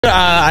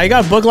I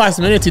got booked last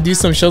minute to do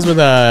some shows with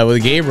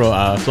Gabriel,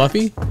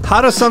 Fluffy. How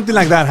does something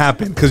like that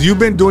happen? Because you've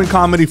been doing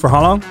comedy for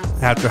how long?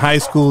 After high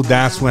school,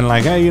 that's when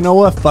like, hey, you know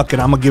what? Fuck it,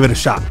 I'm gonna give it a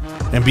shot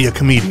and be a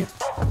comedian.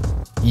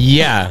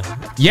 Yeah.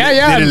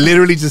 Did it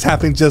literally just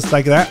happen just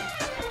like that?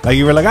 Like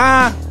you were like,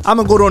 I'm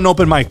gonna go to an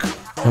open mic.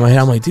 In my head,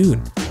 I'm like, dude,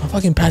 I'm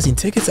fucking passing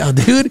tickets out,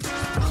 dude.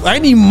 I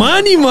need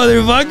money,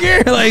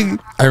 motherfucker. Like,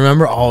 I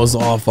remember I was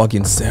all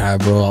fucking sad,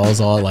 bro. I was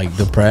all like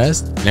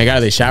depressed. And I got out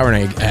of the shower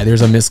and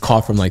there's a missed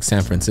call from like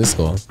San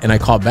Francisco. And I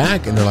called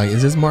back and they're like,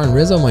 is this Martin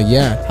Rizzo? I'm like,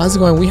 yeah. How's it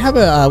going? We have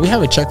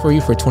a check for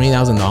you for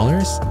 $20,000.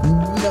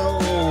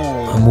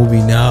 No. I'm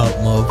moving out,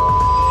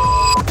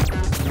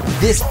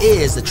 This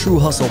is the True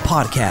Hustle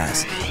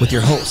Podcast with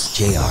your host,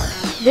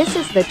 JR. This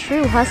is the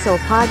True Hustle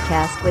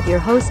Podcast with your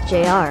host,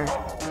 JR.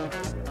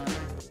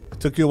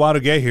 Took you a while to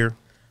get here.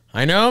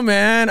 I know,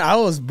 man.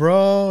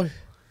 Bro.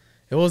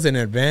 It was an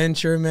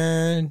adventure,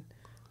 man.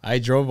 I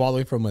drove all the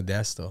way from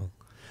Modesto.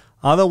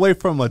 All the way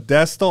from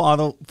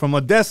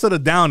Modesto to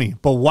Downey.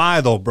 But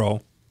why though, bro?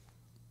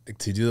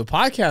 To do the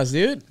podcast,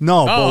 dude.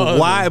 No, but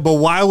why? But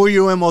why were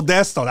you in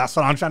Modesto? That's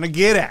what I'm trying to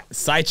get at.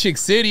 Side Chick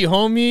City,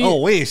 homie.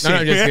 Oh wait, no,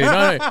 I'm just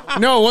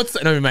kidding. No,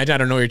 imagine I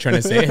don't know what you're trying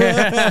to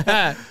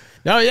say.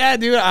 No, yeah,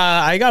 dude.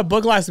 I got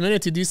booked last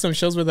minute to do some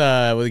shows with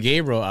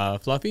Gabriel,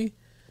 Fluffy.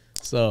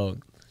 So,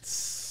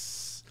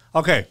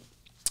 okay.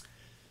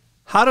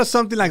 How does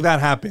something like that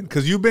happen?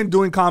 Because you've been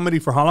doing comedy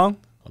for how long?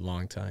 A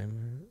long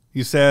time.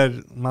 You said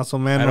más o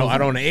menos. I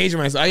don't age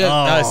myself. I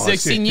got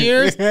 16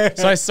 years.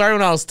 So I started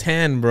when I was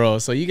 10, bro.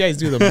 So you guys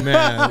do the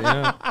math. You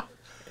know?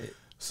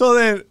 So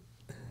then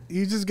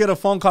you just get a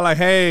phone call like,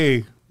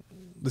 hey,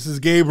 this is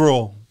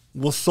Gabriel.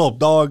 What's up,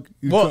 dog?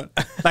 Like,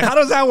 how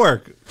does that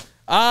work?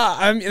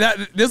 I mean,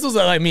 this was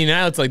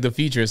now it's like the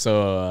feature.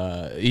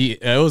 So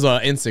it was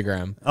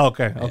Instagram.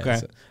 Okay. Yeah,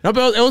 so, no,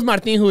 but it was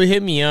Martin who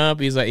hit me up.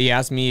 He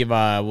asked me if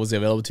I was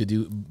available to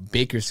do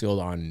Bakersfield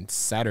on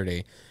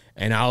Saturday.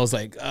 And I was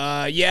like,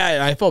 yeah.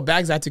 I felt bad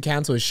because I had to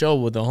cancel a show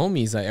with the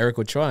homies, like Eric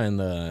Ochoa and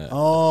the.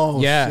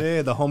 Oh, yeah.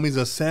 Shit. The homies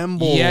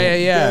assembled.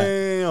 Yeah.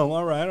 Damn.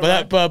 All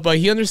right. But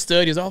he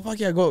understood. He was, oh, fuck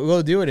yeah,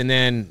 go do it. And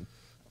then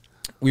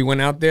we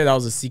went out there. That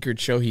was a secret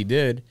show he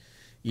did.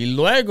 Y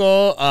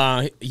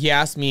luego, he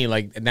asked me,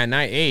 like, that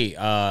night, hey,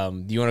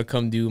 do you want to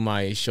come do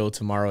my show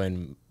tomorrow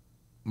in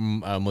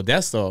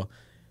Modesto?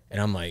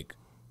 And I'm like,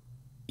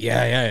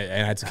 yeah.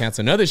 And I had to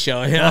cancel another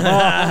show.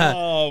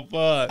 Oh,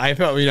 fuck. I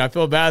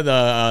felt bad.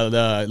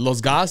 The Los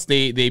Goths,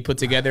 they put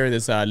together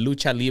this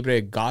Lucha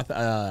Libre Goth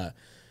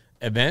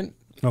event.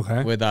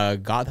 Okay. With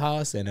Goth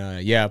House. And,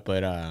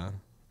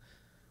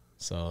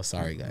 so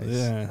sorry, guys.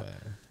 Yeah.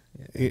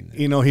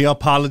 But, he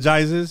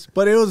apologizes.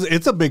 But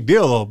it's a big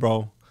deal, though,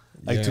 bro.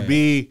 Like, to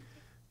be,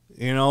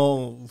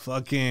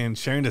 fucking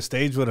sharing the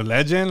stage with a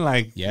legend,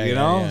 like,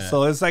 Yeah.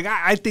 So it's like,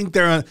 I think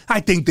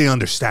they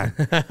understand.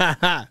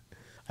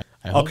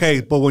 Okay,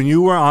 so. But when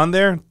you were on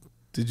there,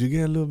 did you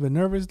get a little bit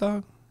nervous,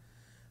 dog?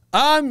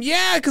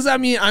 Yeah, because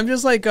I'm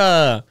just like,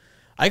 of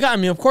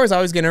course I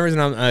always get nervous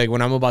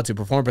when I'm about to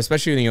perform, but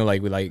especially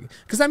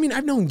because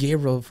I've known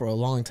Gabriel for a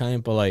long time,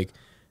 but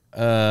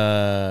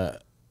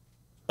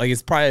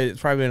it's probably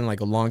been like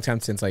a long time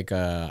since I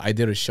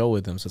did a show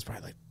with him, so it's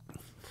probably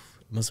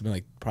must have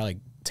been probably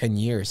 10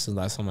 years since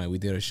last time we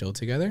did a show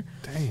together.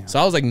 Damn. So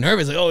I was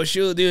nervous, oh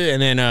shoot, dude. And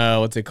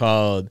then what's it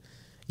called?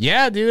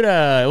 Yeah, dude.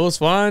 It was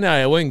fun.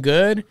 It went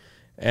good.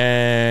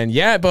 And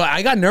yeah, but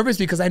I got nervous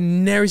because I've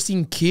never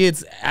seen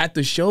kids at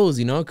the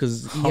shows,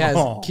 because he has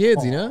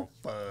kids,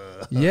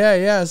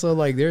 Yeah. So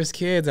there's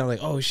kids. And I'm like,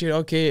 oh shit,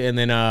 okay. And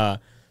then but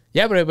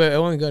it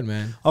went good,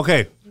 man.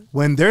 Okay,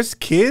 when there's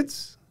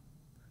kids,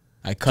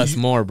 I cuss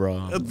more,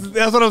 bro.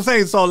 That's what I'm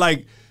saying. So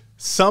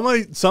some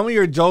of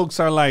your jokes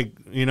are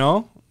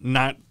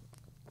not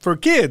for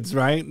kids,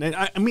 right?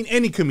 I mean,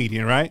 any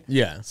comedian, right?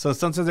 Yeah. So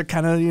sometimes they're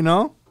kind of,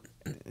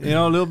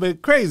 a little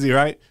bit crazy,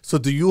 right? So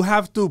do you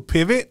have to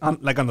pivot on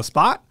the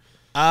spot?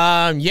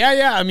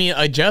 Yeah. I mean,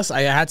 adjust.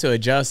 I had to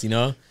adjust,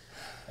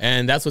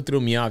 and that's what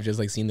threw me off.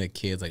 Just seeing the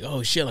kids,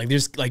 oh shit,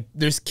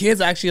 there's kids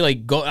actually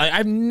go.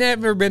 I've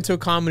never been to a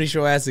comedy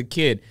show as a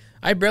kid.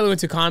 I barely went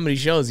to comedy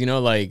shows,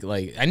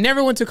 I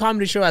never went to a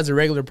comedy show as a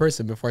regular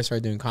person before I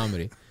started doing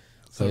comedy.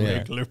 So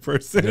regular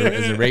person.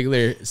 As a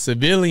regular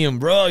civilian,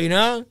 bro,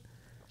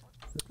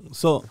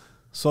 So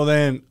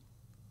then,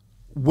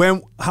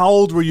 how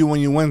old were you when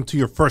you went to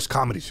your first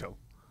comedy show?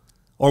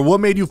 Or what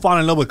made you fall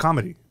in love with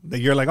comedy? That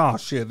you're like, oh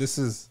shit, this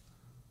is...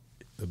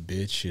 The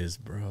bitches,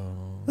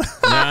 bro.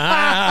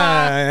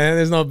 Nah,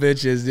 there's no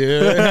bitches,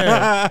 dude. No,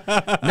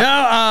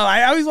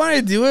 I always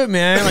wanted to do it,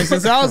 man.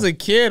 Since I was a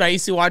kid, I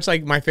used to watch,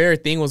 my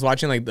favorite thing was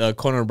watching,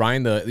 Conan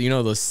O'Brien,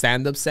 those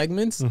stand-up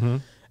segments. Mm-hmm.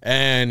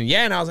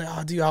 And I was like,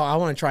 oh, dude, I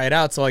want to try it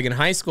out. So in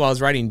high school, I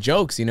was writing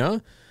jokes, I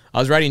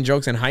was writing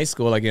jokes in high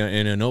school,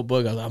 in a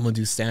notebook. I was like, I'm going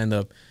to do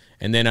stand-up.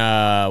 And then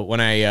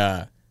when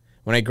I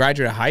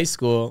graduated high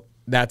school,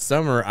 that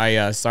summer,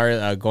 I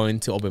started going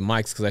to open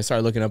mics because I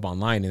started looking up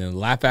online. And then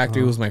Laugh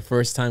Factory was my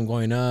first time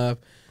going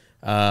up.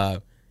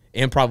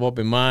 Improv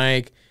open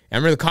mic. I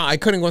remember I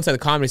couldn't go inside the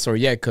Comedy Store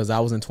yet because I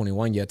wasn't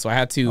 21 yet. So I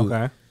had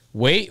to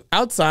wait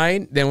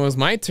outside. Then it was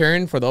my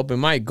turn for the open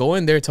mic. Go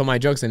in there, tell my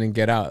jokes, and then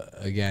get out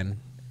again.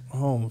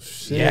 Oh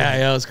shit.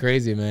 Yeah, it was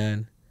crazy,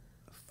 man.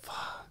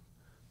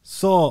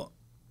 So,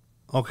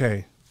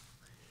 okay,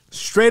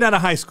 straight out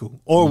of high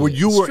school, or were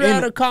you were Straight in?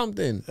 out of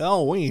Compton.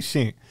 Oh, we ain't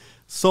shit.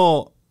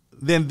 So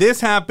then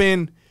this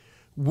happened.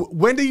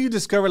 When did you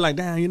discover, like,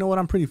 damn, you know what?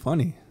 I'm pretty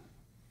funny.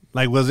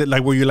 Like, was it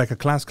like, were you like a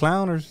class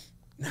clown or?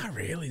 Not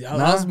really. I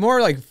was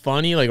more like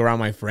funny, like around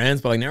my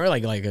friends, but like never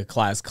like a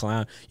class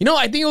clown. You know,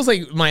 I think it was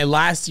like my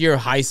last year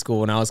of high school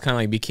when I was kind of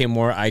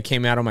like I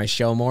came out of my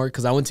shell more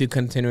because I went to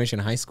continuation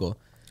high school.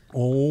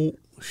 Oh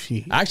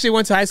shit! I actually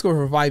went to high school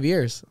for 5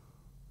 years.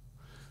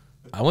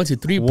 I went to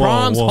 3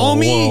 proms,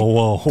 homie.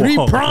 Whoa.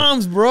 3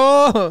 proms,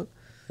 bro.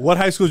 What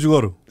high school did you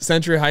go to?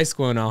 Century High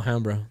School in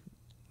Alhambra.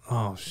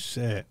 Oh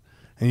shit!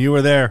 And you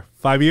were there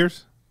 5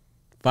 years?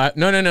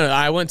 No.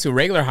 I went to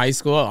regular high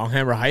school,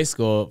 Alhambra High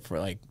School, for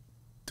like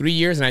 3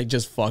 years, and I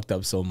just fucked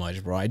up so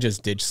much, bro. I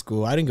just ditched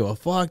school. I didn't give a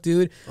fuck,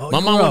 dude. Oh, My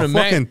you mom were would a have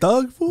fucking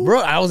thug, fool?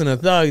 Bro, I wasn't a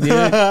thug, dude.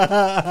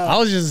 I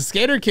was just a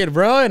skater kid,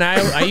 bro. And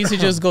I used to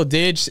just go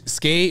ditch,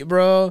 skate,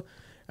 bro.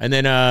 And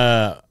then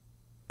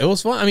it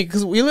was fun. I mean,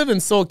 because we live in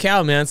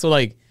SoCal, man. So,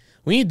 like,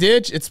 when you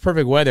ditch, it's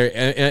perfect weather.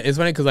 And it's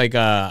funny because, like,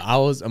 I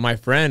was, my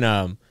friend,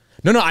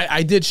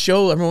 I did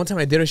show. I remember one time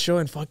I did a show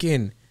in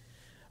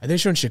I did a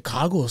show in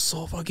Chicago. It was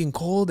so fucking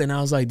cold. And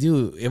I was like,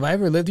 dude, if I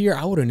ever lived here,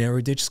 I would have never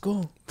ditched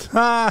school.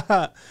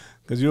 Because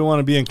you don't want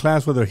to be in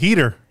class with a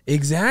heater.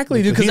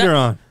 Exactly, dude. The heater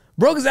on.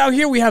 Bro, because out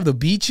here we have the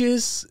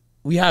beaches,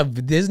 we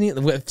have Disney,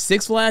 we have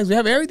Six Flags, we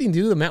have everything,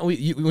 dude.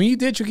 When you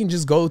ditch, you can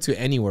just go to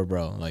anywhere,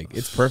 bro. Like,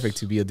 it's perfect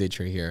to be a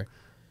ditcher here.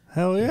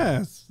 Hell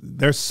yeah.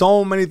 There's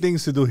so many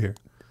things to do here.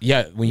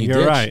 Yeah, when you You're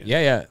ditch. right.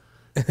 Yeah.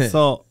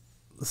 So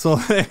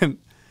then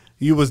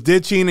you was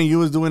ditching and you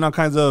was doing all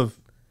kinds of,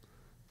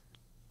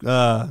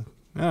 I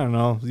don't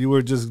know, you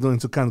were just doing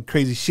some kind of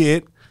crazy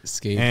shit.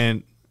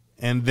 Skate.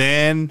 And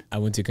then I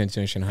went to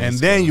continuation high school. and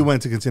then you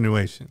went to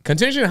continuation.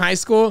 Continuation high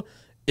school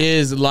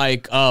is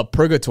like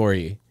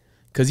purgatory.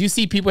 Because you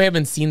see people I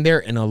haven't seen there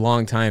in a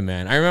long time,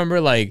 man. I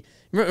remember like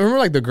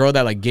the girl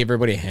that like gave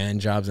everybody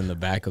hand jobs in the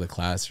back of the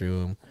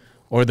classroom.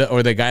 Or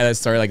the guy that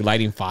started like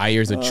lighting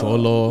fires, the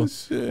cholo, or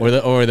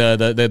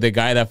the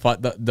guy that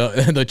fought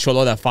the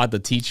cholo that fought the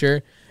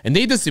teacher, and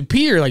they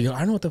disappear. Like, I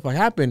don't know what the fuck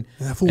happened.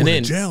 That fool and went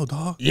then to jail,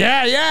 dog.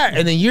 Yeah.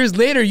 And then years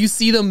later, you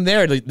see them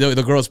there.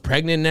 The girl's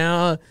pregnant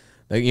now.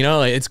 Like, you know,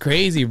 like, it's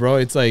crazy, bro.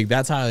 It's like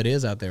that's how it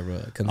is out there,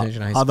 bro.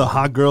 Continuation high school. All the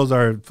hot girls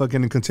are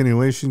fucking in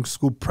continuation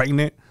school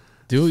pregnant.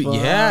 Dude,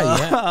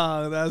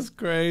 yeah. That's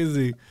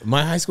crazy.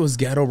 My high school was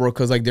ghetto, bro,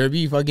 because like there'd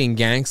be fucking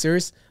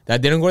gangsters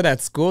that didn't go to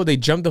that school. They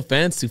jump the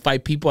fence to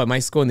fight people at my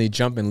school, and they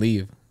jump and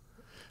leave.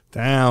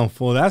 Damn,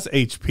 fool. That's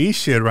HP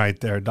shit right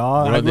there,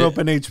 dog. Bro, I grew up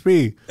in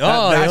HP.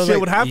 That shit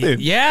would happen.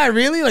 Yeah,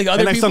 really? Like other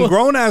And like people. some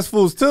grown ass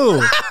fools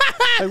too.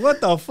 Like, what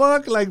the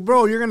fuck? Like,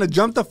 bro, you're gonna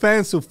jump the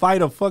fence to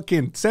fight a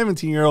fucking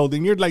 17-year-old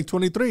and you're like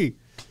 23.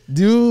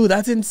 Dude,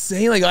 that's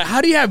insane. Like,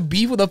 how do you have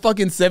beef with a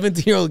fucking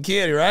 17-year-old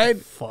kid, right?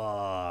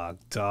 Fuck,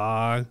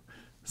 dog.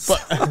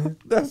 But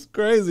That's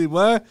crazy,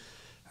 boy.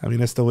 I mean,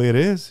 that's the way it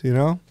is, you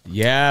know?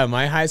 yeah,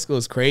 my high school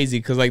is crazy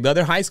because like the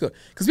other high school,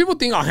 because people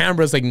think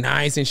Alhambra's like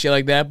nice and shit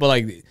like that, but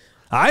like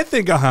I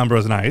think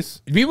Alhambra's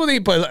nice. people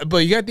think, but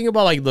you gotta think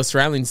about like the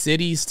surrounding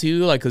cities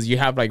too, like because you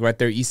have like right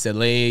there East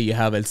LA, you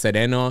have El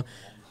Sereno,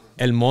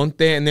 El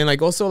Monte, and then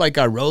like also like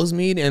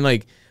Rosemead and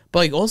like, but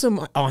like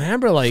also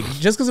Alhambra, like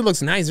just because it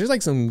looks nice, there's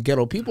like some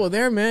ghetto people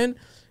there, man.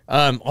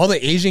 All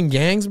the Asian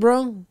gangs,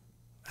 bro.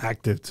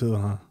 Active too,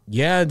 huh?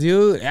 Yeah,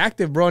 dude,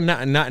 active, bro.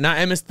 Not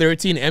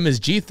MS-13,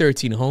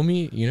 MSG-13,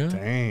 homie. You know,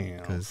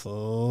 Damn.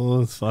 So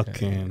it's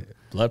fucking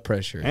blood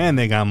pressure. and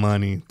they got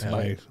money to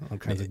buy all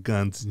kinds of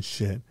guns and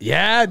shit.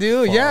 Yeah,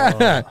 dude.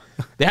 Yeah,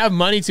 they have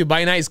money to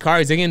buy nice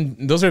cars.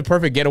 Those are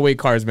perfect getaway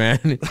cars, man.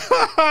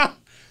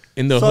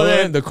 In the hood,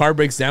 then- the car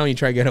breaks down. You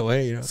try to get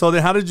away. You know, So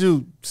then how did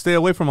you stay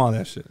away from all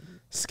that shit?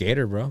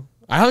 skater, bro.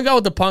 I hung out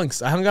with the punks.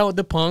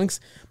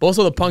 But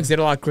also the punks did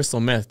a lot of crystal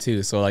meth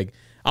too. So like,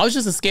 I was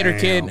just a skater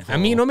kid. I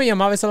mean, no me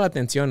llamaba esa la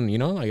atención. You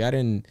know, like I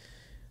didn't.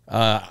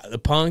 The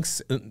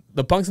punks and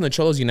the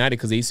cholos united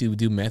because they used to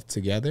do meth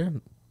together.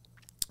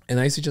 And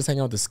I used to just hang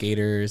out with the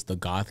skaters, the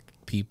goth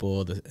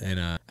people,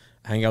 and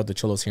hang out with the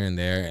cholos here and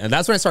there. And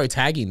that's when I started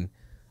tagging.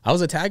 I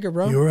was a tagger,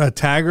 bro. You were a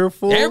tagger,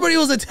 fool? Everybody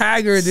was a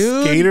tagger,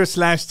 dude.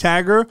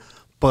 Skater/tagger,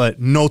 but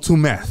no to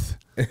meth.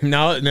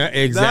 No,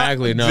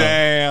 exactly, no.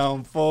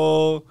 Damn,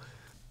 fool.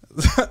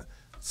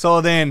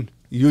 So then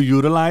you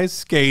utilize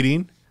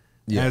skating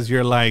as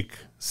your like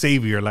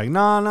savior. Like,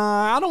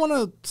 nah, I don't want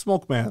to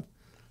smoke meth.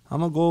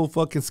 I'm gonna go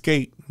fucking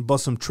skate and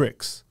bust some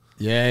tricks.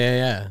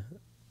 Yeah.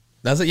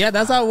 That's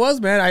how it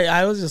was, man.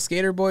 I was a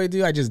skater boy,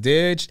 dude. I just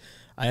ditched.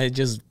 I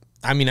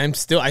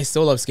still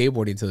love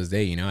skateboarding to this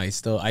day. You know, I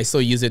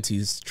still use it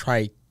to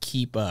try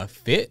keep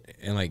fit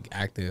and like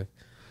active.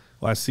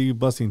 Well, I see you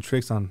busting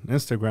tricks on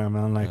Instagram, and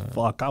I'm like,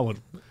 fuck, I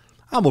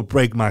would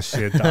break my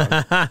shit, dog.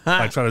 If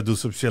I try to do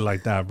some shit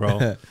like that,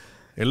 bro.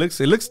 It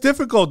looks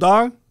difficult,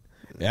 dog.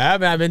 Yeah,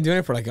 man, I've been doing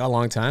it for like a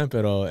long time,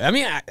 but I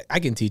mean, I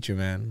can teach you,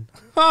 man.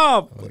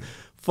 Oh,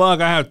 fuck!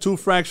 I have 2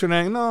 fractured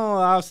ankles. No,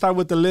 I'll start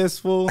with the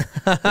list, fool.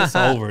 It's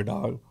over,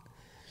 dog.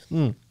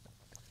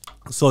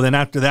 So then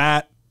after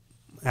that,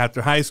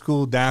 after high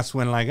school, that's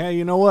when like, hey,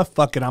 you know what?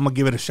 Fuck it, I'm gonna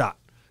give it a shot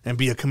and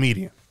be a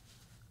comedian.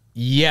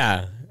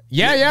 Yeah.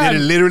 Did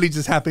it literally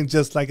just happen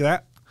just like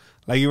that?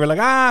 Like you were like,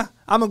 I'm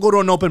gonna go to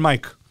an open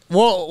mic.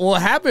 Well,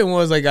 what happened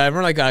was like I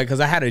remember like because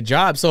I had a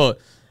job, so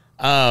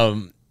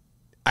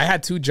I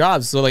had 2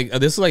 jobs. So like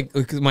this was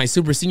like my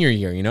super senior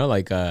year, you know,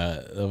 like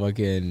the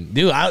fucking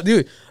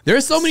dude.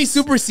 There's so many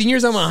super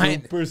seniors on my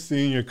super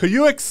senior. Could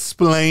you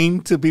explain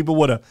to people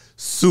what a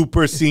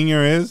super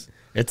senior is?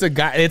 It's a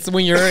guy. It's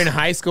when you're in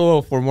high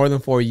school for more than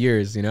 4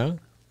 years, you know.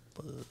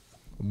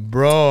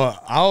 Bro,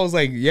 I was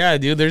like, yeah,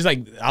 dude. I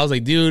was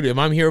like, dude, if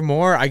I'm here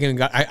more,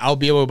 I'll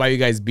be able to buy you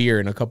guys beer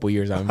in a couple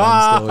years. I'm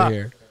still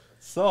here.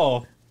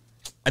 So,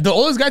 the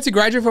oldest guy to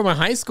graduate from my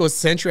high school,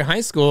 Century High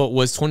School,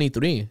 was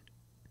 23.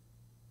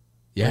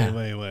 Yeah.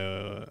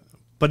 Wait.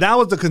 But that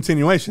was the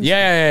continuation.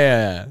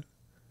 Yeah.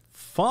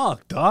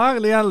 Fuck,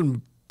 dog. They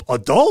had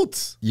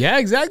adults. Yeah,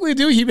 exactly,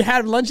 dude. He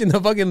had lunch in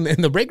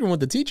the break room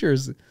with the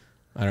teachers.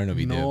 I don't know if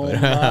he did,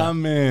 but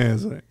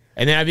man.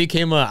 And then I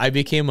became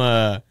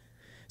a.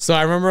 So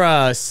I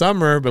remember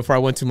summer before I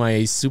went to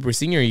my super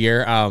senior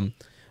year. I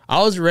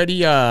was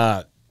ready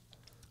to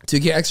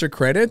get extra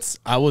credits.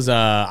 I was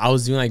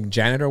doing like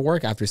janitor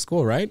work after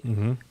school, right?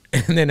 Mm-hmm.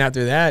 And then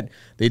after that,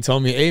 they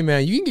told me, "Hey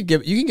man, you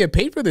can get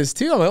paid for this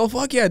too." I'm like, "Oh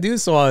fuck yeah,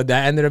 dude!" So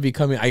that ended up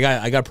becoming.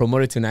 I got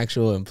promoted to an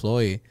actual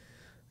employee.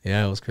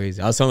 Yeah, it was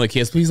crazy. I was telling the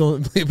kids, please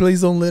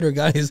don't litter,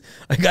 guys.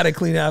 I gotta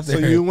clean after. So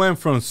you went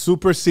from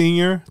super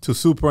senior to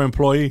super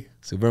employee.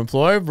 Super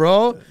employee,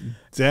 bro.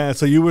 Yeah,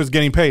 so you was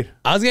getting paid.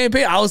 I was getting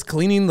paid. I was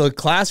cleaning the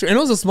classroom. And it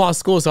was a small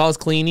school, so I was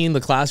cleaning the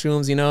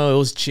classrooms, you know. It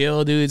was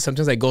chill, dude.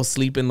 Sometimes I go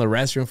sleep in the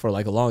restroom for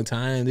like a long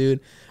time,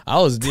 dude.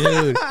 I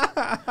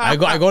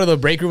go to the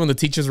break room when the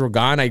teachers were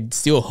gone. I'd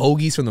steal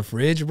hoagies from the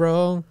fridge,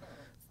 bro.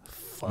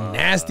 Fuck.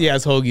 Nasty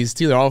ass hoagies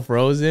too. They're all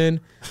frozen.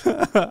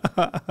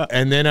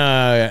 And then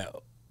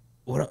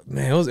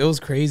man, it was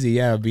crazy,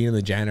 yeah, being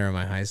the janitor in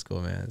my high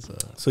school, man.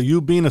 So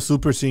you being a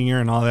super senior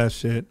and all that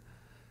shit.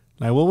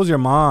 Like, what was your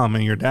mom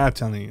and your dad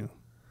telling you?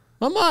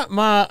 My like they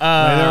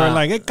were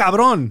like, "Hey,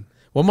 cabron."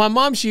 Well, my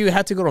mom, she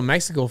had to go to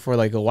Mexico for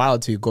like a while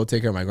to go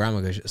take care of my grandma.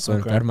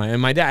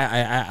 And my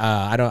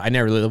dad, I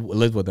never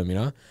lived with them, you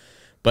know.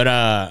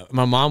 But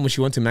my mom, when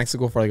she went to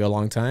Mexico for like a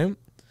long time,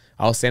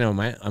 I was staying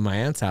at my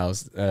aunt's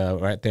house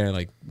right there,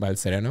 like by the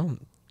Sereno.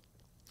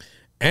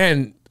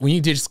 And when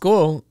you ditch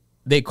school,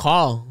 they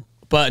call,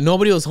 but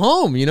nobody was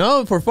home, you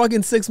know, for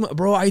fucking 6 months.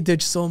 Bro, I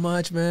ditched so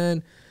much,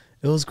 man.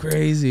 It was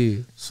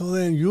crazy. So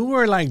then you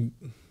were like,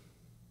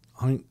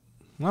 I don't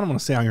want to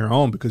say on your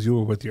own because you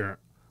were with your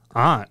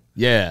aunt.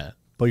 Yeah.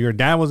 But your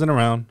dad wasn't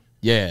around.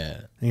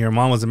 Yeah. And your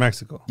mom was in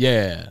Mexico.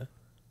 Yeah.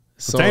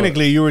 So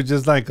technically you were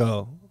just like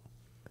a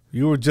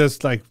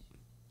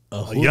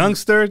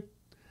youngster,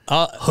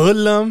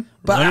 hoodlum.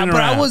 But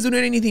I wasn't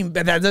doing anything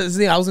bad.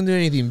 I wasn't doing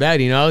anything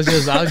bad, you know. I was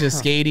just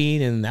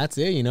skating and that's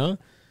it, you know.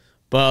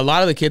 But a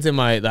lot of the kids in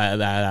my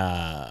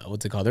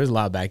what's it called? There's a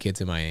lot of bad kids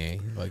in my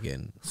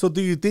fucking. So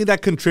do you think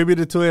that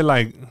contributed to it,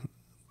 like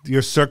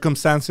your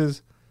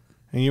circumstances,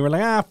 and you were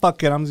like,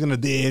 fuck it, I'm just gonna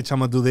ditch, I'm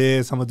gonna do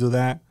this, I'm gonna do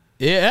that.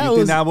 Yeah, you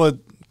think that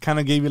would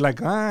kind of gave you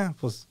like,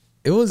 pues,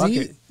 it was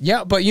easy.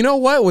 Yeah, but you know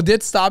what? What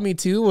did stop me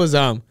too was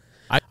I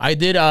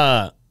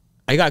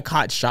got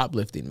caught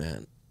shoplifting,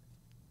 man.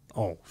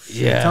 Oh shit.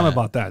 Yeah, tell me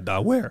about that,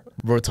 dog. Where?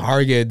 Bro,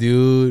 Target,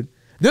 dude.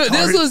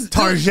 This was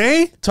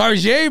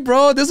Target,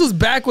 bro. This was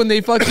back when they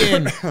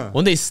fucking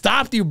when they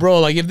stopped you, bro.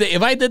 Like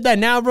if I did that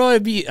now, bro,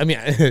 it'd be. I mean,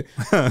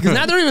 because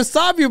now they don't even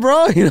stop you,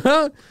 bro. You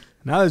know.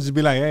 Now they just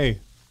be like, hey,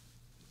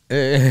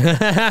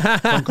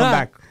 don't come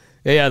back.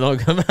 Yeah, don't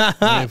come back.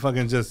 They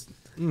fucking just.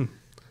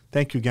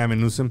 Thank you, Gavin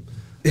Newsom.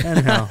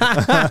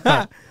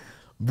 Anyhow,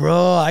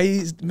 bro,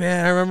 I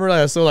remember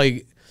this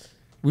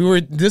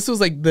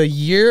was like the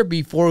year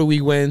before we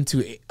went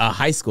to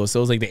high school, so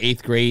it was like the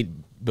 8th grade.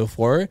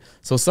 Before,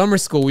 so summer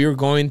school, we were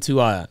going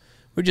to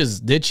we're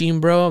just ditching,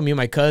 bro, me and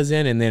my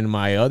cousin and then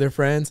my other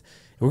friends.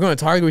 We're going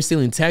to Target, we're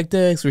stealing tech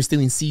decks, we're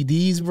stealing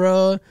CDs,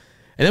 bro.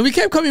 And then we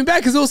kept coming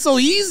back because it was so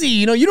easy,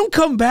 you know. You don't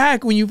come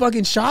back when you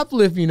fucking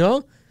shoplift, you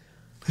know.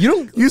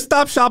 You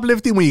stop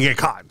shoplifting when you get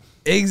caught.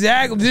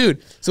 Exactly,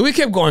 dude. So we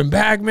kept going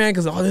back, man,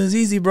 because this is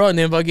easy, bro. And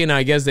then fucking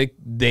I guess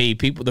the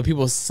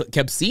people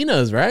kept seeing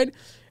us, right?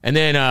 And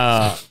then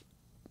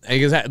I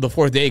guess the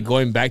 4th day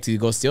going back to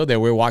go steal there,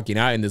 we were walking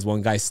out and this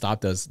one guy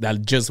stopped us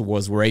that just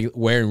was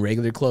wearing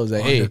regular clothes.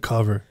 Like,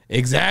 undercover. Hey,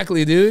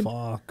 exactly, dude.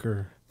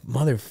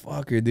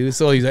 Motherfucker, dude.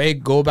 So he's like, hey,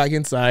 go back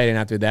inside. And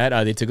after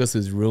that, they took us to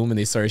his room and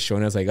they started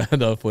showing us like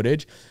the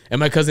footage. And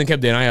my cousin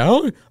kept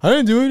denying, I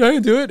didn't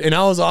do it. And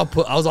I was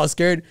all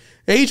scared.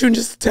 Adrian,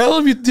 just tell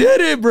him you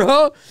did it,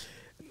 bro.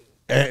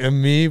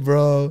 And me,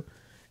 bro.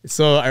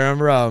 So I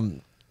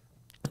remember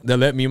They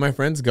let me and my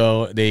friends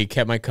go. They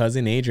kept my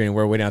cousin Adrian.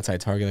 We're waiting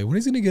outside Target. Like, when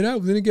is he gonna get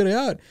out? When's he gonna get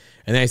out?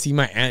 And then I see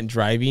my aunt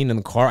driving in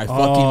the car. I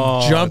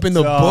fucking jump in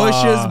the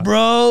bushes,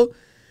 bro.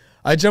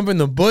 I jump in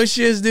the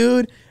bushes,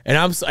 dude. And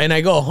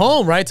I go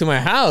home right to my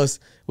house,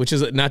 which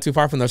is not too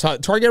far from the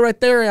Target right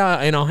there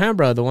in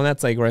Alhambra, the one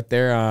that's like right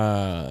there.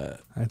 I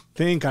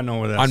think I know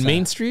where that's on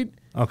Main Street.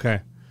 Okay.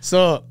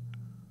 So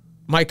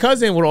my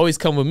cousin would always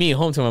come with me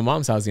home to my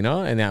mom's house, you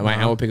know, and then my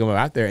aunt would pick him up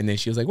out there. And then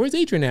she was like, "Where's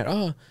Adrian at?"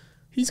 "Oh,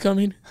 he's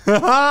coming."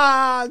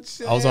 I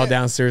was all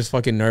downstairs,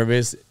 fucking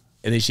nervous.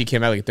 And then she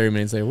came out like 30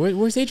 minutes later.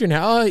 Where's Adrian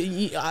at? "Oh,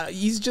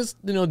 he's just,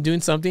 you know,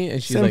 doing something."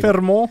 And she's like,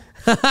 enfermo.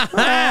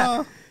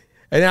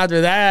 And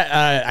after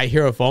that, I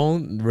hear a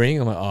phone ring.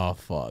 I'm like, "Oh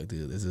fuck,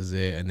 dude, this is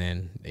it." And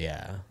then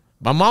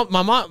my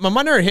mom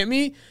never hit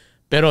me,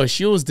 but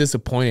she was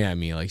disappointed at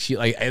me. Like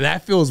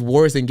that feels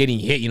worse than getting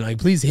hit. You know, like,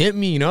 please hit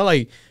me. You know,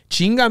 like,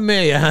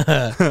 chingame.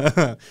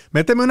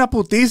 Méteme una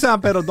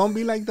putiza, pero don't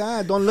be like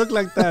that. Don't look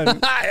like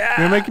that.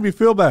 You're making me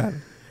feel bad.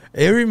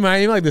 It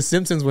reminded me like The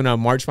Simpsons when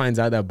Marge finds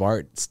out that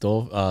Bart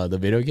stole the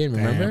video game.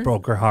 Remember? It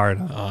broke her heart.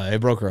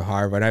 It broke her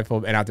heart. But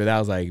and after that, I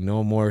was like,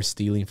 no more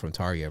stealing from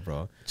Target,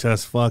 bro.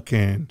 Just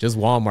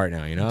Walmart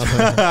now, you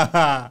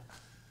know?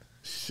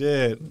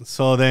 Shit.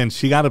 So then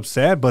she got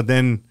upset, but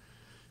then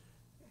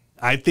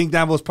I think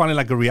that was probably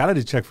like a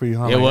reality check for you,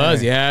 huh? It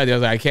was, yeah. I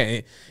was like, I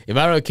can't. If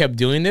I would have kept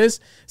doing this.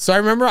 So I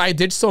remember I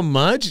did so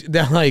much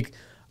that like,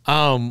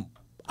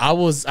 I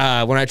was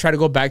when I tried to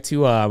go back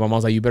to my mom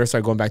was like, "You better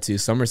start going back to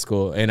summer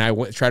school." And I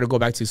tried to go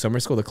back to summer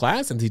school to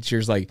class, and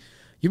teacher's like,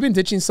 "You've been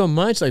ditching so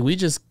much. Like, we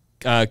just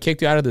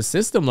kicked you out of the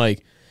system.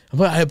 Like,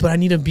 but I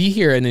need to be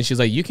here." And then she's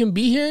like, "You can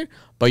be here,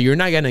 but you're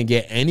not gonna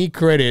get any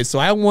credit." So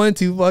I went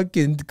to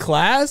fucking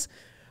class,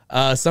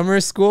 summer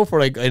school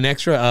for like an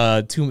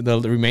extra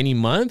the remaining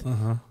month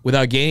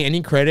without getting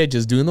any credit,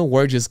 just doing the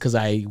work just because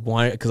I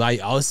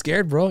was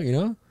scared, bro. You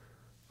know.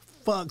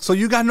 Fuck. So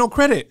you got no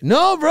credit?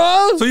 No,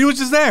 bro. So you was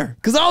just there?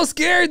 Cause I was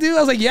scared, dude. I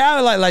was like, yeah,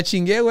 like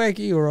chingue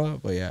aquí, bro.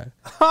 But yeah.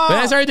 But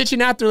I started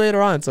ditching after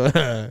later on, so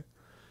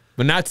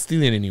but not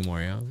stealing anymore,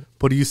 yeah.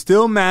 But you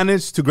still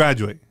managed to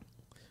graduate?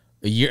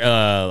 A year,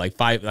 like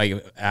 5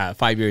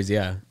 years,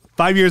 yeah.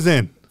 5 years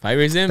in. 5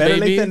 years in, Better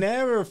baby. late than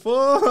never,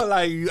 fool.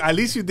 Like, at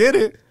least you did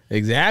it.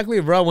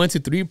 Exactly, bro. Went to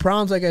 3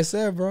 proms, like I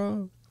said,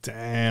 bro.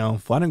 Damn,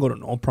 fool. I didn't go to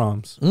no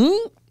proms.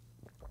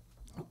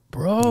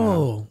 Bro.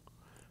 No.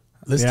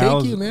 Let's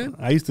take you, man.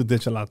 I used to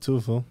ditch a lot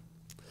too, fool.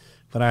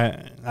 But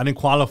I didn't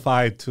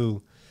qualify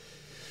to.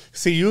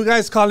 See, you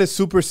guys call it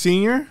super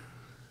senior.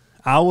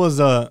 I was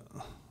a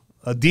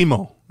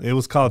demo. It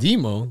was called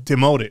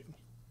demoted.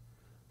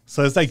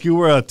 So it's like you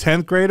were a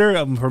 10th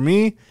grader. For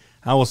me,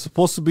 I was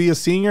supposed to be a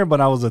senior,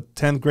 but I was a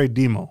 10th grade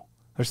demo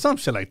or some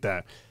shit like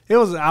that.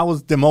 I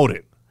was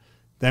demoted.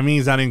 That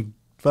means I didn't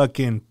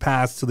fucking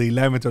pass to the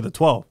 11th or the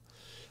 12th.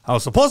 I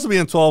was supposed to be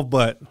in 12th,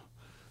 but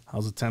I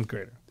was a 10th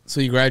grader. So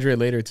you graduated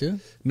later too?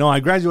 No, I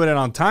graduated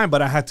on time,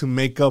 but I had to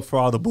make up for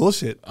all the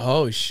bullshit.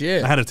 Oh,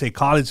 shit. I had to take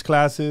college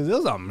classes. It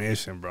was a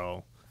mission,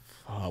 bro.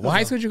 What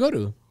high school did you go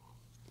to?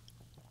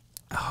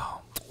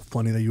 Oh,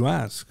 funny that you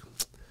ask.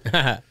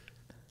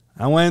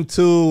 I went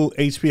to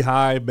HP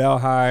High, Bell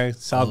High,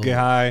 Southgate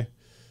High,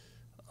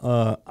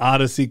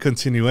 Odyssey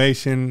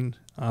continuation,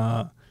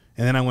 and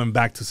then I went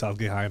back to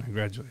Southgate High and I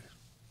graduated.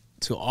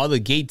 To all the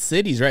gate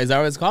cities, right? Is that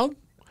what it's called?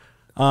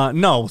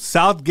 No,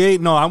 Southgate.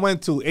 No, I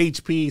went to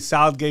HP,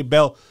 Southgate,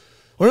 Bell.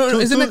 Or no,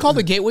 isn't it called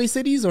the Gateway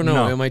Cities? Or no,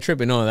 No. am I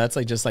tripping? No, that's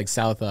like just like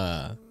South.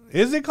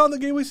 Is it called the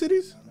Gateway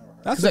Cities?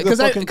 That's a good Because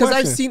fucking question.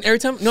 I've seen every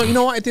time. No, you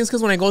know what? I think it's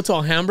because when I go to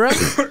Alhambra,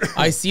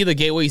 I see the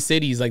Gateway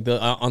Cities like the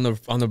on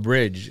the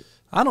bridge.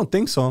 I don't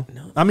think so.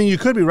 No. I mean, you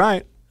could be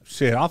right.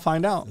 Shit, I'll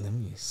find out. Let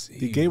me see.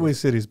 The Gateway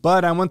Cities.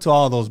 But I went to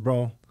all those,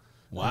 bro.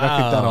 Wow. I got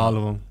kicked out of all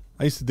of them.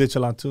 I used to ditch a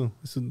lot, too.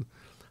 I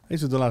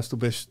used to do a lot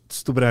of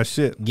stupid ass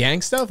shit.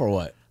 Gang stuff or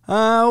what?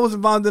 I was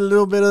involved in a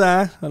little bit of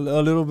that. A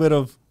little bit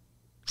of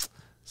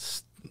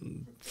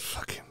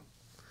fucking.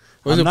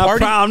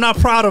 I'm not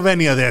proud of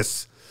any of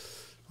this.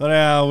 But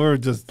yeah, we were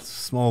just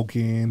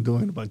smoking,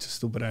 doing a bunch of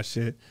stupid ass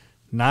shit.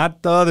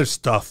 Not the other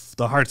stuff,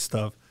 the hard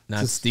stuff.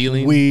 Not just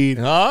stealing? Weed.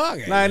 Oh,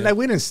 okay. Like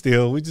we didn't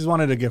steal. We just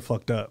wanted to get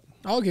fucked up.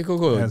 Okay,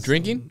 cool. Yes.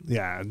 Drinking?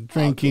 Yeah,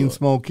 drinking,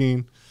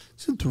 smoking.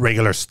 Just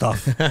regular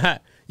stuff.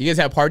 You guys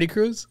have party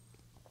crews?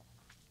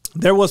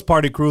 There was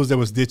party crews. There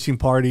was ditching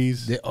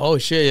parties. Oh,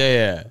 shit,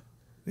 yeah.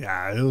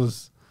 Yeah, it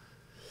was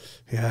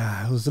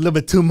a little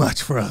bit too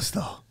much for us,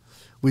 though.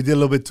 We did a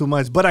little bit too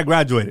much, but I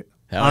graduated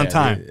on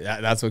time. Dude.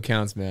 That's what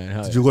counts,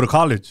 man. Did you go to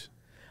college?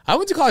 I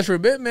went to college for a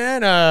bit,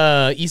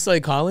 man. East LA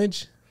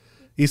College.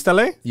 East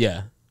LA?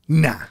 Yeah.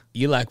 Nah.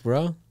 ELAC,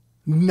 bro.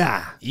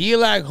 Nah.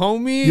 ELAC,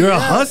 homie. You're a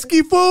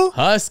husky fool?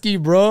 Husky,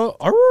 bro.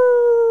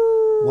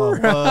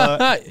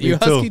 Well, you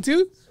husky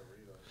too?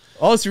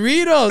 Oh,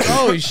 Cerritos.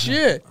 Oh,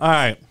 shit. All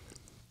right.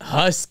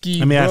 Husky,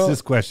 Let me bro. ask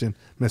this question,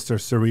 Mr.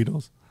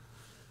 Cerritos.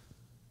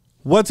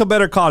 What's a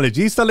better college,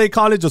 East LA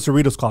College or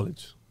Cerritos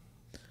College?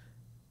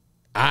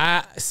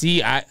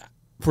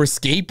 for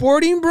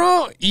skateboarding,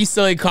 bro, East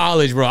LA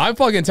College, bro. I'm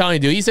fucking telling you,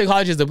 dude. East LA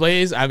College is the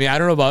place. I mean, I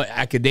don't know about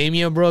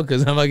academia, bro,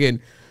 because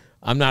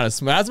I'm not a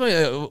smart. That's my.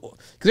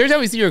 Because every time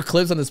we see your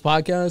clips on this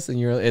podcast, and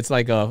it's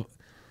like a,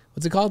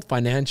 what's it called?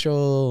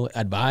 Financial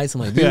advice.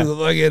 I'm like, dude,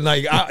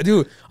 fucking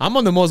dude, I'm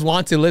on the most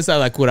wanted list. I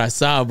like what I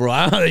saw, bro.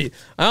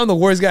 I'm the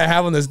worst guy I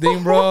have on this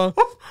thing, bro.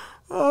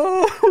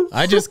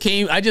 I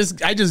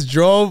just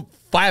drove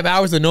 5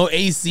 hours with no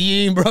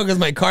AC, bro, because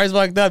my car's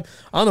fucked up.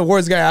 I'm the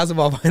worst guy to ask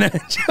about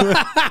financial.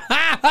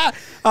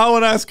 I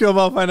want to ask you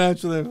about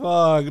financial.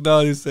 Fuck,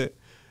 no, you say.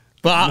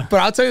 But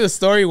I'll tell you the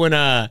story when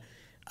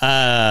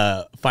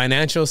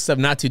financial stuff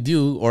not to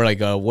do or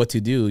like what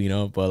to do, you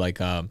know. But like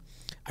I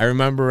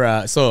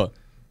remember so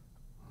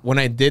when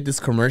I did this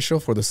commercial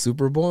for the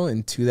Super Bowl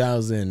in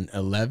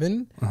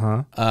 2011,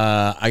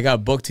 I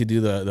got booked to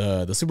do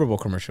the Super Bowl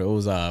commercial. It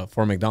was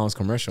for a McDonald's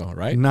commercial,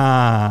 right?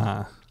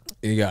 Nah.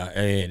 Yeah.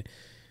 And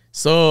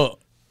so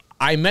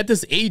I met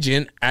this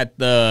agent at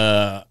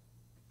the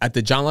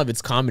John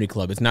Lovitz Comedy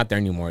Club. It's not there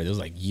anymore. It was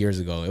like years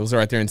ago. It was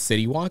right there in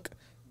City Walk.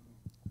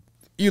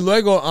 Y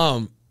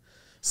luego,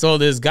 so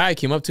this guy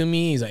came up to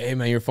me. He's like, "Hey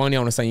man, you're funny. I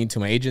want to sign you to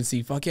my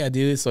agency." Fuck yeah,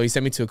 dude. So he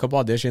sent me to a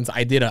couple auditions.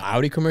 I did an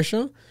Audi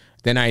commercial.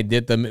 Then I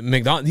did the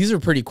McDonald's. These were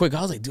pretty quick.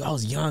 I was like, dude, I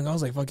was young. I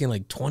was like fucking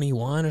like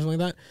 21 or something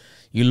like that.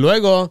 Y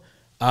luego,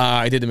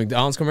 I did the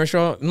McDonald's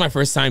commercial. My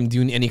first time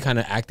doing any kind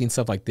of acting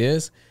stuff like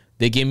this.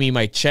 They gave me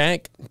my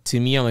check. To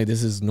me, I'm like,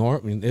 this is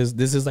normal.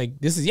 This is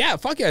yeah,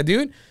 fuck yeah,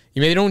 dude.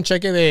 You made your own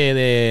check.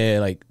 They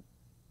like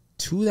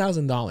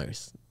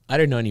 $2,000. I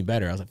didn't know any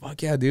better. I was like,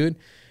 fuck yeah, dude.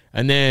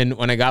 And then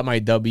when I got my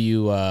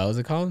what's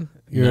it called?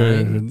 Your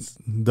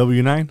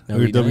W9 or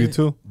your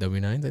W2?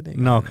 W9s, I think.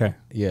 No, okay.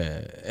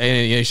 Yeah,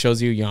 and it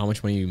shows you, how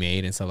much money you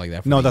made and stuff like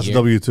that. No, that's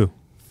W2.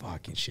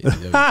 Fucking shit.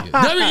 W2.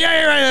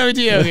 Yeah, you're right.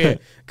 W2. Okay.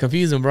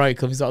 Confusing, bro.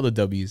 Confuse all the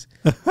W's.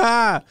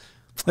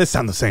 They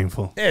sound the same,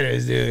 fool. It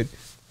is, dude.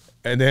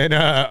 And then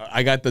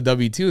I got the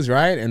W2s,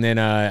 right? And then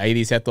I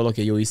dice todo lo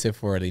que yo hice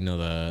for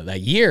that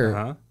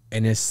year,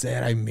 and it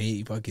said I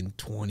made fucking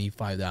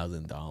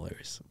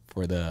 $25,000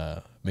 for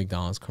the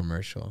McDonald's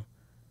commercial.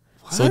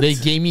 What? So they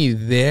gave me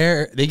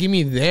their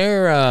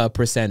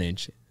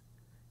percentage,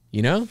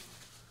 you know?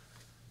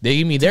 They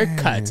gave me their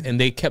cut and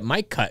they kept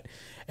my cut.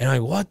 And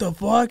I'm like, what the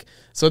fuck?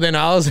 So then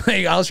I was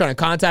trying to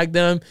contact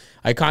them.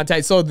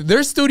 So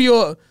their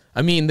studio,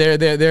 I mean,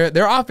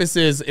 their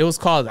offices, it was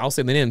called, I'll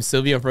say the name,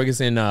 Sylvia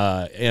Ferguson,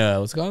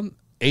 what's it called?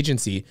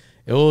 Agency.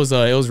 It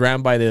was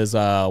ran by this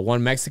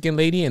one Mexican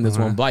lady and this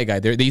one black guy.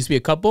 They used to be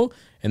a couple,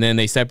 and then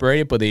they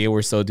separated, but they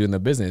were still doing the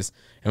business.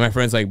 And my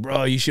friend's like,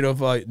 bro, you should have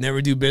never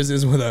do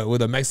business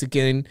with a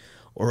Mexican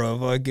or a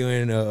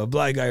fucking a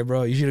black guy,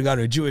 bro. You should have got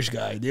a Jewish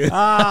guy, dude.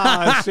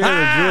 Ah, shit,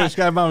 a Jewish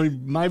guy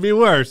might be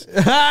worse.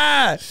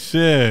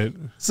 Shit.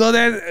 So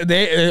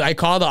then I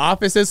called the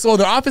offices. So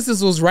the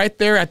offices was right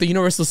there at the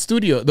Universal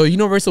Studio, the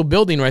Universal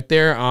building right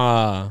there.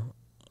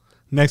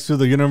 Next to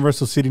the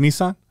Universal City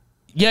Nissan?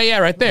 Yeah,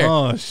 right there.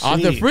 Oh, shit.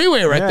 Off the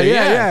freeway right there.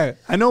 Yeah.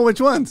 I know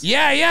which ones.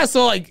 Yeah.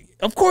 So like,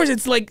 of course,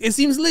 it's like, it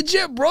seems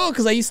legit, bro,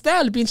 because ahí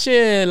está la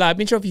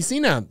pinche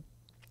oficina.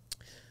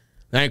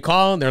 Then I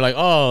call, they're like,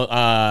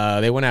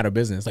 they went out of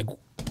business. Like,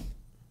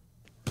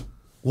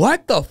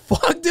 what the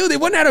fuck, dude? They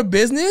went out of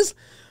business?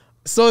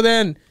 So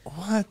then,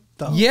 what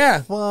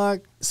the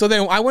fuck? So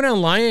then I went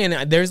online,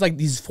 and there's like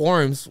these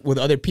forums with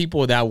other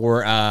people that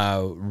were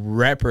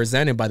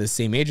represented by the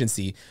same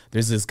agency.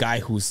 There's this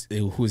guy who's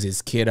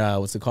his kid,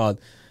 what's it called?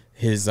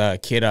 His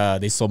kid,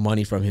 they stole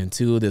money from him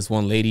too. This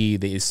one lady,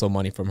 they stole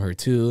money from her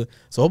too.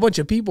 So a whole bunch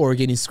of people were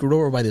getting screwed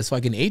over by this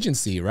fucking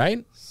agency,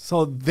 right?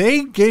 So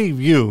they gave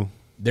you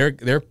their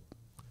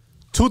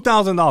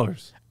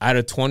 $2,000 out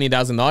of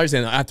 $20,000,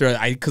 and after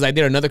because I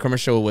did another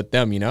commercial with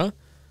them, you know.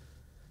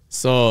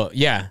 So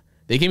yeah,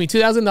 they gave me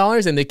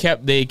 $2,000, and they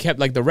kept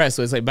like the rest.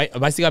 So it's like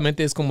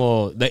básicamente es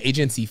como the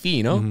agency fee,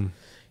 you know.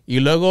 Y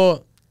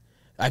luego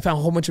I found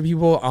a whole bunch of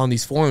people on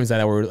these forums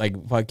that were like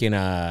fucking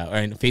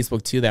and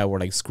Facebook too, that were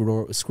like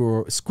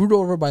screwed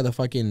over by the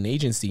fucking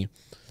agency.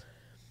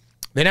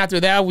 Then after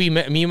that, me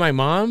and my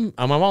mom.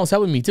 My mom was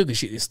helping me too, because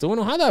she still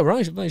enojada,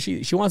 bro.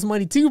 She wants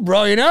money too,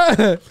 bro, you know?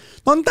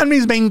 ¿Dónde están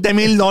mis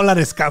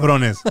 $20,000,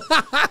 cabrones?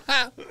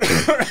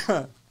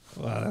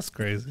 Wow, that's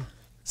crazy.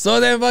 So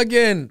then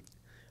fucking,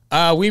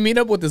 we meet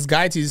up with this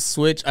guy to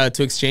switch,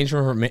 to exchange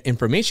for her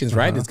information,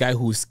 right? This guy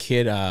whose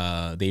kid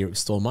they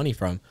stole money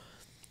from.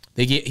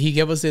 He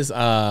gave us this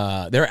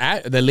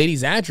the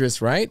lady's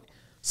address, right?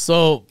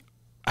 So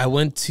I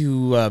went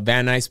to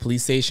Van Nuys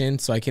police station, we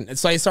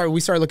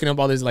started looking up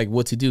all this, like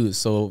what to do,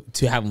 so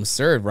to have them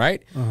served,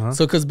 right?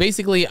 So because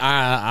basically so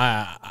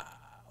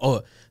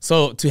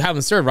to have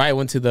them served, right? I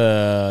went to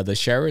the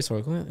sheriffs,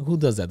 or who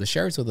does that? The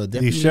sheriffs or the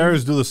deputy? The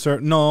sheriffs do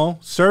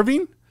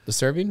serving. The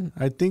serving?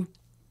 I think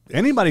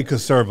anybody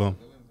could serve them.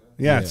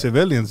 Yeah.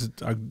 Civilians.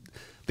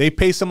 They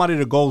pay somebody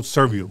to go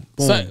serve you.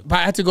 Boom. So, but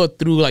I had to go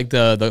through like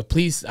the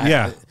police.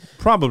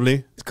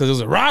 Probably. Because it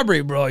was a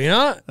robbery, bro, you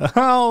know?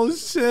 Oh,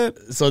 shit.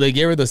 So they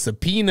gave her the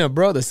subpoena,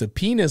 bro. The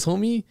subpoenas,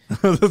 homie.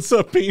 The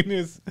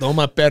subpoenas.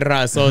 Toma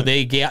perra. So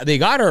they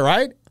got her,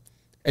 right?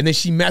 And then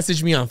she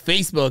messaged me on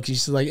Facebook.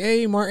 She's like,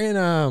 hey, Martin,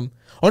 oh,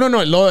 no,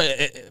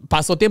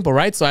 pasó tiempo,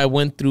 right? So I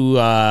went through,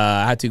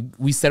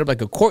 we set up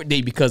like a court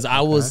date because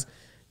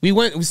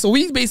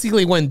we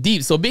basically went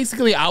deep. So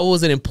basically I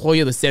was an employee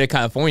of the state of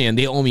California and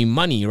they owe me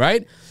money,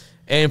 right?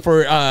 And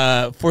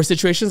for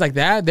situations like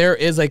that, there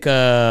is like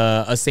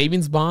a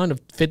savings bond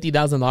of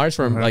 $50,000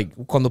 from like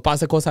cuando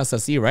pasa cosas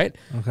así, right?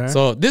 Okay.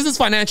 So this is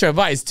financial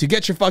advice to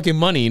get your fucking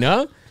money, you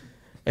know?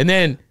 And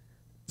then,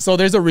 so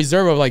there's a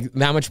reserve of like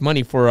that much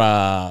money for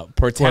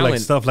per talent. For like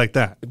stuff like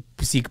that.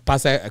 Si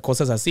pasa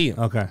cosas así.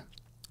 Okay.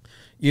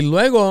 Y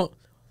luego,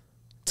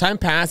 time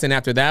passed, and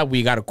after that,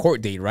 we got a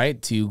court date,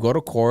 right? To go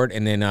to court,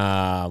 and then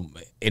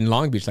in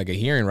Long Beach, like a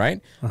hearing, right?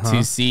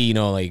 To see, you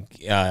know,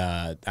 like,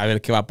 a ver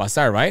qué va a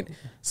pasar, right?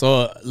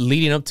 So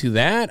leading up to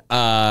that,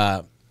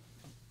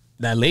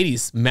 that lady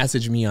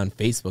messaged me on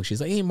Facebook.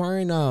 She's like, hey,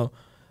 Martin,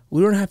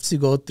 we don't have to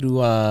go through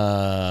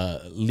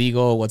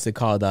legal, what's it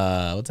called?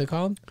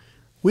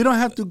 We don't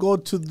have to go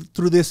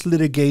through this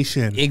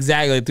litigation.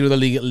 Exactly, through the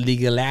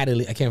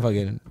legality. I can't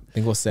fucking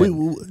think what's that.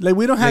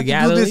 We don't have to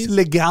do this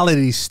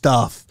legality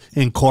stuff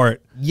in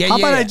court. Yeah, How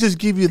about I just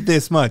give you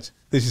this much?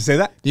 Did she say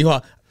that?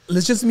 Dijo,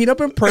 let's just meet up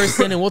in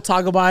person and we'll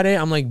talk about it.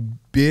 I'm like,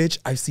 bitch,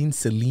 I've seen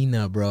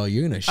Selena, bro.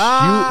 You're gonna shoot.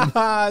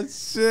 Ah,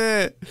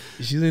 shit.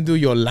 She's gonna do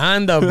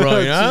Yolanda, bro.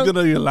 You know? She's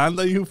gonna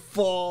Yolanda, you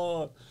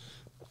fall.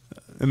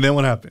 And then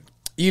what happened?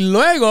 Y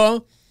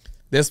luego,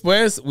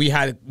 después, we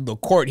had the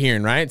court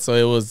hearing, right? So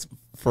it was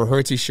for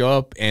her to show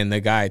up and the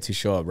guy to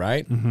show up,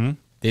 right?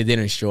 They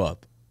didn't show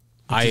up.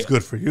 Which is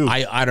good for you.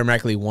 I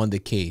automatically won the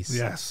case.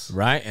 Yes.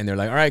 Right? And they're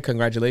like, all right,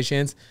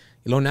 congratulations.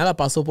 Y luego nada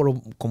pasó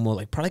por como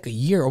like probably like a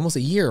year, almost a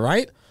year,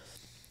 right?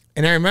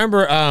 And I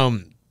remember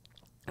I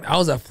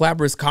was at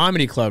Flappers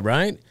Comedy Club,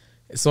 right?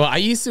 So I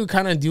used to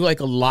kind of do like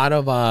a lot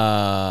of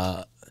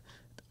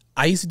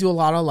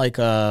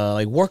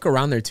like work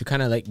around there to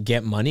kind of like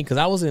get money because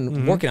I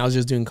wasn't working, I was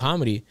just doing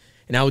comedy.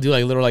 And I would do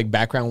like little like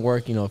background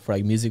work, you know, for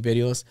like music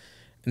videos.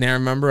 And I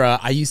remember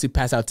I used to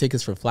pass out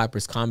tickets for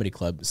Flappers Comedy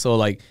Club. So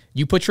like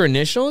you put your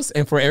initials,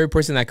 and for every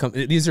person that comes,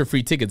 these are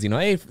free tickets, you know,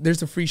 hey,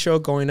 there's a free show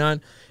going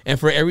on. And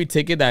for every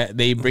ticket that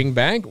they bring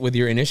back with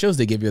your initials,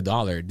 they give you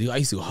 $1. Dude, I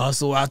used to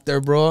hustle out there,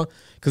 bro.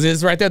 Because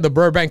it's right there, the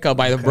Burbank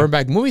by the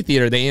Burbank movie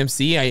theater, the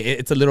AMC.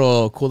 It's a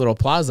little cool little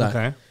plaza.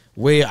 Okay.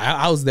 Wait,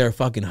 I was there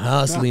fucking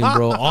hustling,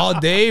 bro, all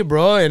day,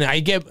 bro. And I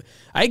get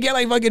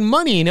like fucking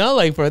money, you know,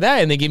 like for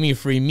that. And they give me a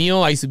free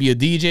meal. I used to be a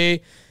DJ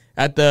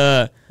at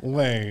the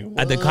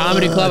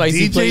comedy club. I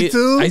used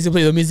to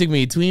play the music in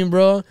between,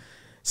 bro.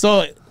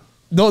 So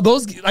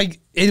those like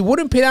it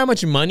wouldn't pay that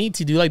much money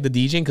to do like the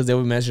DJing because they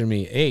would message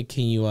me, hey,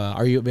 can you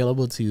are you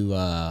available to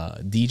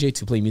DJ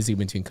to play music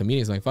between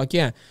comedians? I'm like, fuck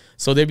yeah.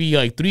 So there'd be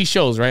like 3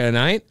 shows, right, a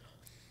night.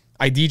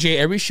 I DJ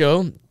every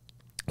show.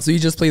 So you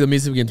just play the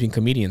music between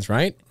comedians,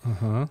 right?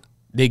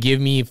 They give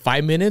me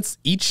 5 minutes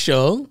each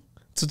show.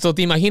 So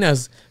te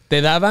imaginas,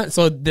 te daban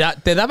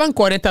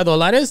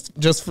 $40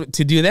 just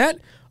to do that.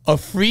 A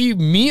free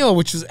meal,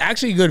 which was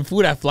actually good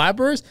food at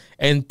Flappers,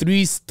 and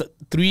three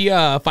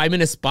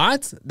 5-minute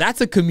spots.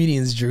 That's a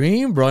comedian's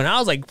dream, bro. And I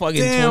was like fucking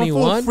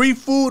 21. Free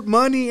food,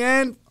 money,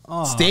 and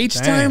stage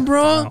time,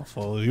 bro.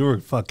 Wow, you were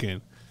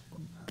fucking.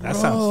 That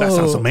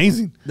sounds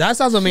amazing. That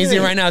sounds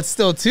amazing right now. It's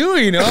still too,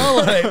 you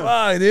know, like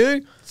wow,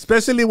 dude.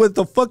 Especially with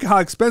the how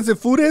expensive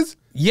food is.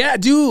 Yeah,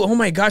 dude. Oh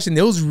my gosh, and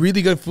it was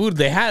really good food.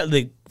 They had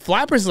like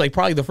Flappers is like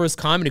probably the first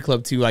comedy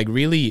club to like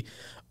really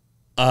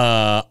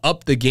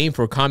up the game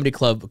for comedy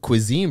club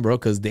cuisine, bro.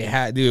 Because they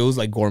had, dude, it was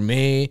like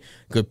gourmet,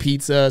 good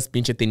pizzas,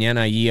 pinche tenían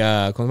ahí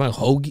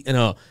hoagie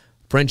and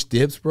French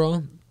dips,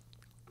 bro.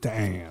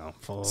 Damn.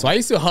 Fool. So I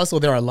used to hustle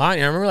there a lot,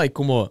 and I remember like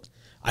como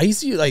I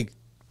used to like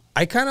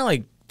I kind of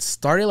like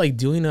started like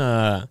doing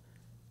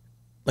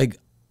like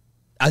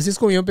así es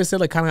como yo empecé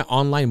like kind of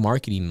online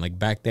marketing like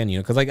back then, you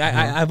know, because like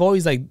I've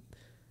always like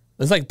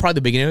it's like probably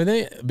the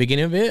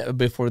beginning of it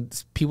before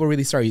people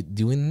really started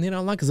doing it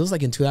online because it was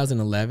like in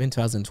 2011,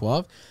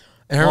 2012.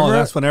 And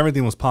that's when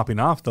everything was popping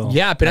off though.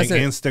 Yeah, but like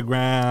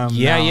Instagram,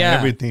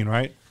 everything,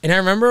 right? And I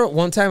remember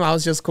one time I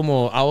was just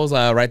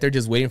right there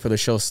just waiting for the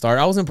show to start.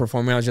 I wasn't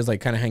performing, I was just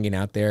like kind of hanging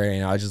out there,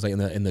 and I was just like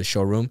in the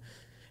showroom.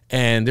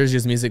 And there's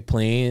just music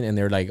playing, and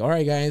they're like, all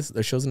right, guys,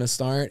 the show's gonna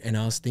start. And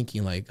I was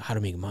thinking, like, how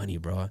to make money,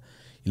 bro.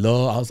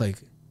 I was like,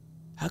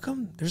 how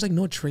come there's like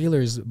no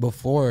trailers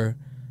before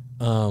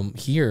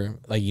here,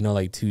 like, you know,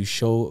 like to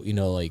show, you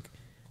know, like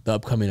the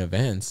upcoming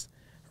events,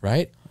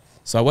 right?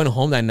 So I went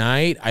home that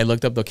night. I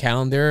looked up the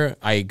calendar.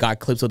 I got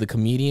clips of the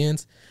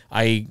comedians.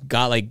 I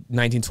got like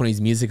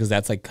 1920s music because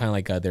that's like kind of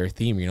like their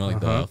theme, you know, like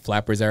the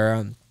Flappers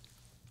era.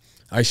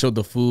 I showed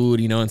the food,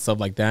 you know, and stuff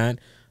like that.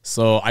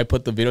 So I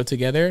put the video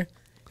together.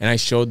 And I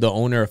showed the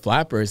owner of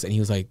Flappers, and he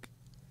was like,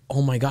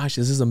 oh my gosh,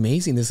 this is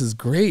amazing. This is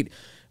great.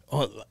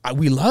 Oh,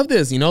 we love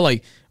this. You know,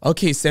 like,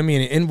 okay, send me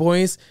an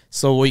invoice.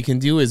 So what you can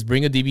do is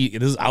bring a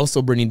DVD. I was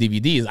still bringing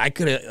DVDs. I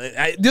could have,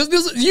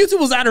 YouTube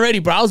was out already,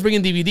 bro. I was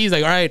bringing DVDs.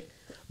 Like, all right,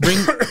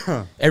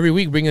 bring every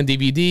week bring a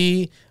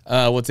DVD.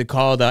 What's it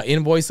called?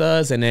 Invoice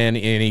us, and then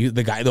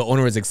the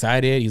owner was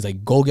excited. He's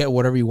like, go get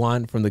whatever you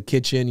want from the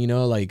kitchen. You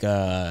know, like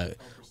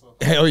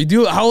hell, you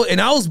do. I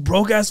was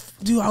broke as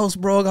dude. I was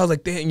broke. I was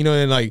like, damn, you know,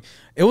 and like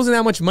it wasn't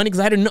that much money because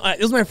I didn't know.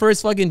 It was my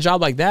first fucking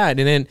job like that,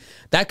 and then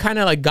that kind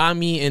of like got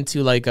me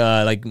into like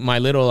my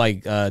little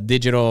like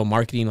digital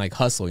marketing like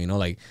hustle. You know,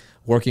 like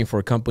working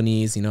for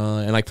companies. You know,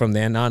 and like from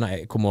then on,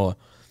 I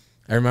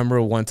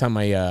remember one time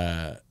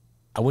I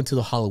went to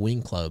the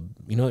Halloween club.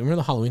 You know, remember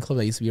the Halloween club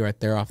that used to be right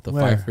there off the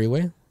 5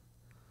 freeway?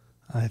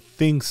 I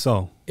think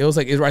so. It was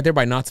right there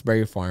by Knott's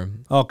Berry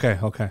Farm. Okay.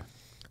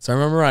 So I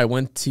remember I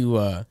went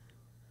to,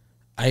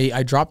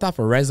 I dropped off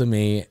a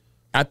resume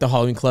at the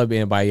Halloween club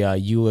by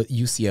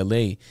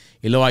UCLA.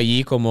 Y luego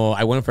allí como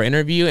I went for an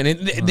interview, and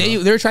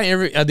they're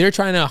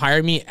trying to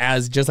hire me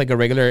as just like a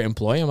regular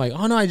employee. I'm like,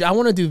 oh no, I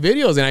want to do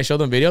videos, and I showed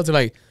them videos. They're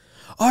like,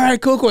 all right,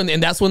 cool.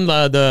 And that's when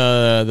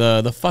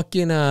the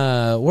fucking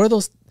what are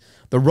those?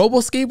 The robo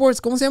skateboards,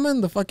 ¿cómo se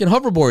llaman? The fucking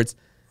hoverboards.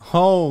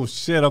 Oh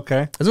shit!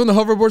 Okay. That's when the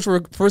hoverboards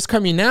were first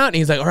coming out, and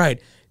he's like, "All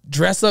right,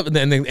 dress up." And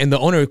the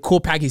owner,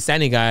 cool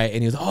Pakistani guy,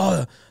 and he's,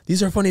 "Oh,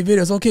 these are funny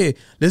videos. Okay,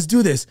 let's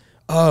do this.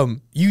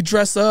 You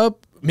dress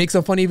up, make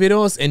some funny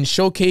videos, and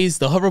showcase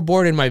the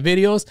hoverboard in my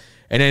videos."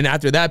 And then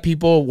after that,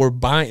 people were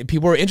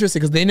interested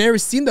because they never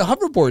seen the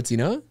hoverboards, you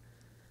know.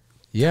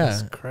 Yeah,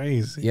 that's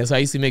crazy. Yeah, so I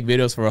used to make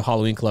videos for a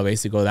Halloween club. I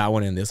used to go that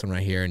one and this one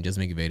right here and just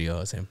make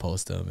videos and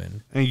post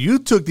them. And you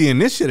took the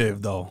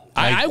initiative though.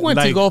 I went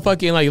to go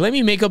fucking like, let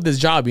me make up this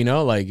job, you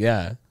know, like,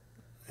 yeah.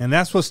 And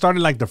that's what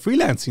started like the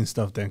freelancing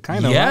stuff then,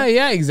 kind of. Yeah, right?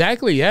 yeah,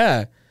 exactly,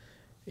 yeah.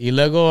 Y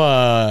luego,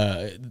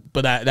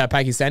 but that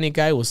Pakistani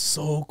guy was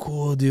so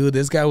cool, dude.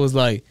 This guy was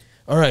like,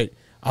 all right,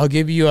 I'll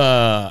give you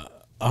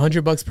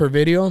 $100 per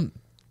video,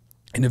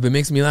 and if it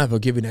makes me laugh, I'll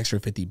give you an extra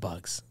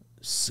 $50.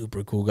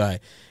 Super cool guy.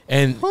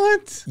 And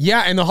what?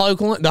 Yeah, and the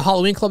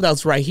Halloween club that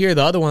was right here,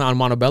 the other one on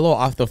Montebello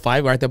off the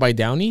 5 right there by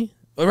Downey.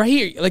 Right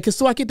here. Like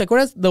estuvo aquí, ¿te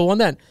acuerdas? The one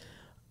that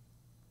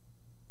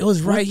it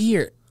was right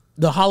here.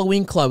 The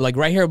Halloween club, like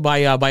right here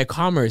by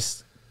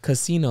Commerce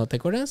Casino. ¿Te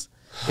acuerdas?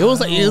 It was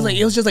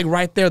just like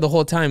right there the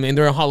whole time. And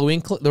during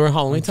Halloween time.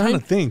 I'm trying to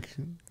think.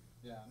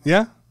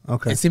 Yeah?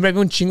 Okay. Siempre había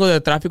un chingo de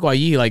tráfico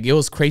allí. Like it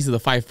was crazy, the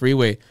 5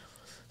 freeway.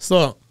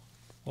 So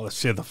oh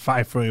shit, the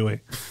 5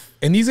 freeway.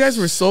 And these guys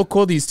were so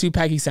cool, these two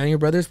Pakistani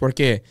brothers,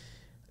 porque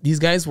these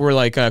guys were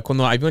like,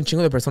 cuando había un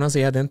chingo de personas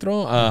allá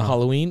adentro,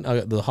 Halloween,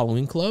 the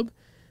Halloween club,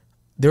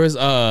 there was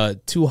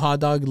 2 hot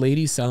dog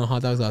ladies selling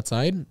hot dogs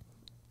outside,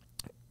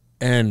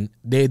 and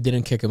they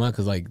didn't kick them out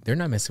because like they're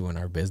not messing with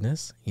our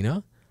business, you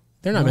know?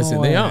 They're not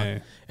messing. They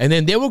are. And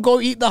then they would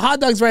go eat the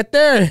hot dogs right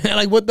there,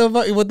 like with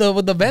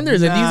the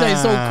vendors. And these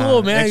guys so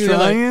cool, man. Extra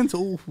like, onions?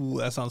 Ooh,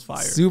 that sounds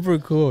fire. Super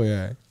cool,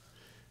 yeah.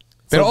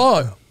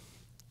 Pero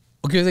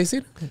okay, they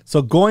see.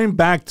 So going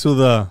back to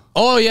the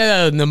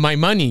my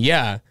money,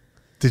 yeah.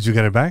 Did you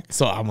get it back?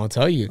 So I'm gonna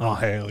tell you. Oh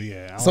hell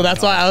yeah! So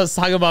that's why I was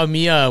talking about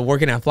me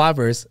working at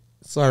Flappers.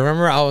 So I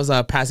remember I was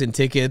passing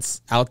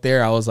tickets out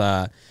there. It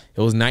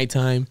was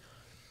nighttime,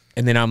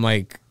 and then I'm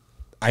like,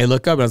 I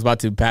look up and I was about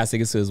to pass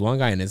tickets to this one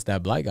guy, and it's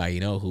that black guy,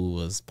 you know, who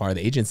was part of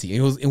the agency.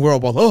 And we're all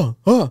both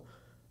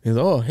He's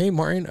like, oh hey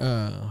Martin,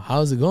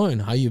 how's it going?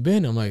 How you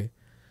been? I'm like,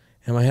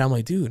 in my head I'm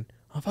like, dude,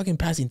 I'm fucking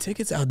passing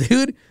tickets out,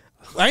 dude.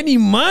 I need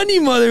money,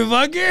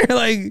 motherfucker.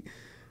 Like,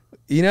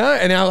 you know,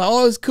 and I was like,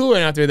 oh, it's cool.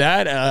 And after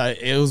that,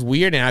 it was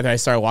weird. And after I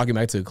started walking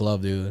back to the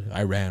club, dude,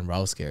 I ran, bro. I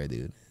was scared,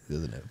 dude. He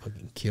was gonna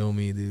fucking kill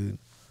me, dude.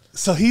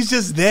 So he's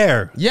just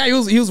there. Yeah,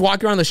 he was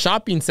walking around the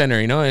shopping center,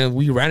 you know, and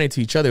we ran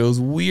into each other. It was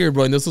weird,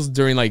 bro. And this was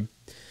during like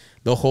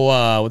the whole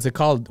what's it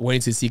called?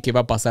 Waiting to see qué va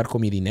a pasar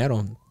con mi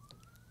dinero.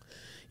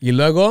 Y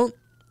luego,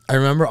 I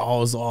remember I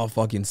was all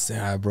fucking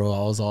sad, bro.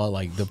 I was all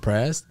like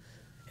depressed.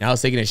 And I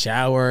was taking a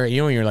shower. You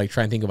know when you're like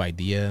trying to think of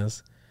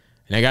ideas.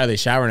 And I got out of the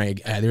shower and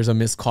there's a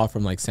missed call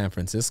from like San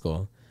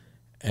Francisco.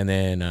 And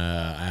then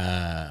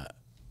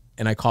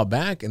and I called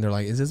back and they're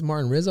like, is this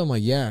Martin Rizzo? I'm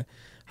like, yeah.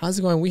 How's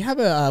it going? We have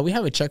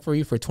a check for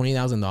you for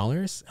 $20,000.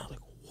 I was like,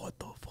 what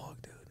the fuck,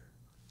 dude?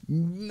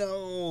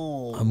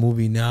 No. I'm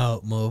moving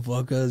out,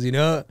 motherfuckers, you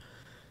know?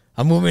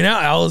 I'm moving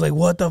out. I was like,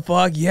 what the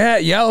fuck? Yeah,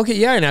 okay,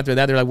 yeah. And after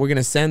that, they're like, we're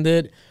gonna send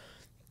it.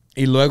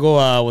 Y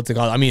luego, what's it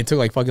called? I mean, it took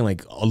like fucking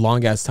like a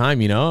long ass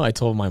time, you know? I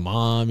told my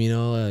mom, you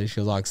know, she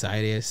was all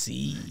excited.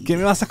 Sí. ¿Qué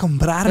me vas a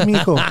comprar,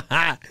 mijo?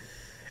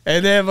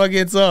 And then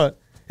fucking so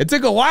it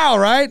took a while,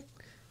 right?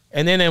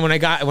 And then when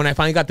I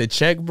finally got the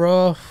check,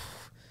 bro,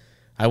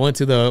 when I went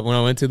to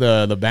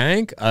the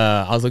bank,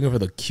 I was looking for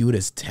the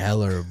cutest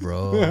teller,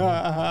 bro.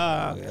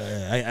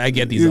 I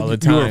get these all the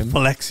time. You were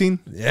flexing?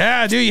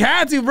 Yeah, dude, you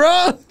had to,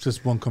 bro.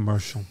 Just one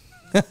commercial.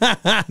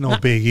 No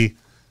biggie.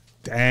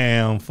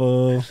 Damn,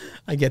 fool.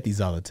 I get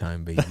these all the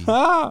time, baby.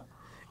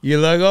 You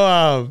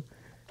look,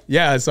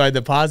 yeah, so I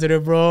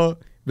deposited, bro.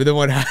 But then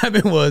what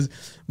happened was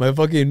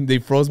they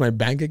froze my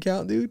bank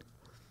account, dude.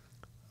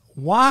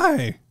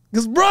 Why?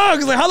 Because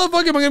like, how the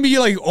fuck am I going to be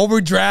like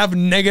overdraft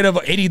negative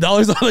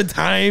 $80 all the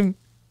time?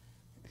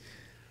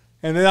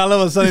 And then all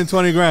of a sudden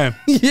 20 grand.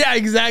 Yeah,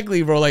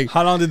 exactly, bro. Like,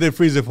 how long did they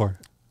freeze it for?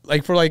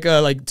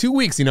 like 2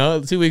 weeks, you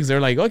know, 2 weeks. They're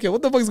like, okay,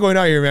 what the fuck's going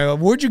on here, man?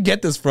 Where'd you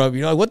get this from?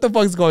 You know, like, what the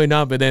fuck's going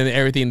on? But then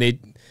everything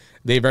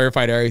they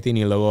verified everything.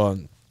 You know,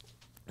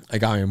 I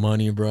got your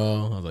money,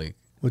 bro. I was like,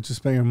 what you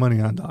spend your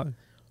money on, dog?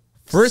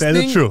 Say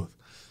the truth.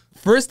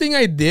 First thing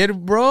I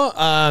did, bro,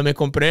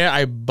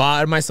 I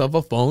bought myself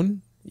a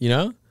phone, you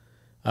know,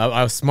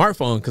 a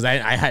smartphone, because I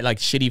had like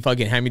shitty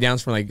fucking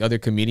hand-me-downs from like other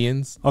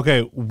comedians.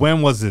 Okay,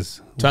 when was this?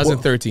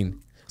 2013.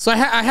 So I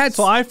had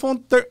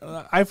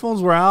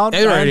iPhones were out,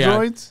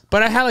 Androids,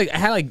 but I had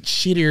like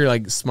shittier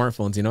like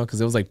smartphones, you know,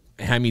 because it was like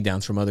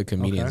hand-me-downs from other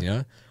comedians, you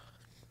know.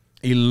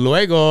 Y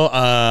luego,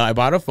 I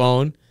bought a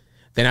phone.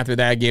 Then after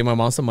that, I gave my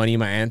mom some money,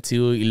 my aunt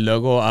too. Y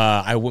luego,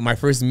 my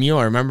first meal,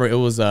 I remember it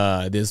was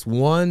this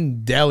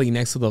one deli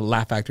next to the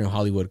Laugh Factory in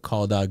Hollywood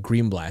called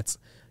Greenblatt's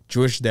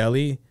Jewish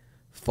Deli.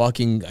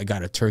 Fucking, I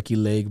got a turkey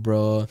leg,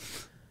 bro,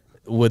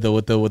 with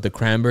the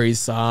cranberry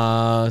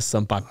sauce,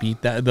 some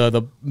papita,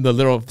 the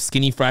little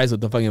skinny fries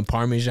with the fucking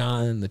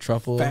Parmesan, the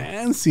truffle.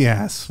 Fancy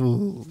ass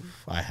food.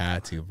 I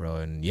had to, bro,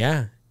 and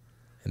yeah,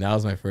 and that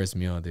was my first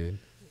meal, dude.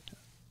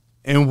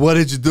 And what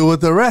did you do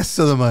with the rest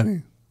of the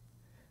money?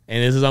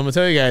 And this is what I'm gonna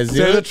tell you guys, dude.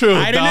 Say the truth,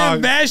 I didn't dog.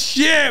 invest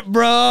shit,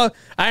 bro.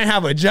 I didn't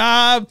have a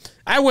job.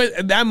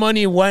 That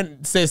money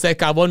went, se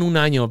acabó en un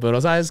año, pero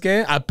 ¿sabes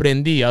qué?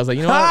 Aprendí. I was like,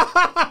 you know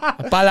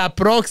what? Para la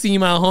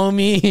próxima,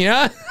 homie.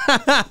 Yeah?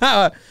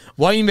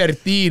 Voy a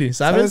invertir,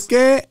 ¿sabes? ¿Sabes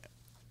qué?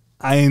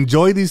 I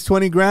enjoyed these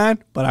 20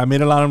 grand, but I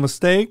made a lot of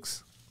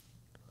mistakes.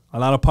 A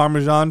lot of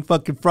Parmesan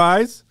fucking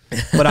fries,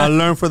 but I'll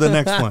learn for the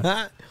next one.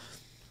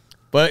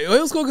 But it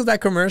was cool because that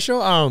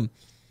commercial,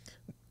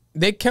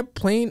 they kept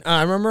playing.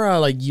 I remember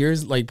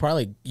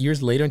probably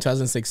years later in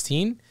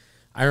 2016.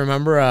 I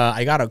remember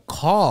I got a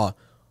call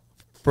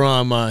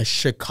from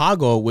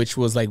Chicago, which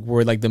was like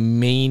where like the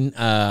main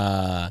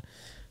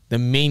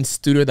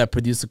studio that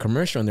produced the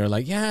commercial, and they're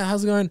like, "Yeah,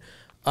 how's it going?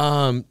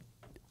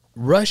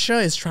 Russia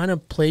is trying to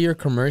play your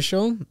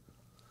commercial.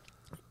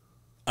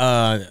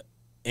 They're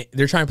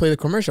trying to play the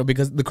commercial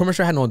because the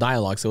commercial had no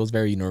dialogue, so it was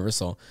very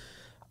universal.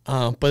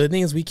 But the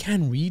thing is, we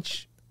can't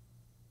reach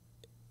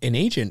an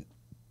agent."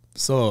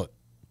 So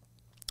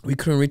we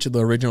couldn't reach the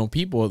original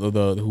people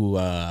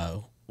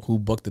who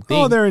booked the thing.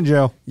 Oh, they're in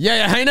jail.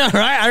 Yeah, I know,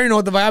 right? I don't know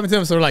what the fuck happened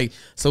to them.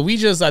 So we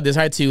just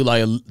decided to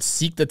like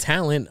seek the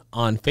talent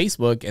on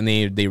Facebook, and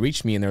they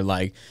reached me and they're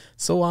like,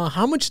 "So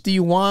how much do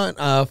you want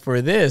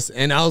for this?"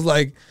 And I was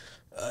like,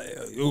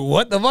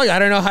 "What the fuck? I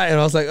don't know how." And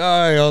I was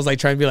like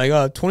trying to be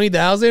like,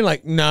 20,000?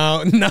 Like,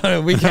 no,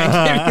 we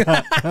can't give you.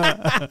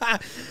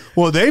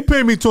 Well, they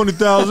paid me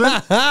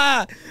 20,000.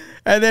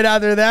 And then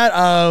after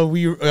that,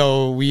 we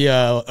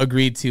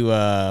agreed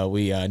to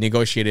we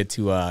negotiated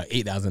to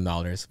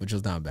 $8,000, which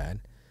was not bad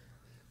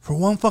For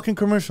one fucking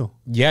commercial.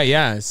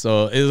 Yeah.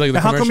 So it was like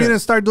the How come you didn't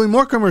start doing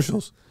more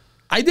commercials?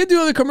 I did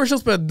do other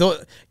commercials, but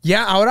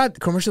ahora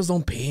commercials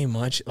don't pay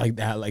much like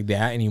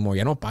that anymore.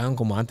 Ya no pagan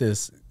como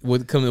antes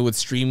with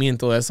streaming and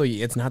todo eso.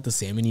 It's not the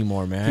same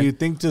anymore, man. Do you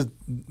think just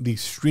the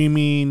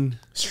streaming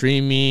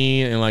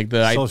and like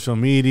the social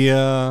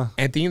media?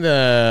 I think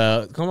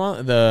the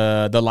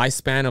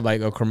lifespan of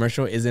like a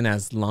commercial isn't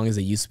as long as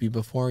it used to be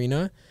before, you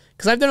know?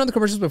 Because I've done other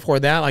commercials before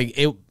that. Like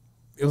it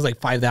was like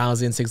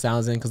 5,000,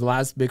 6,000. Because the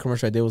last big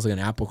commercial I did was like an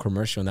Apple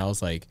commercial, and that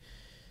was like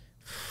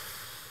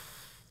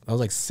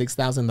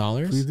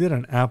 $6,000. You did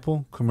an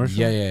Apple commercial?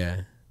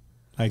 Yeah.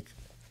 Like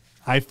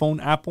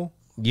iPhone Apple?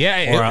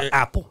 Yeah, Or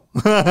Apple?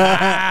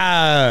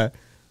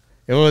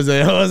 It was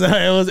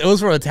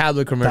for a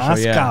tablet commercial.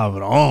 That's yeah,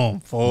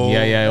 cabrón, fool.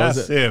 Yeah.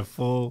 That's it,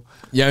 fool.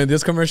 Yeah,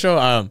 this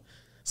commercial.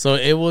 So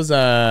it was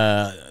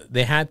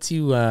they had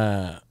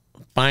to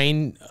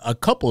find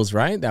couples,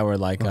 right? That were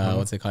like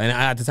what's it called? And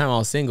at the time I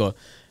was single.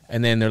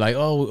 And then they're like,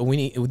 "Oh,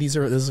 this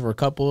is for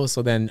couples."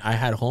 So then I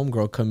had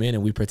homegirl come in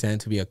and we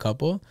pretended to be a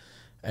couple.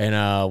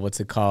 And what's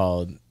it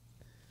called?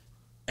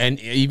 And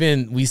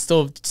even we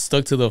still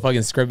stuck to the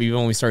fucking script even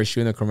when we started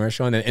shooting the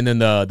commercial. And then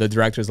the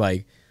director's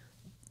like,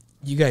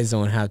 "You guys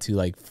don't have to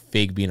like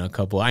fake being a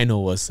couple. I know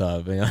what's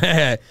up."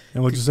 And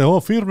what you say?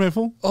 Oh, firme,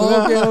 fool.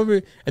 Oh,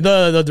 okay. And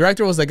the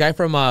director was the guy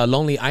from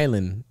Lonely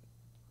Island,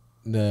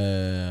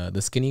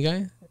 the skinny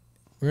guy.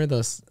 Remember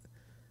those?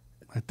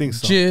 I think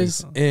so.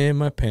 Jizz in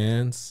my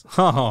pants.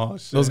 Oh,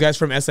 shit. Those guys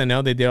from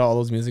SNL, they did all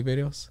those music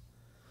videos.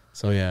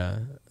 So yeah.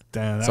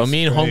 Damn, So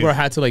me and crazy. homegirl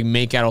had to like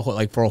make out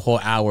for a whole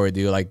hour,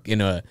 dude, like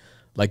in a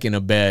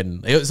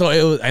bed. I know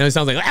it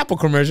sounds like an Apple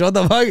commercial. What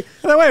the fuck?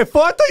 Wait,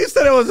 fool, I thought you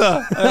said it was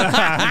a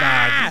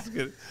nah, just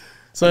kidding.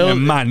 So it was,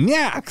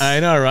 maniacs. I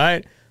know,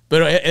 right?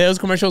 But it was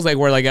commercials like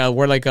where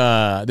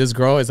this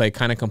girl is like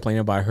kind of complaining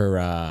about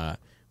her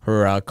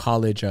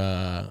college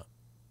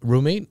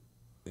roommate,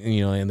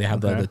 you know, and they have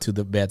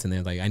the beds, and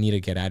they're like, "I need to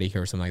get out of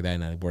here" or something like that,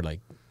 and we're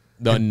like,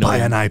 buy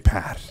an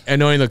iPad.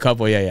 Annoying the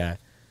couple, yeah.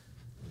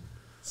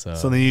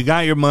 So then you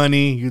got your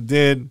money, you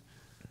did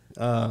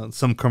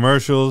some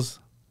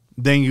commercials,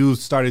 then you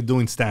started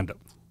doing stand-up.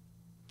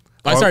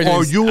 I was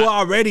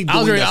already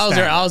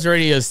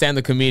a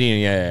stand-up comedian,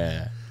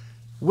 yeah.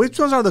 Which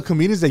ones are the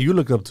comedians that you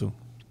look up to?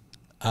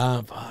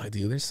 Fuck,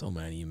 dude, there's so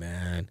many,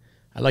 man.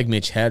 I like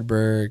Mitch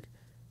Hedberg,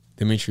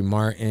 Dimitri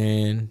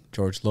Martin,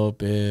 George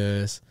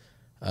Lopez,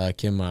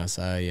 ¿Quién más?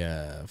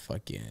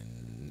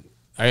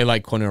 I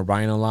like Conan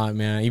O'Brien a lot,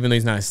 man. Even though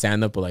he's not a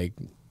stand-up, but like,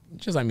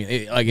 just like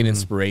an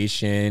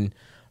inspiration.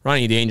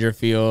 Ronnie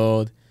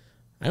Dangerfield.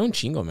 I own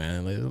Chingo,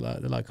 man. Like,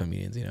 there's a lot of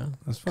comedians, you know.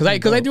 Because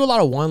I do a lot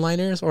of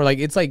one-liners, or like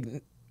it's like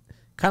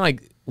kind of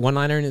like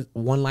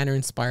one-liner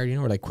inspired, you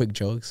know, or like quick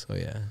jokes. So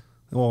yeah.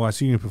 Well, I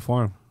see you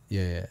perform.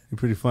 Yeah. You're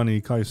pretty funny.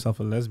 You call yourself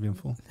a lesbian,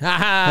 fool.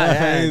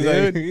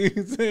 Yeah,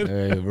 dude.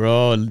 Hey,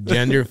 bro,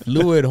 gender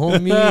fluid,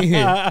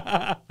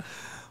 homie.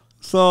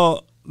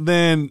 So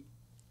then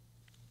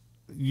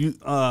you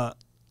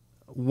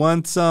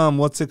once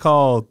what's it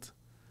called?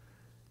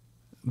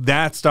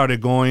 That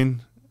started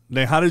going.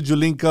 Like, how did you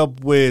link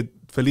up with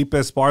Felipe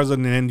Esparza,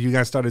 and then you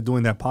guys started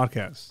doing that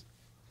podcast?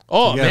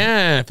 Oh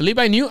man, Felipe,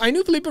 I knew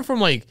Felipe from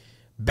like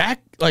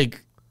back,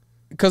 like,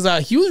 because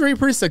he was already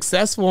pretty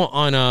successful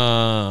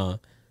on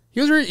he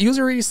was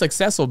already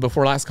successful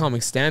before Last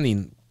Comic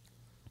Standing.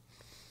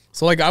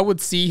 So like I would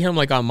see him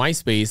like on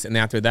MySpace, and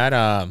after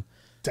that,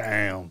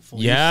 damn, fool,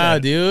 yeah,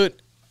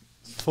 dude.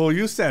 Fool,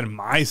 you said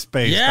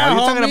MySpace. Yeah, are you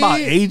talking homie. about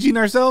aging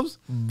ourselves,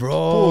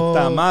 Bro?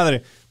 Puta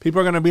madre.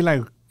 People are gonna be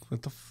like,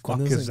 what the fuck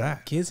is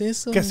that? ¿Qué es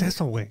eso? ¿Qué es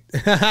eso, güey?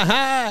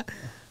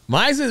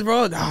 MySpace,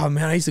 bro. Oh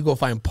man, I used to go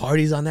find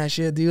parties on that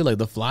shit, dude. Like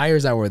the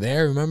flyers that were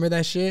there. Remember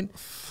that shit?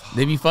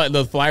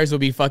 The flyers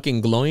would be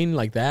fucking glowing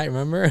like that.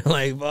 Remember?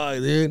 Like, fuck,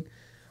 dude.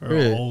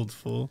 We're old,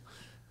 fool.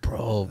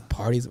 Bro,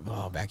 parties.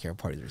 Oh, backyard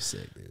parties were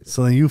sick, dude.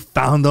 So then you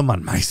found them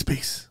on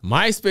MySpace.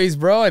 MySpace,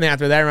 bro. And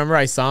after that, I remember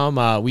I saw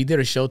him. We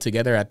did a show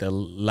together at the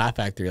Laugh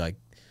Factory, like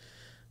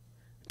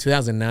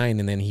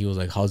 2009. And then he was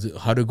like,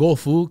 how'd it go,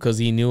 fool? Because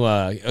he knew,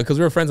 because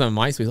we were friends on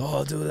MySpace.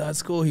 Oh, dude,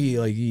 that's cool.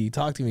 He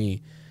talked to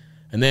me.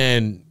 And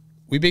then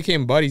we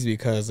became buddies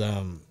because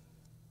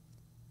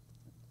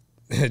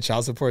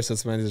child support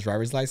suspended his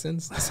driver's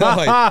license. So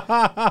like,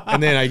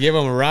 and then I gave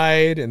him a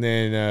ride, and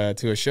then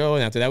to a show,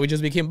 and after that we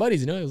just became buddies.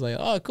 You know, it was like,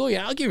 oh, cool,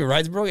 yeah, I'll give you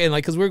rides, bro. And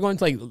like, cause we were going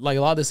to like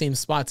a lot of the same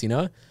spots, you know.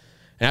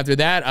 And after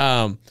that,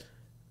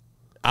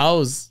 I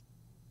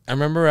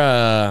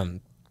remember,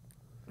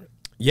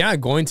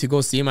 going to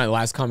go see him at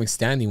Last Comic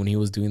Standing when he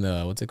was doing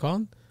the what's it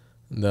called,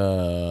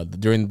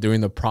 during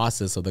the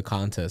process of the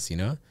contest, you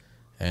know.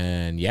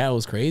 And yeah, it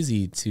was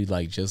crazy to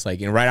like just like,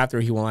 and right after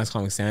he won Last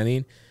Comic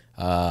Standing.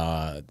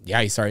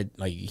 He started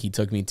like he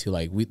took me to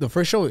like the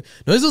first show.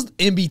 No,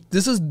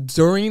 this is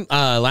during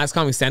Last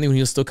Comic Standing when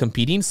he was still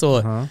competing.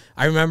 So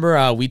I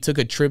remember we took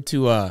a trip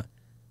to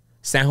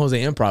San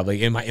Jose Improv,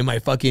 like in my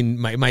fucking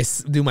my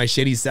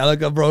shitty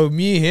Celica, bro.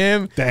 Me,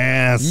 him,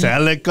 damn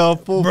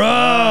Celica, fool,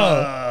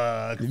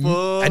 bro.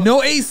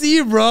 No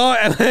AC, bro,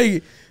 and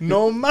like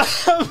no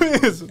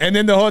mames. And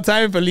then the whole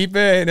time Felipe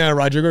and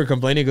Rodrigo were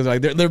complaining because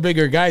like they're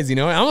bigger guys, you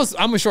know. And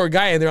I'm a short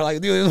guy, and they're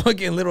like, dude, this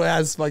fucking little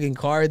ass fucking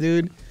car,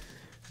 dude.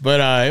 But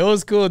it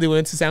was cool. They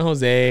went to San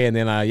Jose, and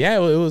then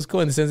it was cool.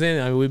 And since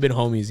then, we've been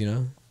homies, you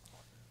know.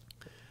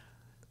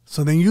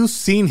 So then you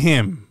seen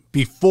him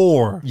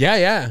before?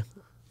 Yeah.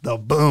 The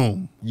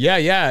boom.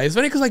 Yeah. It's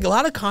funny because like a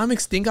lot of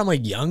comics think I'm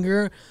like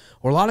younger,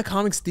 or a lot of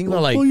comics think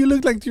they're like, oh, you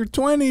look like you're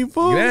 20,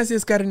 fool.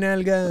 Gracias,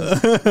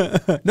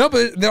 carnalgas. No,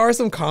 but there are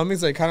some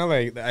comics that kind of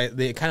like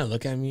they kind of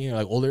look at me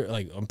like older,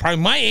 like I'm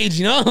probably my age,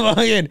 you know.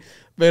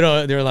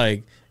 But they're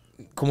like.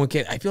 Como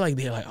que, I feel like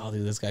they're like, oh,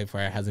 dude, this guy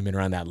probably hasn't been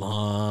around that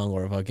long,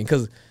 or fucking,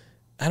 because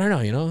I don't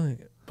know, you know.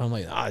 But I'm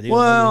like, dude.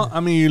 Well, I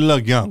mean, you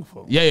look young,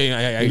 folks.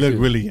 Yeah. You look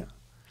really young.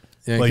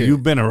 Yeah, but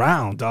you've been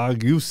around,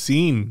 dog. You've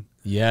seen.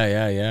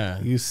 Yeah.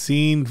 You've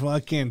seen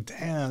fucking,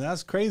 damn,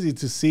 that's crazy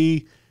to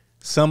see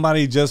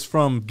somebody just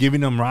from giving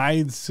them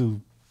rides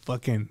to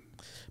fucking.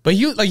 But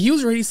he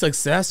was already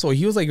successful.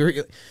 He was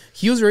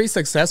already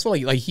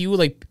successful. Like he was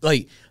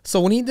like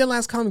so when he did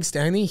Last Comic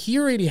Standing, he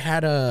already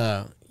had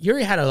a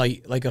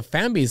like a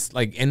fan base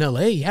like in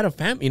LA. He had a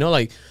fan, you know,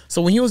 like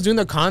so when he was doing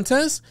the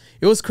contest,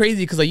 it was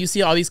crazy because like you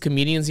see all these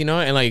comedians, you know,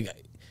 and like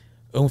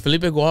when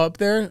Felipe go up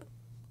there,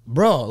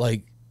 bro,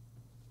 like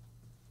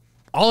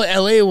all of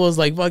LA was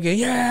like fucking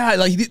yeah,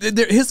 like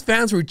his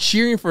fans were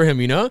cheering for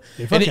him, you know.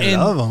 They fucking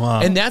love him,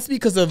 huh? And that's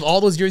because of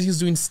all those years he was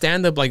doing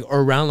stand up like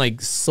around like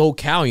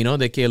SoCal, you know,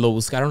 de que lo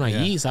buscaron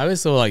allí, ¿sabes?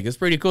 So like it's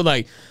pretty cool,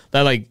 like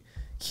that, like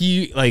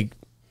he like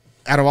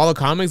out of all the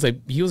comics,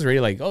 like he was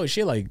already like, oh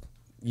shit, like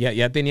ya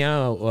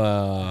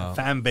tenía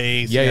fan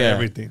base, yeah,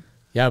 everything.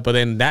 Yeah, but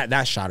then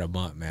that shot him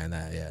up, man.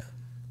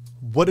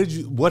 What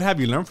have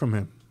you learned from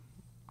him?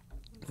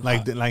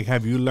 Like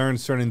have you learned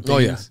certain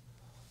things?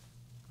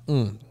 Oh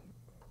yeah.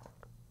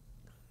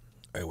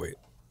 Hey, wait.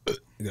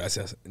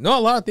 Gracias. No,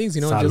 a lot of things,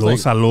 you know.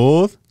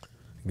 Salud.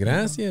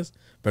 Gracias.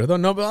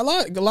 Perdón. No, but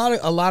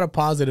a lot of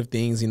positive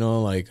things, you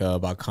know, like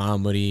about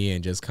comedy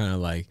and just kind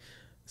of like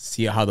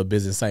see how the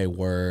business side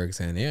works,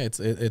 and yeah,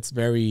 it's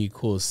very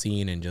cool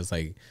seeing and just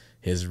like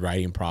his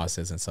writing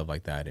process and stuff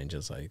like that, and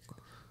just like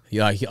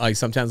like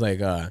sometimes like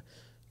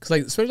cause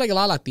like especially like a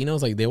lot of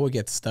Latinos, like they would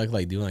get stuck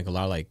like doing like a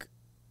lot of like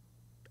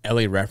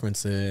LA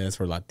references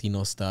for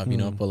Latino stuff, you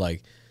know, but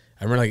like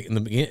I remember like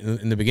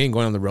in the beginning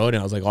going on the road,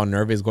 and I was like all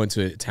nervous going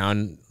to a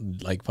town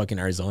like fucking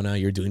Arizona.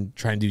 You're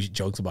trying to do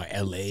jokes about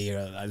LA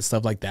or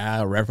stuff like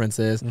that or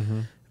references,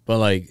 but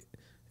like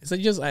it's like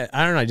just I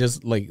don't know. I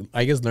just like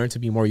I guess learn to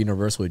be more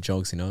universal with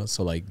jokes, you know.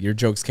 So like your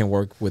jokes can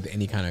work with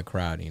any kind of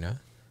crowd, you know.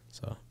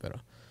 So,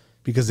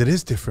 because it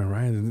is different,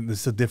 right?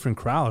 It's a different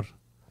crowd,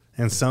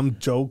 and some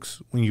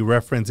jokes when you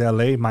reference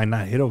LA might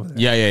not hit over there.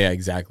 yeah,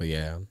 exactly,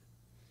 yeah.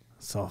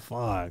 So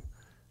fuck.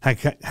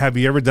 Have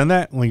you ever done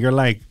that when you're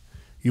like,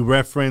 you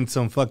reference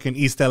some fucking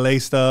East LA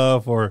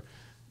stuff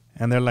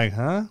and they're like,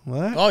 huh?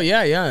 What? Oh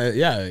yeah,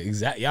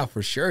 exactly, yeah,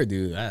 for sure,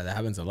 dude. That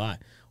happens a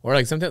lot. Or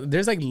like sometimes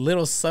there's like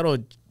little subtle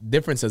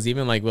differences,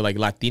 even like with like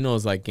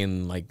Latinos, like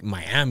in like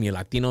Miami,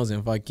 Latinos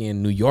in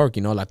fucking New York,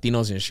 you know,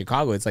 Latinos in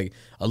Chicago. It's like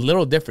a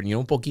little different, you know,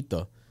 un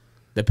poquito.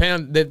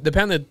 Depend on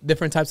the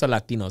different types of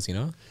Latinos, you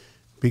know.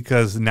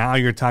 Because now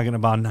you're talking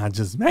about not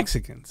just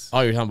Mexicans.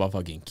 Oh, you're talking about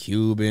fucking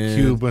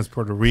Cubans,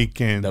 Puerto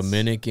Ricans,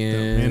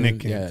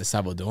 Dominicans, yeah,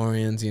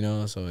 Salvadorians, you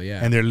know. So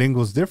yeah, and their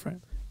lingo's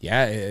different.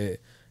 Yeah,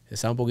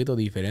 it's un poquito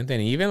diferente.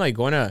 And even like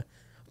going to,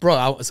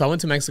 so I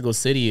went to Mexico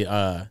City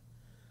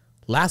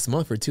last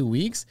month for 2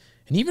 weeks,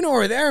 and even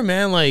over there,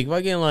 man, like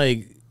fucking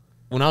like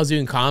when I was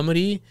doing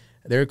comedy,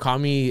 they would call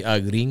me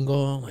a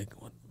gringo, like,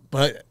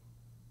 but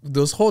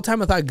this whole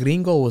time I thought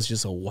gringo was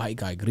just a white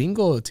guy.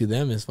 Gringo to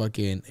them is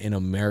fucking an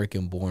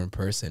American-born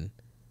person.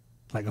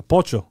 Like a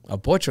pocho. A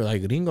pocho,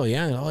 like gringo,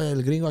 yeah. Oh,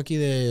 el gringo aquí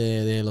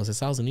de los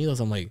Estados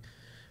Unidos. I'm like,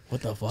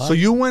 what the fuck? So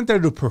you went there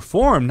to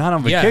perform, not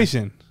on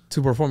vacation.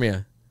 To perform,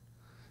 yeah.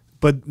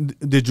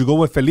 But did you go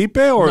with Felipe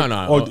or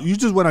No. Or you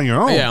just went on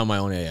your own? Yeah, on my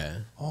own, yeah.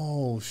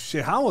 Oh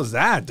shit! How was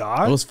that,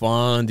 dog? It was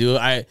fun, dude.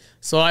 I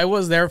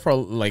was there for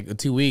like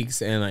 2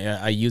 weeks, and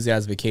I used it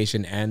as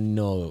vacation and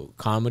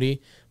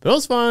comedy. But it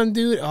was fun,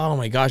 dude. Oh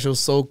my gosh, it was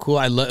so cool.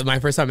 I love my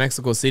first time in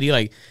Mexico City.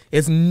 Like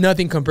it's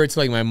nothing compared to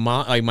like my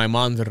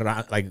mom's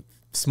like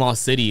small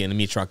city in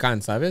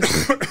Michoacán, ¿sabes?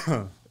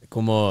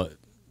 Como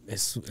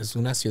es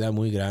una ciudad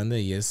muy grande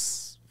y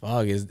es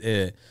fuck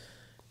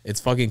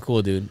it's fucking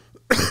cool, dude.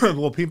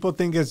 Well, people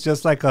think it's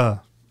just like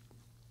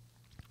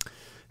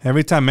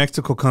every time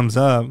Mexico comes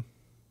up,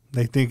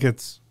 they think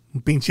it's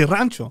un pinche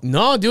rancho.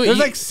 No, dude. There's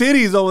like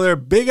cities over there,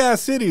 big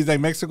ass cities like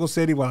Mexico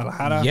City,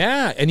 Guadalajara.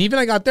 Yeah, and even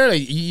like out there,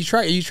 like you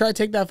try to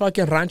take that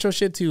fucking rancho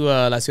shit to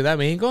la Ciudad de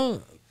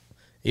Mexico.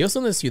 Ellos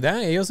son de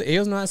ciudad.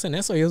 Ellos no hacen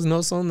eso. Ellos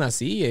no son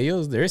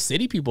así. They're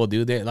city people,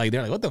 dude. They're like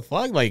what the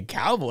fuck, like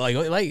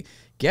cowboy, like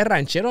 ¿qué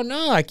ranchero?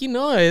 No, aquí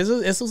no.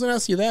 Eso es una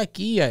ciudad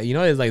aquí. You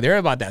know, it's like they're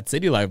about that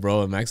city life,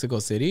 bro, in Mexico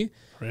City.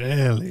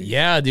 Really?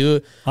 Yeah,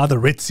 dude. All the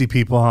ritzy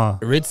people, huh?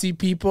 Ritzy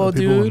people,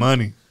 the dude. People with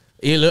money.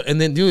 And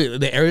then, dude,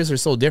 the areas are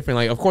so different.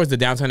 Like, of course, the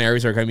downtown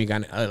areas are going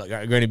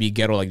to be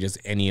ghetto, like just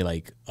any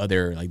like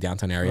other like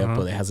downtown area,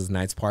 but it has its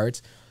nice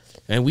parts.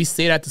 And we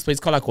stayed at this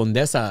place called La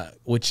Condesa,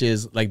 which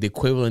is like the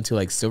equivalent to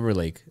like Silver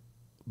Lake,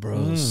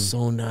 bro.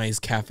 So nice,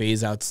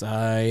 cafes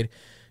outside.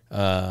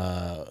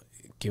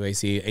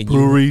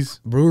 Breweries,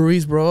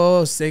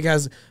 bro. Sick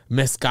as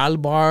mezcal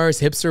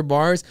bars, hipster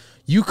bars.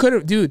 You could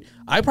have, dude.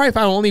 I probably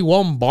found only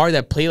one bar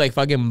that played like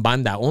fucking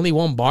banda. Only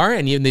one bar,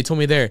 and they told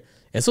me there,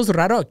 eso es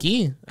raro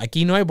aquí.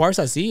 Aquí no hay bars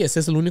así. Ese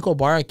es el único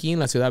bar aquí en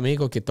la Ciudad de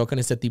México que tocan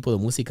este tipo de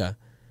música.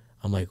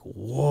 I'm like,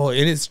 whoa,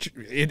 and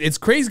it's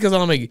crazy because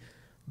I'm like,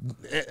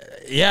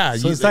 yeah.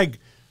 So it's like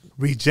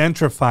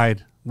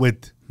regentrified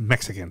with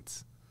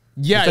Mexicans.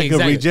 Yeah, it's like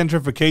exactly. a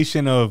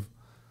regentrification of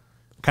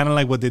kind of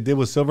like what they did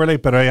with Silver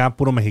Lake, pero ya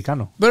puro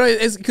mexicano. But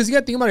it's because you got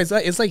to think about it.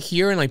 It's like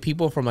hearing like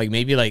people from like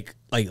maybe like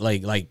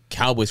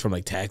cowboys from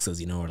like Texas,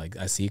 you know, or like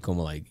así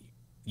como like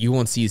you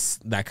won't see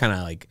that kind of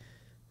like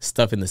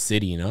stuff in the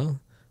city, you know,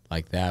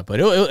 like that. But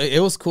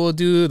it was cool,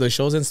 dude. The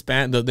shows in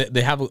Spanish.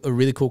 They have a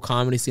really cool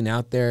comedy scene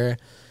out there.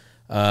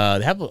 They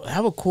have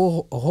a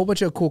whole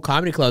bunch of cool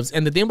comedy clubs.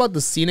 And the thing about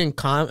the scene in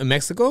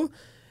Mexico,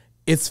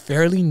 it's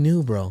fairly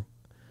new, bro.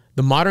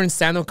 The modern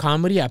stand-up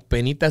comedy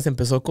apenitas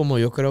empezó como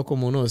yo creo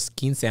como unos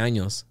 15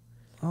 años.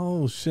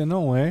 Oh shit,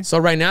 no way. So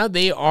right now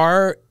they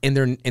are in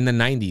the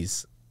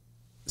 90s.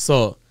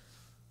 So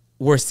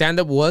where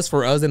stand-up was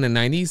for us in the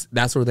 90s,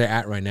 that's where they're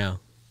at right now.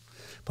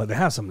 But they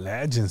have some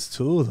legends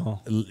too, though.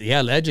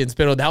 Yeah, legends.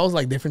 But that was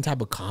like different type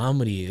of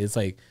comedy. It's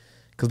like,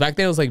 because back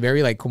then it was like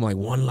very like como like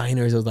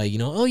one-liners. It was like, you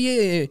know, oh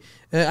yeah,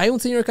 hay un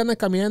señor que anda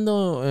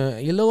caminando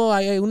y luego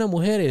hay una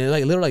mujer.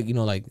 Like little like, you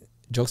know, like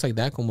jokes like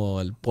that como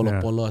el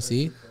polo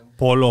así.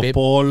 Polo.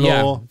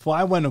 Yeah. Well,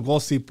 I went to go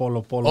see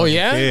Polo. Oh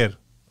yeah?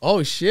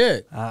 Oh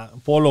shit.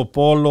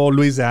 Polo,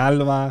 Luis de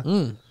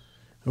Alba.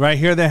 Right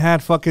here they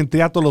had fucking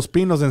Teatro Los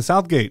Pinos in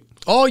Southgate.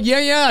 Oh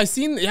yeah, I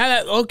seen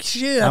that. Oh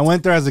shit. I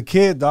went there as a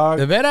kid, dog.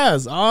 De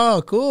veras.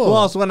 Oh, cool. Who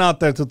else went out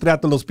there to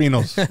Teatro Los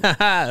Pinos?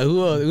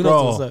 Who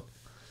knows?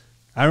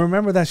 I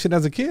remember that shit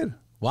as a kid.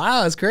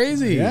 Wow, it's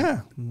crazy.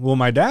 Yeah. Well,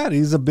 my dad,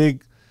 he's a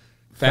big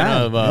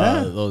fan of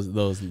those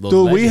Dude,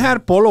 legends. we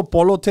had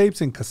Polo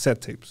tapes and cassette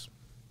tapes.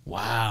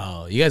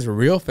 Wow. You guys were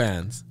real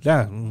fans.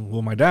 Yeah,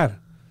 well, my dad.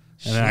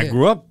 And then I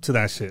grew up to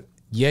that shit.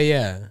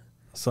 Yeah.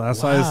 So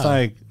that's why it's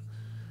like,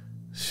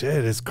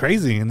 Shit, it's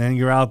crazy. And then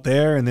you're out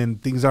there, and then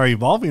things are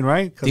evolving,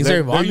 right? Things are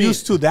evolving. They're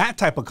used to that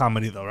type of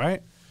comedy, though,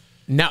 right?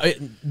 Now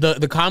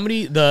the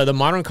comedy, the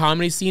modern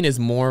comedy scene is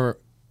more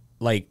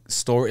like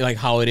story, like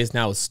how it is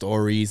now with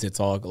stories. It's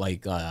all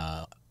like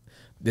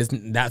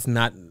that's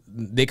not.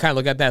 They kind of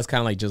look at that as kind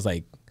of like just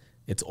like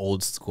it's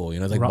old school, you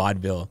know, it's like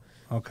vaudeville.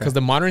 Okay. Because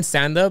the modern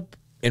stand up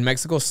in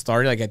Mexico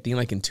started like I think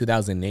like in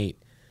 2008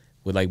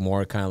 with like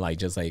more kind of like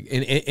just like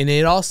and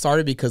it all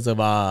started because of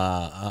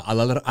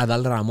Adal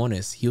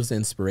Ramones. He was the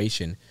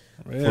inspiration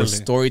for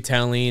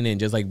storytelling and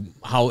just like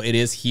how it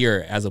is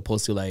here as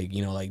opposed to like,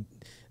 you know, like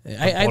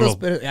hay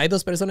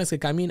dos personas que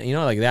caminan, you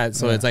know, like that.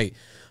 So it's like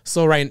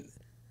so right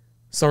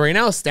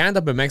now stand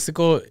up in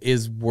Mexico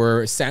is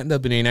where stand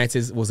up in the United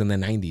States was in the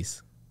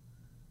 90s,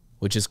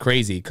 which is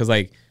crazy because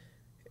like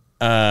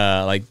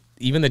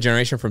even the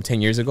generation from 10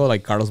 years ago,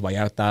 like Carlos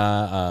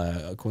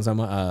Vallarta,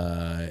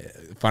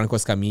 Franco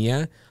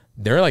Escamilla,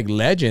 they're like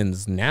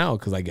legends now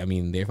because like I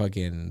mean they're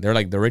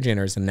like the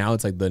originators, and now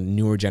it's like the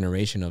newer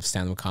generation of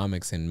stand-up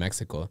comics in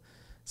Mexico.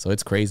 So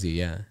it's crazy,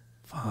 yeah.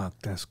 Fuck,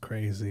 that's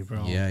crazy,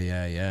 bro.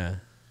 Yeah.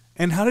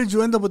 And how did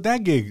you end up with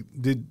that gig?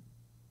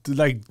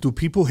 Do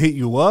people hit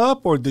you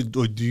up, or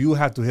do you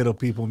have to hit up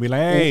people and be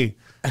like, hey,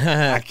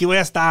 aquí voy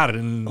a estar,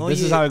 and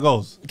this is how it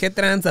goes? ¿Qué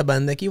tranza,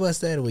 banda? Aquí voy a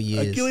estar, güey.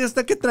 Aquí voy a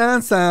estar, ¿qué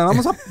tranza?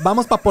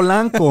 Vamos pa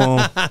Polanco.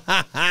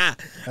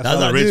 That's all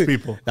the rich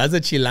people. That's a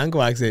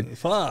Chilango accent.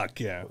 Fuck,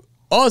 yeah.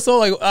 Oh, so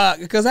like,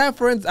 because I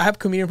have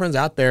comedian friends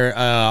out there,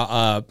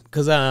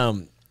 because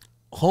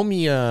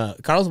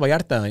homie Carlos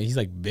Vallarta, he's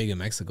like big in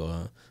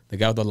Mexico, the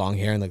guy with the long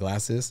hair and the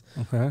glasses.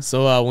 Okay.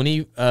 So when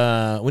he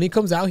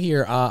comes out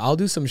here, I'll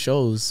do some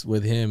shows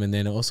with him, and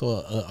then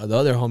also the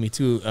other homie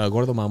too,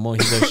 Gordo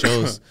Mamon, he does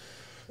shows.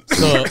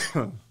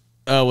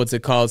 So what's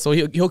it called? So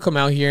he'll come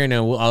out here, and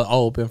then I'll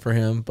open for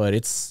him. But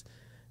it's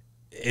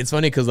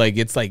funny because like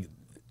it's like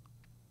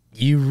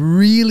you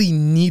really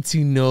need to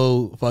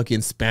know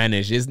fucking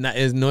Spanish.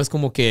 No es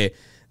como que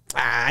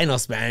I know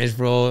Spanish,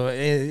 bro.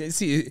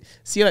 Sí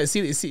va a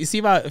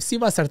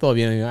estar todo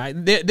bien.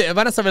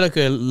 Van a saber lo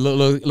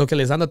que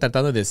les ando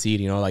tratando de decir,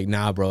 you know, like,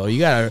 nah, bro, you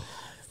gotta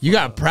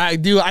practice.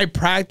 Dude, I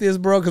practice,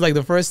 bro, because like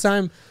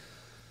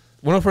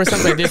one of the first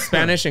times I did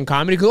Spanish in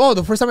comedy,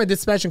 the first time I did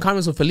Spanish in comedy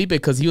was with Felipe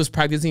because he was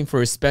practicing for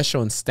his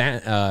special in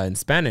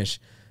Spanish.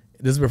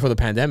 This is before the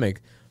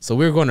pandemic. So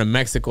we were going to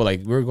Mexico, like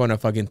we were going to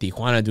fucking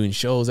Tijuana doing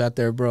shows out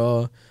there,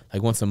 bro,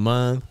 like once a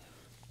month.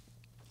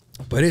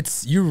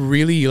 But you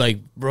really like,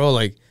 bro,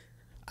 like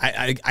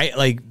I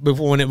like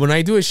before when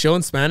I do a show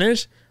in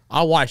Spanish,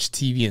 I'll watch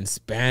TV in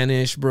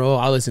Spanish, bro.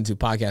 I'll listen to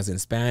podcasts in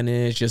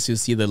Spanish just to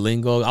see the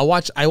lingo. I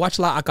watch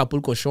La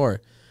Acapulco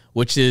Shore,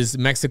 which is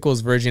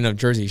Mexico's version of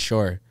Jersey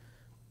Shore.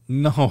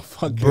 No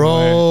fucking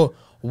bro. way.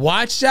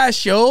 Watch that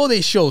show.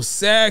 They show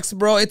sex,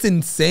 bro. It's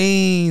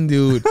insane,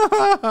 dude.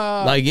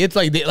 Like it's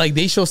like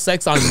they show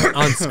sex on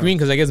screen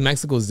because I guess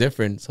Mexico's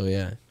different. So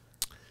yeah.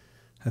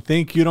 I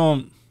think you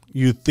don't.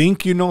 You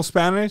think you know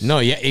Spanish? No,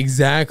 yeah,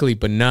 exactly,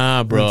 but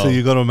nah, bro. Until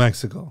you go to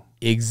Mexico.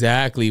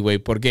 Exactly,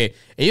 güey. Porque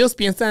ellos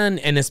piensan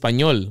en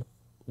español.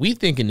 We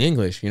think in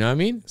English, you know what I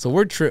mean? So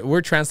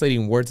we're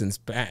translating words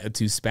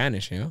to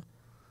Spanish, you know?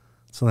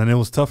 So then it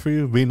was tough for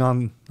you being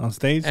on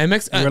stage? And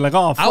you were like,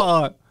 oh,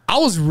 fuck. I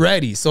was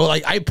ready. So,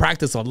 like, I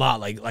practiced a lot.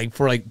 Like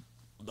for, like,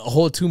 the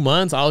whole 2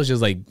 months, I was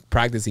just, like,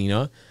 practicing, you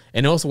know?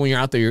 And also, when you're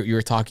out there,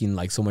 you're talking,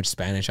 like, so much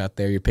Spanish out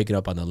there. You're picking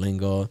up on the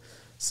lingo.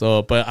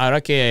 So, but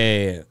ahora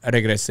que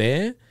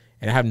regresé,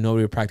 and I have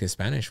nobody to practice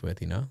Spanish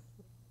with, you know?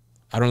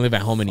 I don't live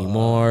at home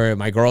anymore.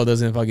 My girl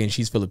doesn't fucking,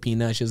 she's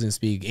Filipina. She doesn't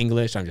speak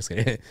English. I'm just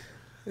kidding.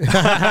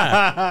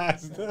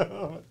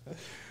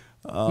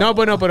 No,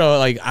 but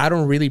like, I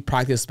don't really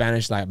practice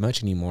Spanish that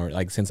much anymore,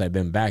 like, since I've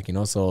been back, you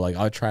know? So, like,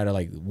 I'll try to,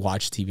 like,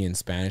 watch TV in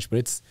Spanish, but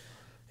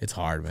it's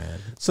hard, man.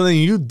 So then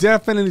you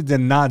definitely did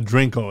not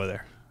drink over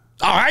there.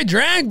 Oh, I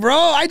drank, bro.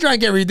 I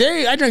drank every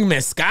day. I drank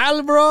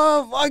mezcal,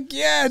 bro. Fuck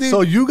yeah, dude. So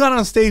you got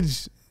on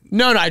stage?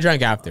 No, I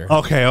drank after.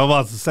 Okay, I was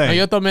about to say. No,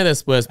 yo tomé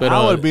después, pero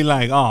I would be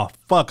like, oh,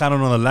 fuck, I don't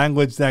know the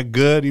language that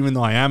good, even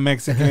though I am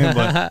Mexican,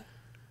 but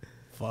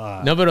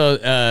fuck. No, pero,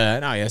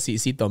 no, yeah,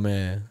 sí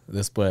tomé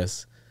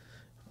después.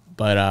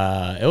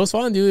 But it was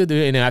fun, dude.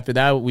 And after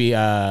that, me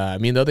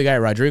and the other guy,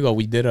 Rodrigo,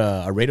 we did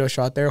a radio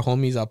show out there,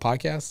 Homies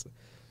podcast.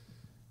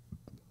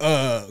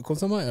 ¿Cómo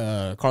se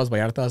llama? Carlos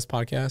Vallarta's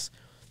podcast.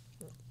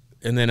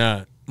 And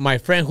then my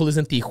friend who lives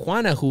in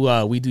Tijuana,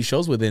 who we do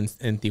shows with in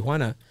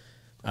Tijuana,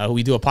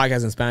 we do a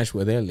podcast in Spanish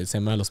with él. Se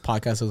llama Los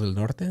Podcasts del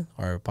Norte,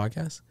 our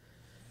podcast.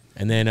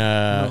 And then...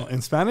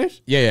 in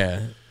Spanish?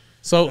 Yeah.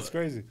 So that's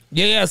crazy.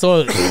 Yeah.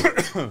 So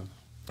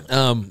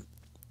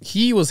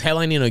he was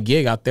headlining a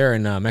gig out there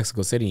in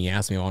Mexico City, and he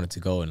asked me if I wanted to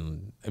go,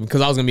 and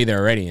because I was going to be there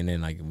already, and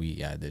then like we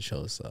did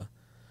shows. So.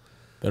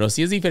 But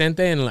sí es diferente,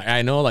 and like,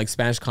 I know like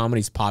Spanish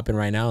comedy's popping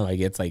right now. Like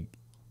it's like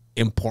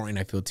important,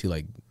 I feel, to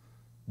like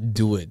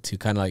do it, to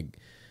kind of like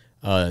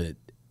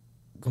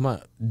come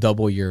on,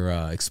 double your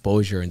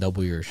exposure and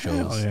double your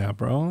shows. Hell yeah,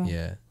 bro.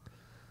 Yeah.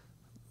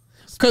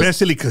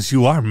 Especially because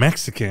you are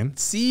Mexican.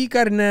 Sí,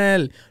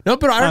 carnal. No,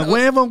 pero I don't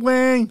Huevo,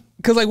 güey.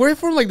 because like we're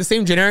from like the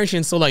same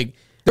generation, so like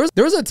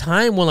there was a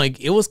time when like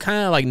it was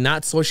kind of like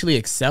not socially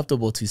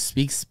acceptable to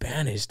speak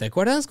Spanish. ¿Te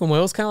acuerdas? Como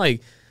it was kind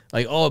of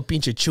like oh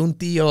pinche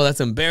chunti, oh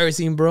that's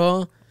embarrassing,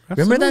 bro.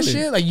 Remember that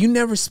Absolutely. shit? Like you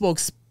never spoke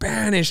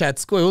Spanish at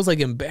school. It was like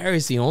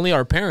embarrassing. Only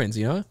our parents,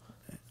 you know?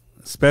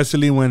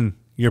 Especially when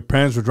your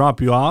parents would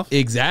drop you off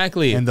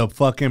Exactly. and the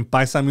fucking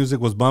paisa music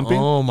was bumping.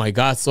 Oh my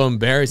god, so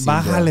embarrassing.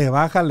 Bro.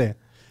 Bájale.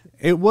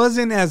 It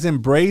wasn't as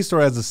embraced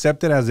or as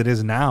accepted as it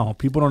is now.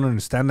 People don't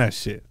understand that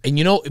shit. And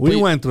you know, We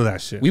went through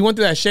that shit. We went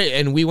through that shit,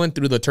 and we went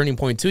through the turning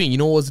point too. And you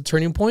know what was the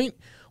turning point?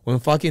 When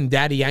fucking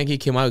Daddy Yankee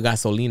came out with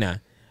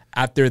Gasolina.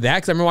 After that,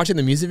 because I remember watching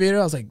the music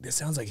video, I was like, this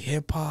sounds like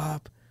hip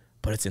hop,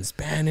 but it's in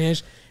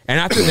Spanish. And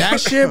after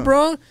that shit,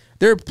 bro,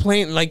 they're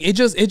playing like it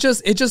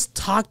just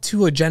talked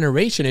to a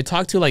generation. It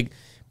talked to like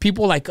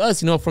people like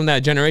us, you know, from that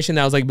generation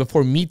that was like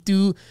before Me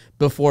Too,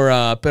 before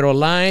Pero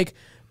Like.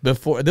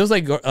 Before there was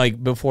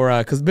like before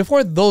because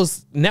before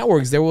those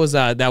networks there was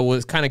that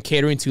was kind of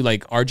catering to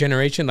like our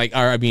generation, like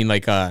our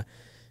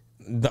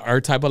our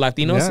type of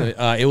Latinos.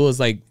 Yeah. It was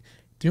like,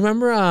 do you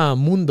remember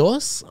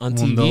Mundos on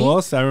TV?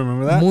 Mundos, I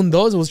remember that.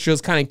 Mundos was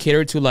just kind of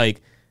catered to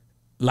like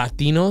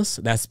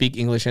Latinos that speak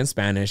English and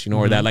Spanish, you know,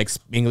 or that like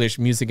English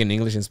music in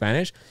English and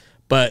Spanish.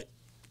 But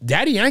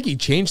Daddy Yankee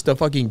changed the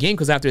fucking game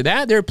because after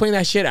that they were playing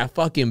that shit at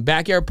fucking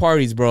backyard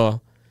parties,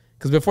 bro.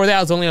 Because before that,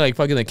 it was only like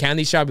fucking the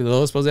candy shop y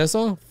los después de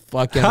eso.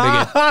 Fucking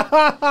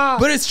reggaeton.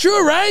 But it's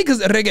true, right?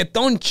 Because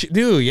reggaeton,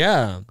 dude,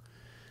 yeah.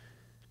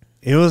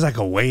 It was like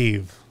a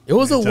wave. It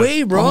was a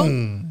wave, bro.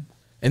 Boom.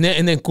 And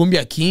then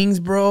Cumbia Kings,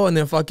 bro. And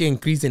then fucking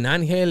Cristian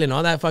Angel and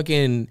all that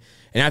fucking.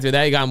 And after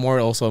that, you got more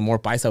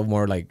paisa,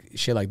 more like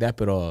shit like that.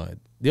 But,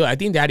 dude, I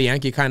think Daddy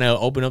Yankee kind of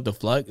opened up the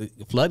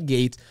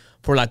floodgates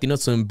for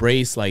Latinos to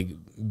embrace like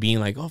being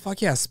like, oh,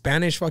 fuck yeah,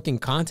 Spanish fucking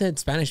content,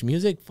 Spanish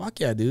music. Fuck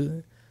yeah,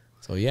 dude.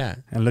 So yeah.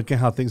 And look at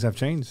how things have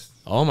changed.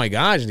 Oh my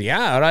gosh,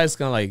 yeah. All right, it's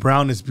gonna like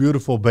Brown is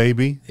beautiful,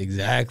 baby.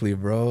 exactly,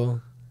 bro.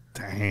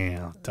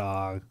 Damn,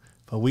 dog.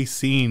 But we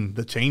seen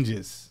the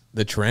changes.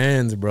 The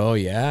trends, bro.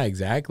 Yeah,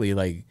 exactly.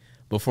 Like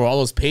before all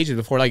those pages,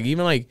 before like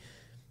even like,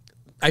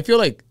 I feel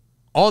like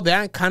all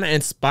that kind of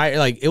inspired.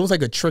 Like it was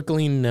like a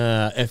trickling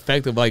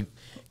effect of like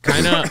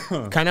kind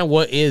of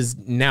what is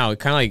now.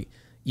 Kind of like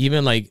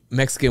even like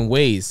Mexican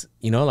ways.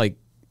 You know, like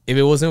if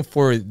it wasn't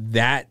for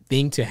that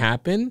thing to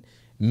happen.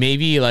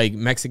 Maybe like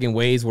Mexican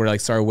ways were like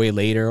started way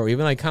later, or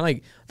even like kind of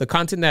like the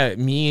content that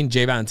me and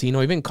Jay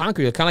Valentino, even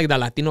Concrete, kind of like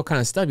that Latino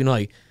kind of stuff, you know,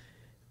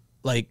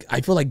 like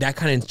I feel like that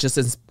kind of just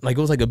like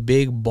it was like a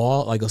big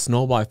ball, like a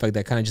snowball effect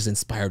that kind of just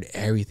inspired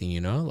everything, you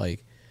know,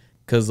 like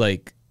because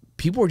like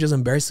people were just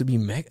embarrassed to be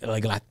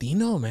like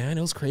Latino, man.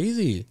 It was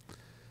crazy.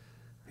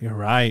 You're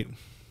right.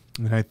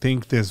 And I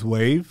think this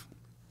wave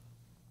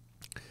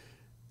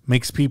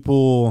makes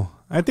people,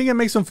 I think it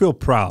makes them feel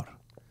proud.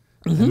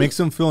 It makes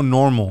them feel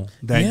normal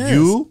that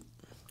you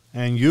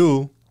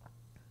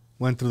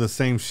went through the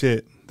same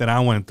shit that I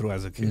went through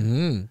as a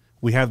kid.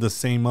 We have the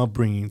same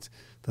upbringings,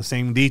 the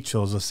same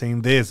dichos, the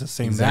same this, the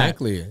same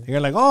Exactly. that. You're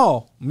like,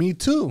 oh, me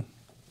too.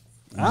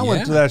 I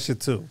went through that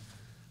shit too.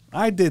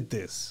 I did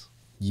this.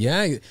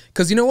 Yeah,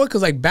 because you know what?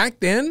 Because like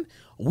back then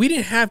we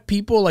didn't have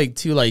people like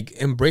to like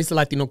embrace the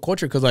Latino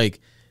culture because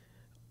like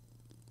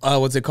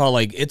what's it called?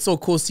 Like it's so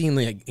cool seeing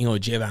like, you know,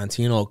 Jay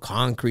Valentino,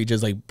 Concrete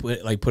just like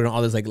putting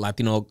all this like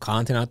Latino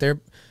content out there.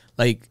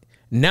 Like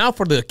now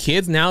for the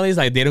kids nowadays,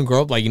 like they don't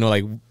grow up like, you know,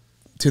 like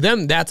to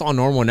them that's all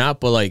normal now.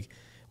 But like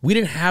we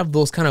didn't have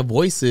those kind of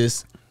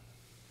voices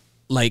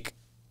like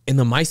in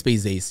the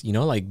MySpace days, you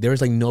know, like there's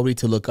like nobody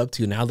to look up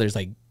to. Now there's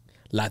like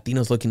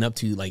Latinos looking up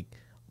to like,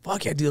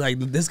 fuck yeah, dude, like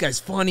this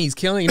guy's funny, he's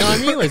killing, you know what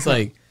I mean? It's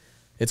like,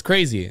 it's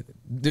crazy.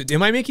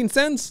 Am I making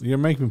sense? You're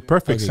making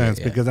perfect sense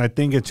because I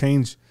think it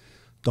changed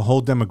the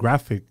whole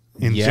demographic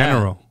in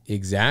general.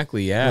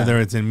 Exactly, yeah. Whether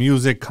it's in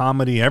music,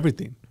 comedy,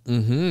 everything.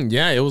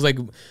 Yeah, it was like,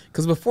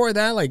 because before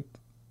that, like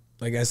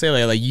I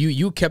say, like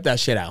you kept that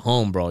shit at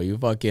home, bro. You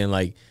fucking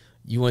like,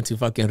 you went to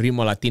fucking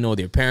Ritmo Latino with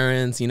your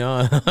parents, you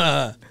know?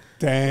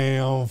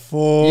 Damn,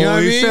 fool. You know what I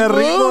You mean, said fool?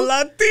 Ritmo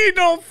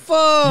Latino,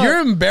 fuck. You're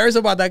embarrassed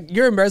about that.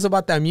 You're embarrassed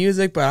about that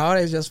music, but I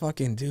was just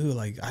fucking, dude,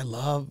 like, I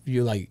love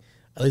you, like,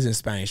 I listen to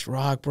Spanish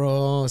rock,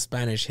 bro,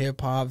 Spanish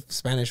hip hop,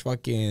 Spanish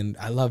fucking,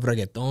 I love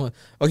reggaeton.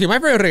 Okay, my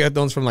favorite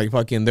reggaeton's from like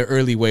fucking the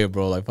early wave,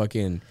 bro. Like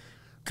fucking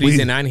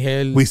Cristian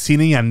Angel. Wisin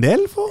y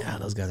Yandel, fool? Yeah,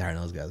 those guys are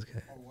those guys.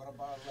 What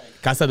about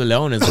like Casa de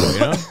Leones, bro, you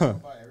know?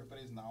 about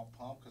everybody's now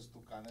pumped because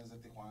Tucanes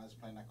de Tijuana is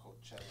playing at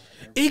Coachella.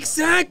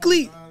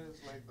 Exactly.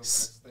 It's like the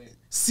best thing.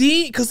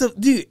 See, because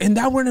dude, and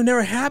that would have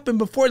never happened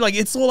before. Like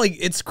it's so like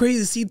it's crazy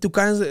to see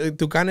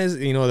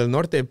Tucanes, you know, del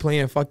Norte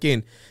playing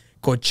fucking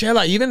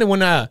Coachella. Even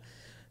when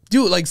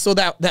dude, like so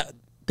that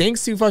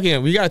thanks to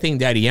fucking, we gotta thank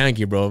Daddy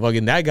Yankee, bro.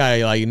 Fucking that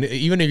guy, like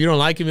even if you don't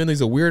like him, even though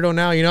he's a weirdo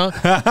now, you know.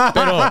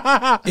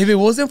 But if it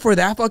wasn't for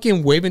that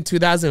fucking wave in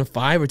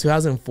 2005 or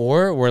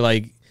 2004, where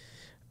like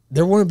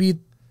there wouldn't be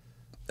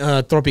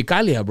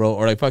Tropicalia, bro,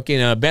 or like fucking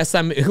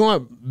Bésame.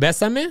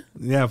 Bésame?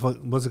 Yeah,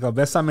 what's it called?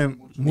 Bésame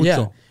mucho.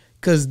 Yeah,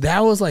 because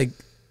that was like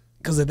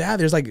because of that,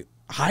 there's like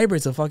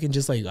hybrids of fucking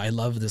just like, I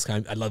love this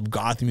kind. I love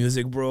goth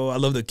music, bro. I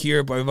love The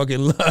Cure, but I fucking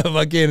love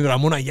fucking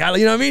Ramon Ayala.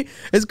 You know what I mean?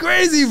 It's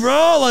crazy,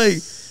 bro. Like,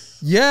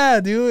 yeah,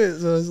 dude.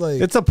 So it's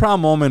like, It's a proud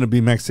moment to be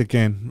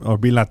Mexican or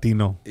be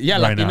Latino. yeah,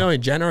 right Latino now.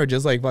 in general,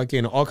 just like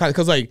fucking all kinds.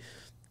 Because like,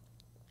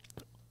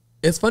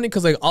 it's funny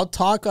because like I'll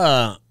talk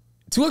to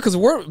it because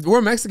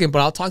we're Mexican, but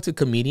I'll talk to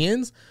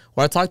comedians.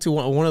 Or I talked to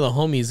one of the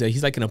homies.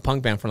 He's like in a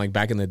punk band from like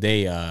back in the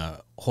day,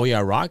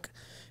 Hoya Rock.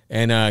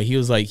 And he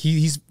was like,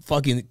 he's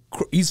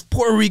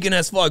Puerto Rican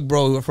as fuck,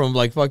 bro, from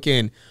like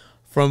fucking,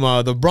 from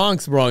the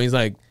Bronx, bro. He's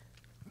like,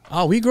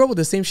 oh, we grew up with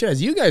the same shit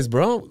as you guys,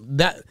 bro.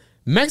 That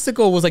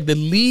Mexico was like the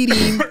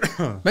leading,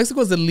 Mexico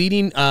was the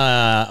leading,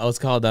 what's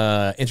called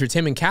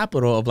entertainment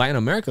capital of Latin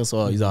America.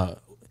 So he's like,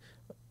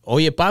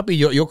 oye, papi,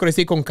 yo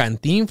crecí con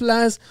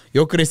Cantinflas,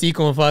 yo crecí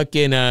con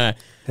fucking, El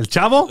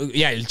Chavo?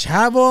 yeah, El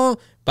Chavo.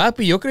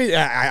 Papi, yo creo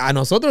a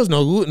nosotros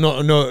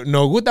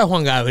no gusta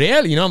Juan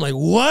Gabriel. You know, I'm like,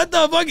 what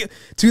the fuck?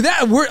 To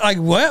that, we're like,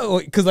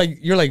 what? Because like,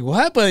 you're like,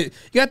 what? But you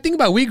gotta think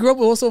about it. We grew up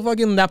with also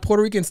fucking that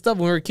Puerto Rican stuff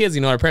when we were kids.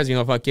 You know, our parents, you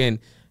know, fucking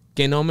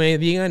que no me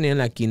digan en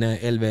la esquina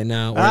el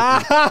venado or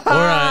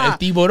el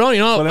tiburón. You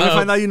know, But let me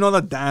find out you know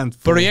the dance.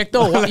 fool.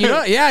 Proyecto, you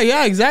know,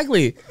 yeah,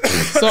 exactly.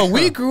 So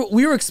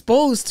we were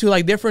exposed to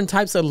like different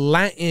types of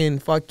Latin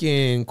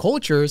fucking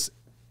cultures.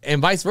 And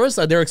vice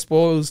versa, they're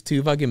exposed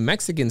to fucking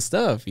Mexican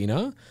stuff, you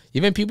know?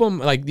 Even people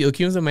like the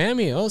Cubans in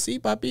Miami. Oh, sí,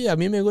 papi, a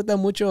mí me gusta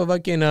mucho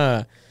fucking,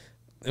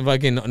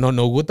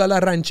 no gusta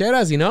las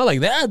rancheras, you know?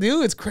 Like that,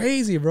 dude, it's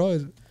crazy, bro.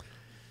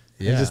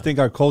 I just think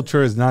our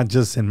culture is not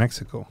just in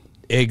Mexico.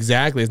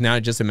 Exactly. It's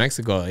not just in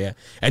Mexico, yeah.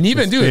 And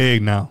even, It's dude,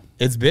 big now.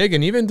 it's big.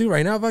 And even, dude,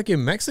 right now,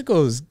 fucking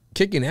Mexico's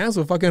kicking ass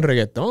with fucking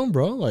reggaeton,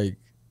 bro. Like,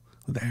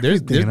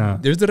 there's the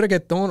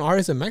reggaeton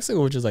artists in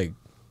Mexico, which is like,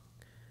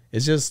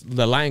 it's just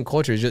the Latin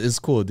culture. It's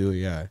cool, dude.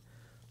 Yeah.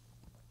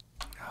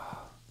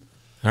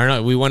 I don't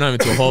know. We went on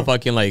into a whole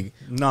fucking like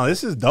No,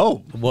 this is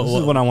dope. This What-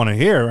 is what I want to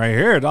hear right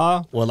here,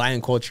 dog. what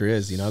Latin culture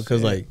is, you know?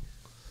 Because like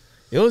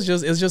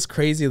it's just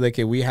crazy. Like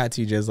we had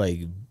to just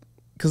like,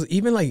 because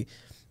even like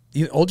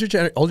older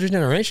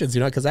generations, you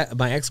know? Because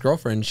my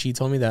ex-girlfriend, she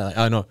told me that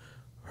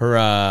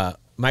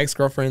my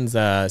ex-girlfriend's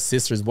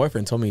sister's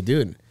boyfriend told me,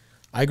 dude,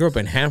 I grew up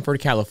in Hanford,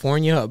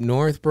 California, up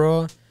north,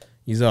 bro.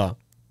 He's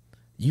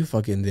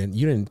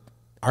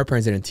our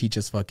parents didn't teach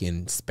us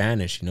fucking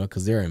Spanish, you know,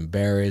 because they're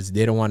embarrassed.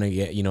 They don't want to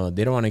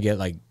get,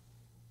 like,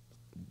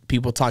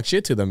 people talk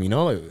shit to them, you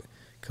know,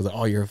 because,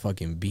 oh, you're a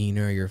fucking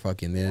beaner, you're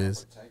fucking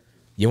this.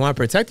 You want to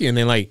protect you. And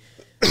then, like,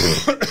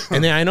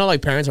 and then I know,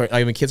 like, parents are,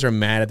 I mean, kids are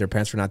mad at their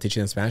parents for not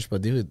teaching them Spanish,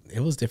 but, dude, it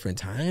was different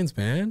times,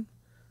 man.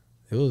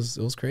 It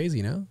was crazy,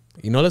 you know?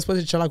 Y no les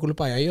puedes echar la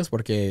culpa a ellos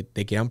porque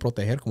te quieran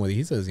proteger, como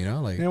dijiste, you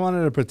know? Like, They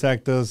wanted to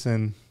protect us,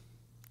 and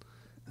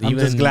I'm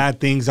Even- just glad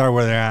things are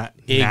where they're at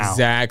now.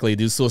 exactly,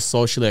 dude, so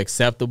socially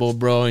acceptable,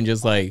 bro, and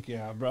just like,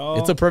 Yeah, bro.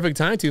 it's a perfect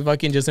time to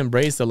fucking just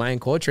embrace the Latin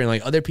culture, and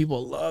like other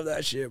people love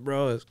that shit,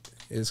 bro.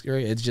 It's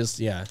great. It's just,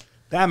 yeah,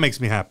 That makes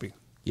me happy.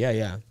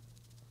 yeah,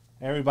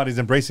 Everybody's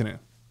embracing it.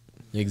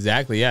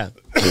 exactly, yeah.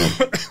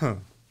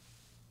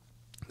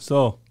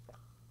 So,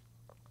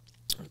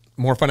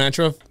 More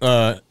financial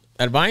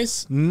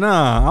advice: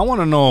 nah, I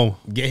want to know.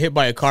 get hit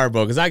by a car,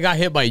 bro. Because I got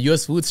hit by a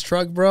U.S. Foods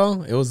truck,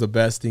 bro. It was the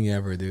best thing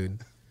ever, dude.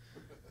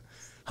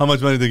 How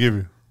much money they give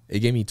you? It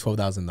gave me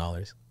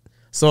 $12,000.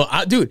 So,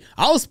 dude,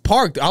 I was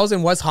parked. I was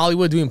in West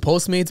Hollywood doing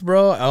Postmates,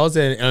 bro. I was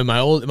in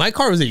my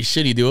car was a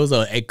shitty, dude. It was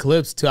a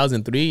Eclipse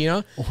 2003, you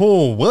know.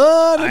 Oh,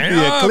 what? I The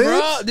know, Eclipse?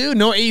 bro, dude.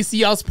 No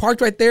AC. I was parked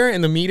right there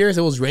in the meters.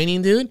 It was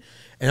raining, dude.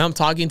 And I'm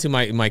talking to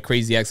my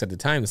crazy ex at the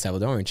time, the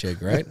Salvadoran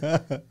chick, right?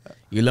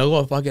 You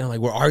logo fucking, I'm like,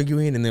 we're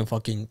arguing, and then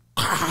fucking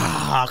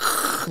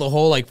the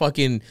whole like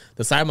fucking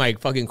the side of my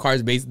fucking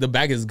car's base, the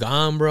back is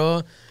gone,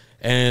 bro.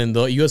 And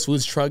the U.S.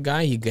 Foods truck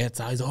guy, he gets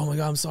out. He's like, oh my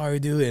god, I'm sorry,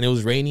 dude. And it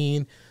was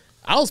raining.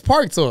 I was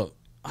parked, so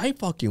I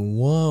fucking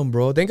won,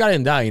 bro. Thank God I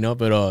didn't die, you know.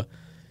 But I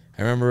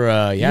remember,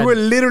 yeah, You were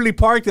literally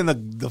parked and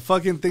the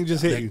fucking thing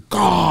just hit you.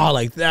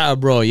 like that,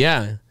 bro.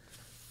 Yeah,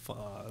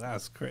 Fuck,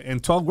 that's crazy.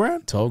 And 12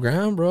 grand? 12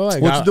 grand, bro.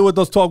 What you do with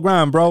those 12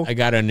 grand, bro? I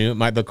got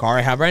the car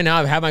I have right now.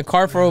 I've had my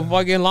car for a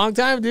fucking long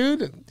time,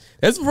 dude.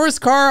 That's the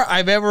first car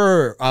I've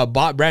ever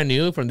bought brand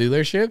new from the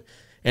dealership,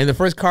 and the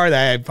first car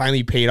that I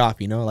finally paid off.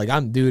 You know, like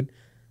I'm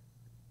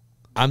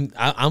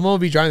gonna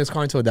be driving this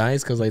car until it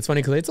dies, because like it's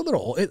funny because it's a little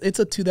old. It's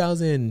a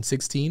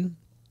 2016.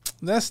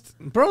 That's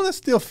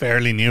still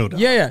fairly new, though.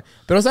 Yeah.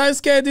 Pero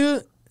sabes qué,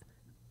 dude?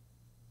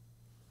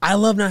 I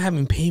love not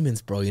having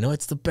payments, bro. You know,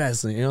 it's the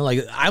best. You know,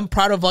 like I'm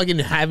proud of fucking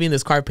having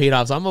this car paid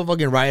off. So I'm gonna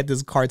fucking ride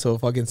this car till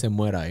fucking se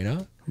muera. You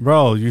know?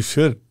 Bro, you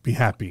should be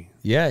happy.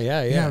 Yeah.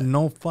 You have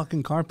no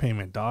fucking car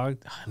payment, dog.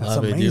 That's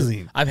Love it, amazing.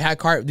 dude. I've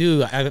had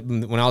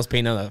when I was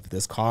paying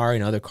this car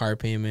and other car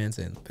payments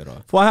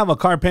Well, I have a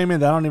car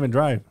payment that I don't even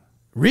drive.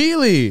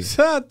 Really?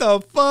 Shut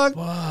the fuck.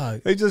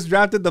 Fuck. They just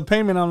drafted the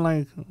payment. I'm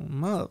like,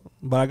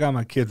 but I got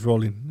my kids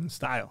rolling in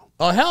style.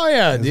 Oh hell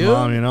yeah, His dude.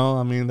 mom, you know,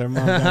 I mean, their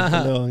mom got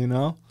a little, you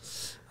know.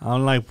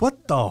 I'm like,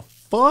 what the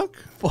fuck?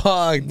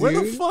 Fuck, dude. Where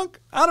the fuck?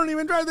 I don't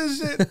even drive this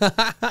shit.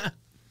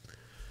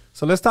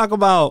 So let's talk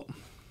about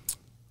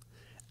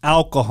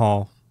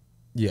alcohol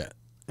Yeah.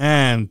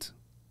 and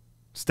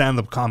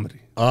stand-up comedy.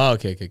 Oh,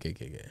 okay.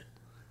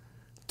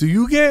 Do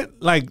you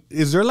get like?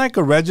 Is there like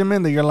a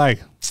regimen that you're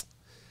like,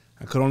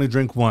 I could only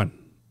drink one,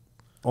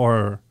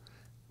 or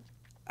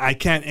I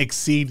can't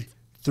exceed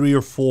 3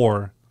 or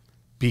 4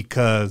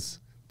 because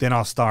then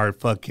I'll start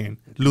fucking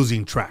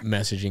losing track.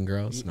 Messaging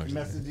girls. No,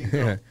 Messaging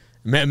girls.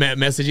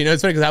 messaging. No,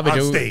 it's funny because I have a On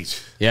joke.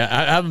 stage. Yeah,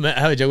 I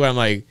have a joke where I'm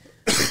like,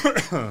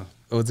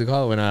 what's it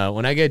called? When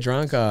I get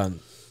drunk, you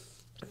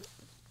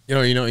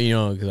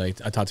know, cause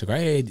like I talk to a guy,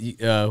 hey,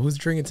 who's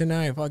drinking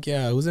tonight? Fuck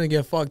yeah, who's gonna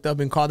get fucked up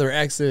and call their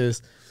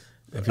exes?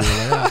 And people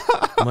are like,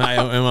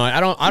 I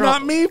don't.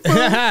 Not me,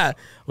 fool.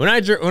 when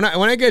I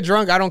get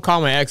drunk, I don't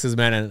call my exes,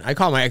 man, and I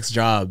call my ex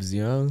jobs.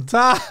 You know,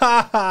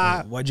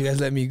 why'd you guys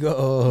let me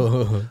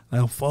go?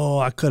 Like, fool,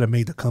 I could have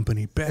made the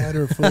company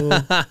better, fool.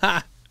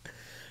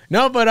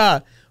 No,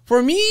 but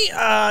for me,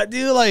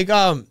 dude, like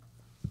the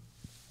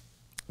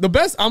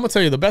best. I'm gonna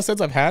tell you the best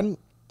sets I've had.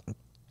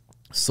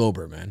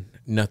 Sober, man,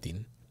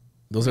 nothing.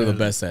 Those are the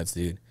best sets,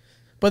 dude.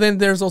 But then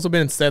there's also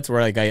been sets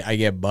where like I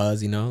get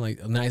buzzed, you know, like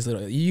a nice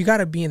little. You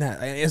gotta be in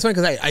that. It's funny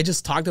because I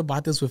just talked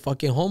about this with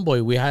fucking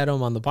homeboy. We had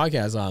him on the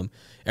podcast.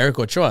 Eric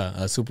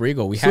Ochoa, Super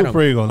Ego. We had him.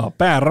 Super Ego, no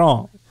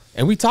perro.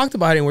 And we talked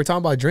about it, and we're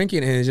talking about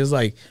drinking, and it's just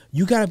like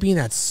you gotta be in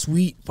that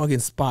sweet fucking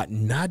spot,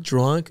 not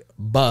drunk,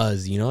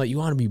 buzz. You know, like, you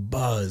want to be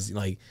buzzed,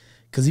 like,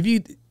 because if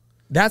you,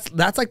 that's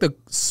like the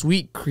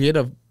sweet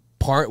creative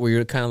part where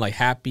you're kind of like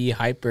happy,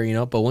 hyper, you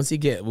know. But once you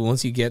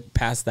get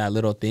past that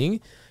little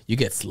thing, you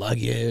get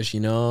sluggish, you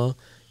know.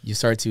 You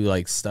start to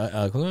like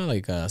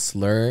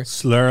slur.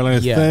 Slur,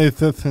 Yeah.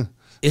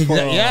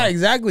 Yeah,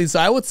 exactly. So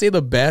I would say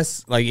the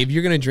best, like if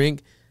you're gonna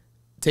drink,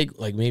 take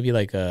like maybe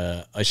like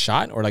a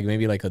shot or like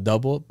maybe like a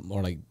double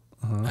or like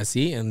I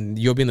see, and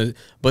you'll be in the.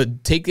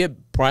 But take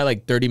it probably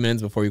like 30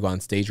 minutes before you go on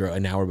stage or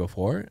an hour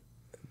before,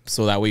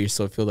 so that way you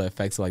still feel the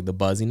effects of like the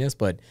buzziness.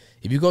 But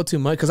if you go too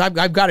much, because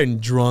I've gotten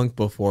drunk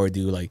before,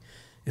 dude. Like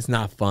it's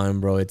not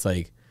fun, bro. It's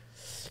like,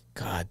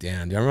 god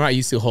damn. Dude. I remember I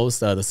used to host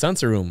the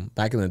Sunset Room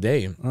back in the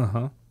day.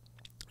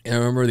 And I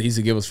remember they used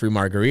to give us free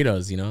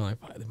margaritas, you know, like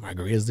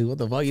margaritas, dude. What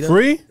the fuck, you know?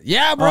 Free?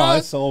 Yeah, bro. Oh,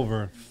 it's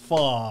over.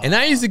 Fuck. And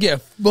I used to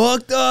get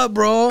fucked up,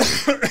 bro.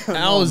 And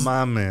I was,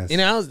 mames. you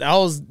know, I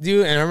was,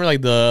 dude. And I remember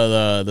like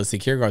the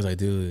security guard's like,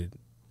 dude,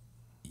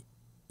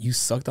 you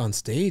sucked on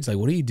stage. Like,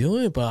 what are you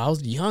doing? But I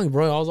was young,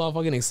 bro. I was all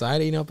fucking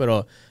excited, you know.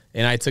 But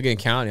and I took it in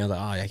account, and I was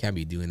like, oh, I can't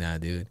be doing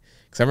that, dude.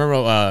 Because I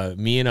remember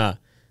me and I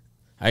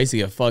used to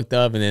get fucked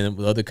up, and then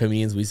with other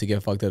comedians, we used to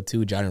get fucked up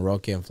too. John and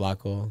Roque and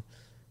Flaco.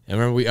 I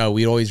remember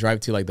we'd always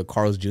drive to like the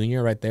Carl's Jr.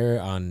 right there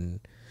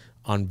on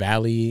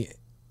Valley,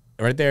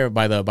 right there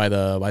by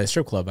the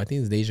strip club. I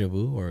think it's Deja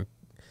Vu or.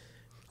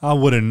 I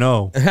wouldn't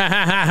know. Dude,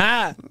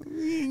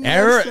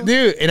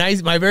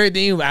 and my favorite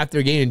thing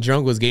after getting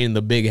drunk was getting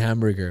the big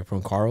hamburger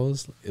from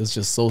Carl's. It was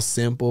just so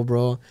simple,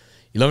 bro.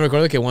 You love me,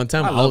 look at one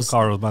time. I love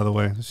Carl's, by the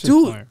way. This shit's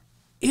dude, fire.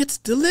 it's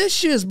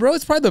delicious, bro.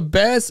 It's probably the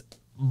best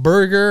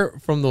burger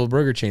from the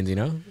burger chains, you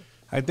know.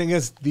 I think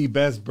it's the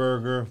best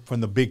burger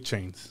from the big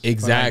chains.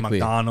 Exactly. From like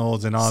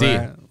McDonald's and all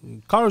that.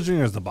 Carl's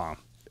Jr. is the bomb.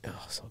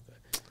 Oh, so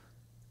good.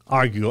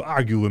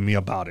 Argue with me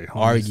about it. Homies.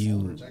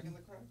 Argue.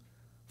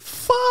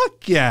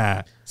 Fuck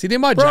yeah. See, think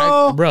about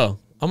Bro. Jack, bro.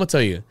 I'm gonna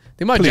tell you.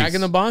 Think about Please. Jack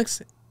in the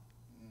Box.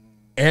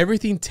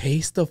 Everything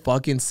tastes the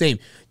fucking same.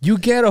 You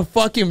get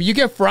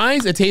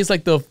fries. It tastes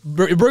like the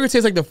burger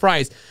tastes like the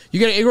fries. You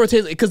get an egg roll,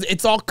 tastes because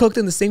it's all cooked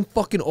in the same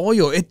fucking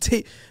oil.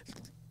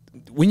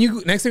 When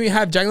you next time you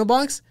have Jack in the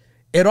Box,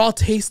 it all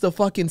tastes the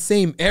fucking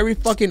same. Every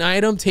fucking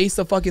item tastes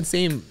the fucking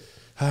same.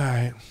 All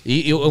right.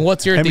 And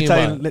what's your thing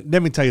about?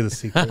 Let me tell you the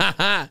secret.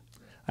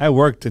 I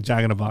worked at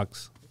Jack in the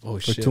Box for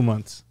shit. 2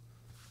 months.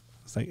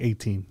 It's like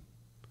 18.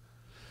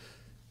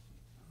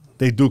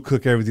 They do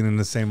cook everything in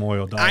the same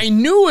oil, dog. I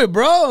knew it,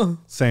 bro.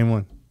 Same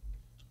one.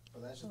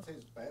 But that should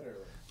taste better.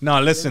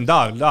 No, listen,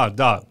 dog. Big ass line at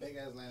Jack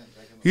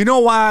in the You know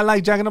why I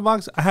like Jack in the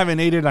Box? I haven't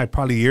ate it like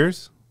probably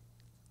years.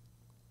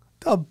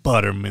 The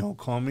buttermilk,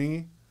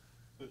 homie.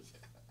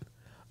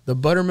 The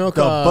buttermilk.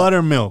 The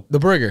buttermilk. The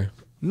burger.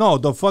 No,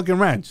 the fucking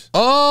ranch.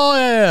 Oh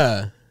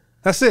yeah.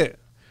 That's it.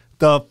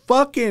 The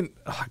fucking.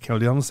 I can't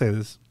believe I'm gonna say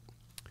this.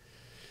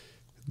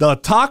 The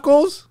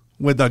tacos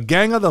with the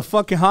gang of the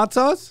fucking hot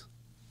sauce.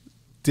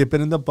 Dip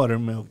it in the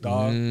buttermilk,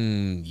 dog.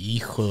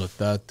 Hijo de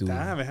tatu.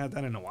 I haven't had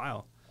that in a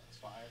while.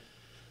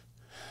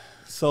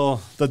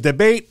 So the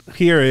debate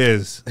here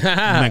is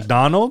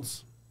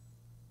McDonald's,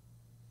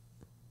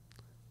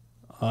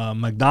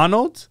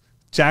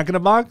 Jack in the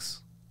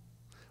Box,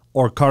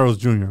 or Carl's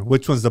Jr.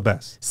 Which one's the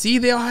best? See,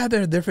 they all have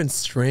their different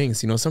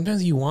strengths. You know,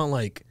 sometimes you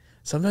want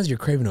sometimes you're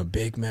craving a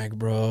Big Mac,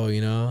 bro.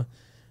 You know,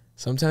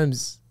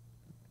 sometimes.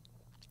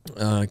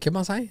 ¿Qué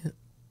más hay?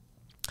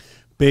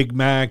 Big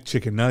Mac,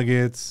 chicken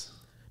nuggets.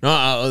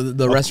 No,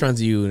 the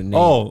restaurants you name.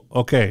 Oh,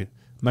 okay.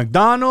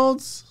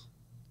 McDonald's,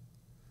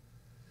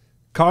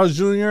 Carl's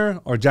Jr.,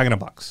 or Jack in the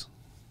Box?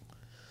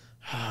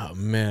 Oh,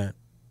 man.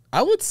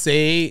 I would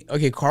say,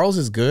 okay, Carl's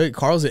is good.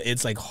 Carl's,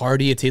 it's like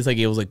hearty. It tastes like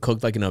it was like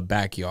cooked like in a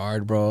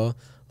backyard, bro.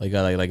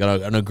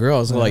 on a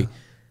girl. So like,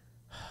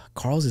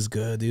 Carl's is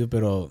good, dude,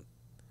 but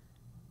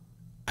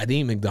I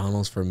think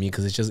McDonald's for me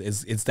because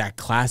it's that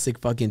classic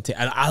fucking.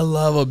 I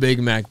love a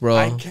Big Mac, bro.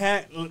 I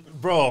can't,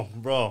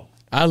 bro.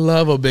 I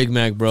love a Big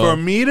Mac, bro. For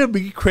me to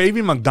be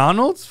craving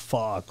McDonald's,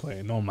 fuck,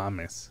 wey, no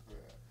mames.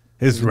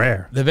 It's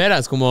rare. De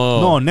veras, como.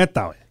 No,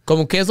 neta, wey.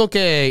 Como que es lo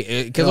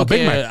que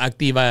Big Mac.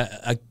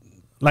 activa.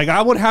 Like,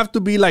 I would have to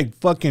be, like,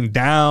 fucking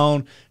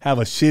down, have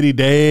a shitty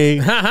day.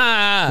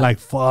 Like,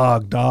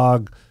 fuck,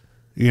 dog.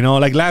 You know,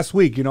 like last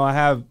week, you know, I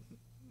had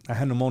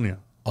pneumonia.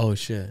 Oh,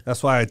 shit.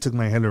 That's why I took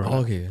my inhaler.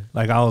 Okay.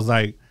 Like, I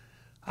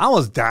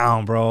was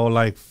down, bro.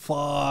 Like,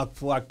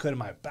 fuck, I couldn't.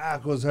 My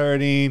back was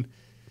hurting.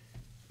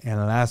 And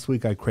last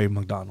week, I craved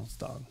McDonald's,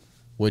 dog.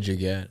 What'd you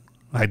get?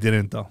 I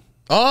didn't, though.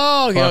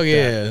 Oh, okay, Fuck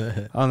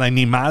okay. I was like,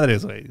 ni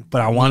madres, way. But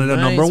I wanted a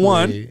number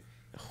one.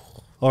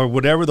 Or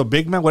whatever, the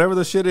Big Mac, whatever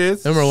the shit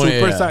is. Number one,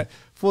 yeah.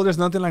 Fool, there's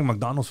nothing like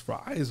McDonald's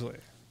fries, way.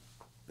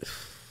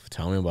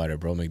 Tell me about it,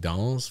 bro.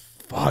 McDonald's?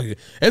 Fuck.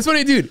 It's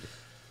funny, dude.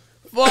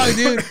 Fuck,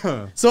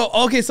 dude. So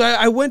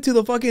I went to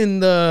the fucking,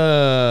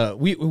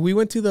 we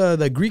went to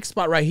the Greek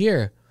spot right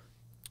here.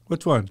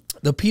 Which one?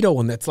 The pita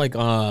one that's like,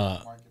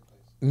 no,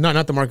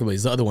 not the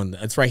Marketplace. The other one.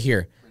 It's right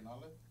here. Green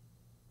Olive?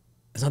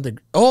 It's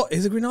not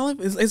is it Green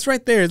Olive? It's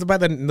right there. It's by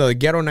the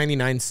Ghetto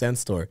 99-cent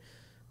store.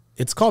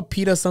 It's called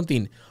pita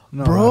something.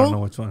 No, bro, I don't know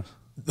which one.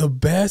 The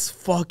best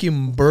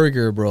fucking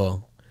burger,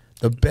 bro.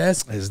 The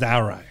best. Is that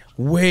right?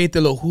 Wait, te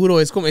lo juro.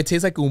 It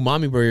tastes like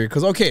umami burger.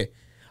 Cause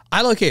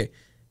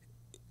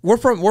we're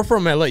from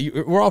LA.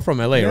 We're all from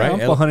LA, Yeah, right? I'm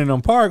from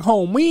Huntington Park,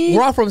 homie.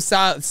 We're all from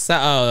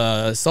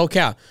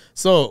SoCal.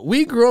 So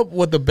we grew up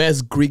with the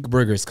best Greek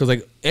burgers. Cause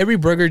like every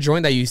burger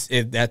joint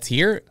that's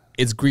here,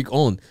 it's Greek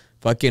owned.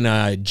 Fucking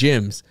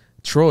Jim's,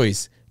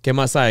 Troy's, que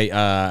más hay?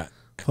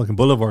 Fucking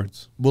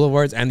Boulevards.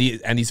 And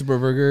the Super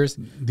Burgers.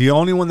 The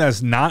only one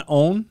that's not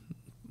owned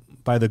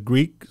by the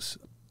Greeks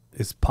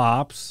is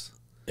Pops.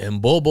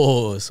 And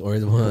Bobos or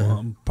the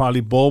one.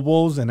 Probably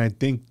Bobos and I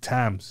think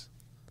Tams.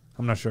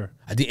 I'm not sure.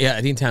 I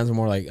think Tams are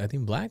more like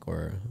black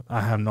or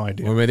I have no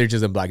idea. or maybe they're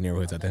just in black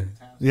neighborhoods. I think.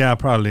 Yeah,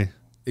 probably.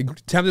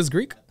 Tams is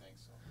Greek.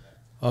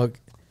 Okay.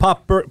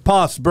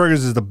 Pops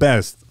Burgers is the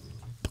best.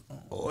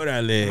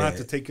 Órale. I'm gonna have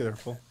to take you there,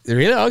 fool.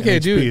 Really? Okay,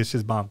 HP, dude. it's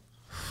just bomb.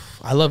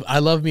 I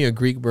love me a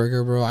Greek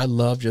burger, bro. I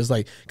love just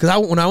like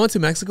because when I went to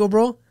Mexico,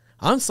 bro.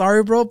 I'm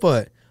sorry, bro,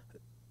 but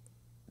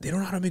they don't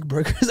know how to make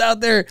burgers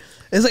out there.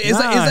 It's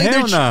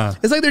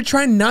like they're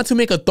trying not to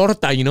make a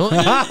torta, you know?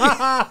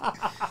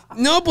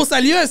 No, pues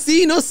salió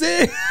así, no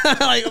sé.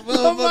 Like,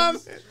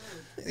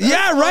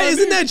 yeah, right.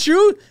 Isn't that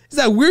true? It's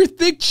that weird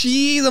thick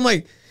cheese. I'm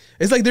like,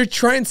 it's like they're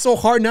trying so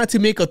hard not to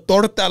make a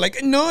torta.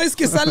 Like, no, es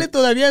que sale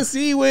todavía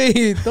así,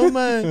 güey.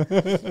 Toma.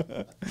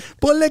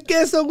 Ponle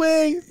queso,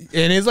 güey.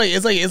 And it's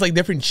like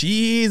different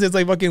cheese. It's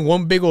like fucking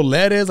one big old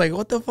lettuce. Like,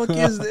 what the fuck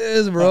is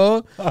this,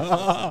 bro?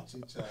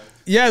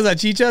 Yeah, it's like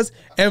chichas.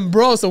 And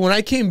bro, so when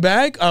I came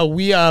back,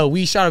 we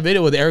shot a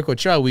video with Eric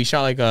Ochoa. We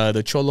shot like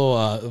the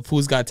Cholo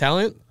Foods Got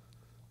Talent.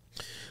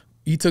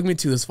 He took me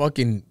to this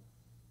fucking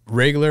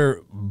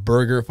regular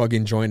burger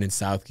fucking joint in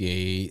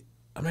Southgate.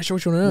 I'm not sure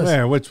which one it is.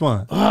 Where? Which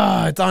one?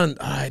 It's on,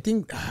 I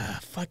think,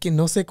 fucking,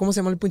 no sé cómo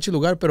se llama el pinche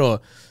lugar, pero.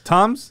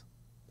 Tom's?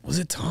 Was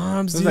it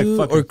Tom's, It's dude?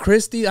 like fucking- Or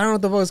Christie? I don't know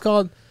what the fuck it's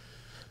called.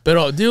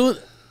 Pero,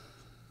 dude,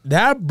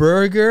 that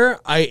burger,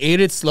 I ate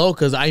it slow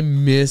because I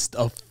missed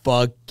a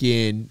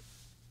fucking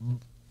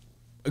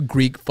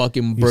Greek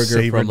fucking You burger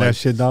savored from that like,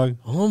 shit, dog?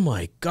 oh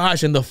my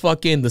gosh, and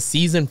the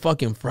seasoned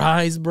fucking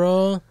fries,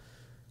 bro.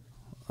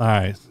 All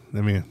right,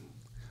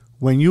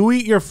 when you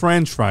eat your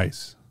French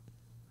fries,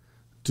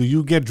 do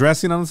you get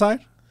dressing on the side?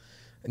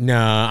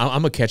 Nah,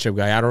 I'm a ketchup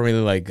guy. I don't really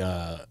like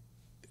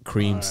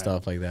cream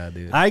stuff like that,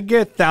 dude. I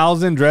get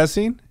 1,000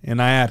 dressing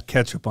and I add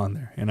ketchup on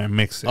there and I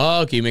mix it.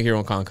 Oh, okay, you make your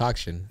own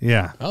concoction.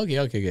 Yeah.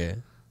 Okay.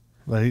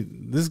 But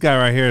this guy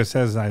right here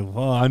says like,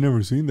 well, I've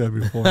never seen that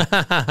before.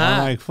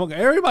 I'm like, fuck,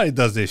 everybody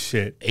does this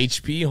shit.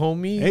 HP,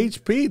 homie.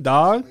 HP,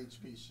 dog.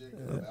 HP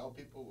shit. Bell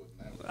people would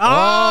never.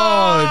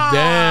 Oh, no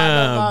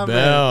damn, mames.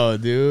 Bell,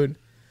 dude.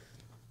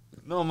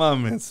 No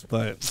moments,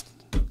 but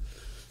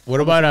What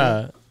about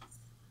how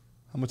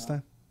much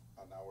time?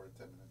 An hour and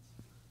 10 minutes.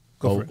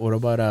 Go for it. what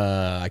about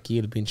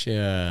aquí el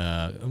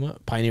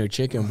pinche Pioneer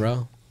Chicken,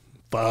 bro?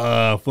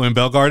 In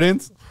Bell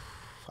Gardens?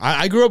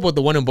 I grew up with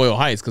the one in Boyle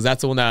Heights because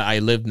that's the one that I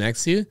lived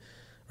next to,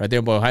 right there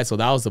in Boyle Heights. So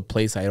that was the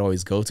place I'd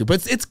always go to.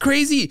 But it's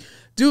crazy,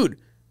 dude.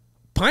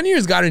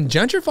 Pioneer's gotten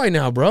gentrified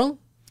now, bro.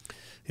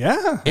 Yeah,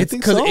 I It's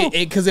think so.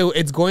 because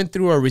it's going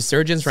through a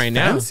resurgence right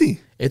now. fancy.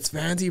 It's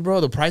fancy, bro.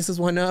 The prices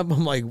went up.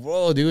 I'm like,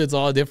 whoa, dude, it's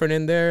all different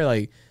in there.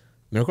 Like,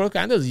 me recuerdo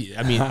que antes,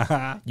 I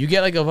mean, you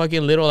get like a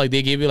fucking little, like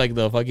they gave you like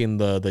the fucking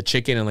the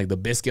chicken and like the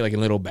biscuit like in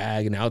a little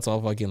bag, and now it's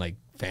all fucking like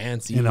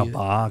fancy In a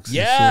box. and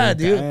Yeah, shit.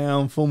 dude.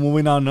 Damn, for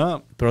moving on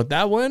up. Pero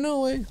that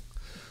bueno, way.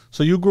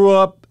 So you grew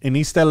up in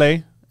East LA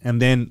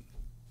and then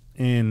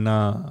in,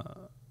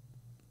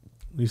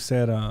 you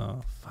said,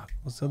 fuck,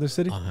 what's the other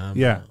city?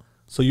 Yeah.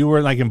 So you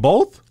were like in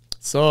both?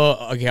 So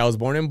okay, I was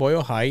born in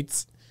Boyle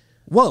Heights.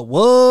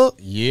 What?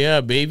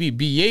 Yeah, baby,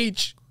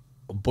 BH.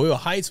 Boyle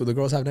Heights, where the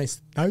girls have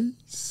nice.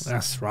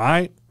 That's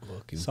right.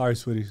 Fucking- Sorry,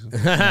 sweeties.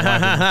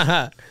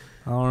 I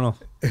don't know.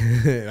 I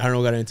don't know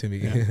what got into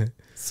me.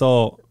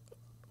 So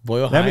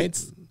Boyle Let me-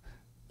 Heights.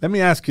 let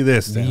me ask you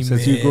this: then,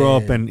 since you grew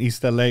up in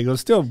East LA, you're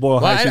still Boyle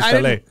Heights, East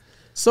LA. didn't-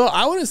 So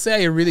I wouldn't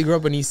say I really grew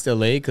up in East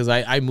LA because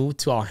I moved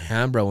to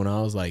Alhambra when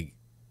I was like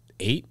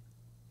 8.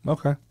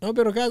 Okay, No,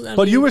 pero guys, I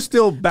but mean- you were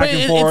still back But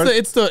and forth.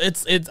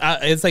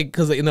 it's like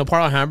because in the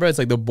part of Alhambra, it's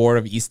like the board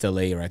of East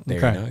LA right there.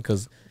 Okay. You know?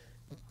 Because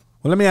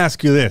Well, let me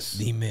ask you this: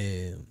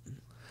 dime,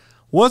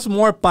 what's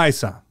more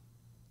paisa,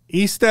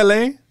 East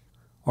LA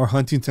or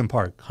Huntington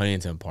Park?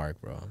 Huntington Park,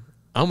 bro.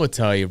 I'm gonna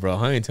tell you, bro.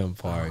 Huntington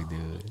Park,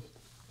 dude.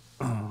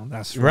 Oh,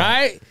 that's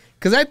Right?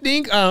 Because I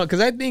think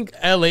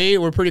LA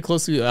we're pretty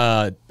close to.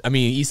 I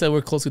mean, East LA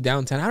we're close to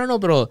downtown. I don't know,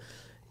 but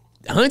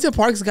Huntington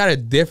Park's got a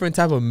different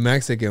type of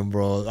Mexican,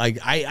 bro. Like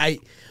I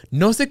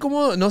no sé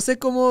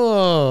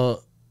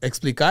cómo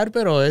explicar,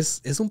 pero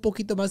es un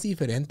poquito más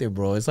diferente,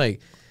 bro. It's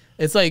like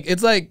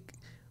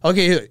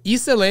okay,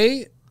 East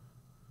LA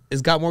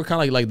it's got more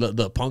kind of like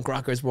the punk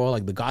rockers, bro,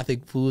 like the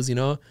gothic foods, you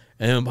know.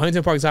 And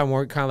Huntington Park's got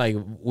more kind of like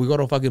we go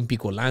to fucking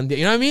Picolandia,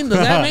 you know what I mean? Does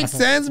that make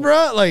sense,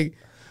 bro? Like,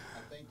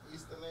 I think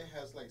East LA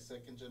has like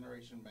second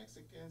generation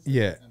Mexicans.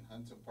 Yeah. And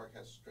Huntington Park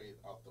has straight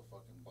off the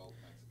fucking boat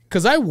Mexicans.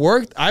 cause I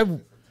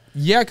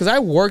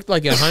worked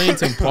like in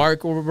Huntington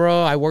Park,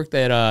 bro. I worked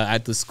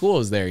at the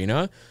schools there, you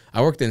know.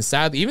 I worked in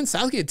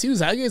Southgate too.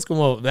 Southgate's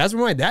como that's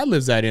where my dad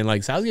lives at in.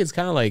 Like Southgate's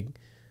kind of like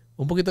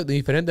un poquito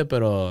diferente,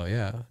 pero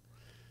yeah.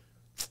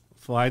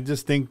 So I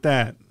just think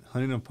that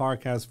Huntington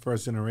Park has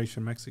first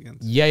generation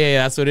Mexicans.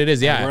 Yeah, that's what it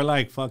is. Yeah, We're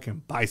like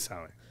fucking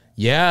paisa.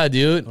 yeah,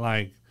 dude.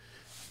 Like,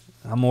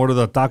 I'm order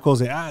the tacos.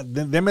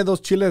 Deme dos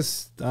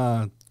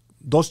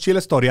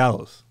chiles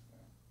toreados.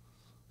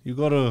 You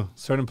go to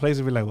certain places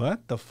and be like,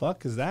 what the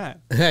fuck is that?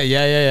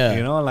 yeah.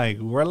 You know, like,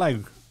 we're like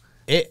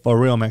It, for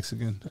real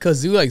Mexican.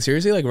 Cause dude, like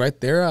seriously, like right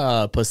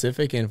there,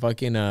 Pacific and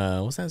fucking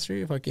what's that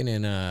street? Fucking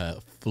in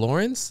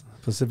Florence.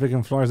 Pacific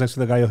and Florence next to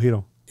the Gallo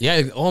Giro.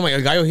 Yeah. Oh my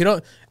God, Gallo Hiro.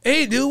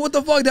 Hey, dude, what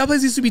the fuck? That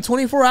place used to be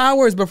 24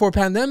 hours before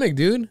pandemic,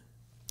 dude.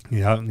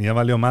 Ya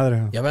valió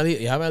madre. Ya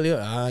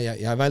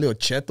valió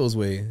chetos,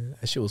 way.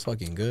 That shit was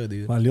fucking good,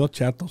 dude. Valió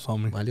chatos,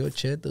 homie. Valió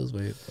chetos,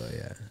 way. But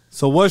yeah.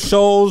 So what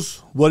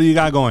shows, what do you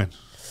got going?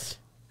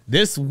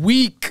 This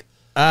week,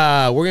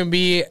 we're gonna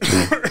be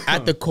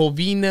at the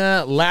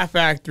Covina Laugh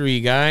Factory,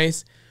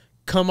 guys.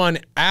 Come on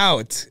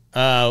out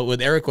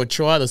with Eric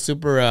Ochoa, the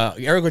super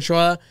Eric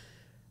Ochoa,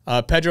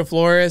 Pedro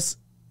Flores,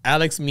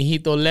 Alex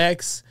Mijito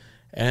Lex,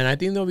 and I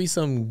think there'll be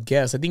some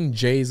guests. I think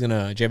Jay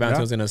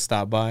Valentine's gonna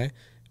stop by.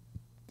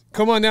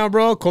 Come on now,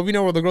 bro.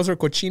 Covina, where the girls are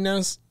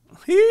cochinas.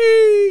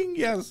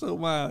 Yeah, so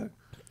much.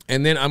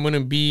 And then I'm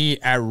gonna be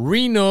at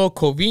Reno,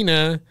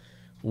 Covina,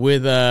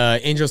 with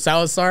Angel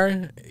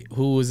Salazar,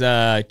 who's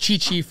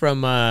Chichi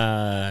from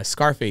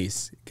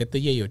Scarface. Get the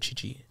yayo,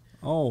 Chichi.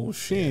 Oh,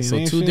 shit. So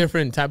ain't two shit?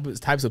 different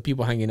types of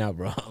people hanging out,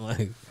 bro.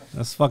 Like,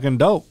 That's fucking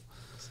dope.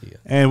 see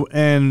ya.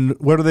 And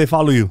where do they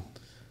follow you?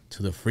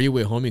 To the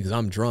freeway, homie, because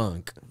I'm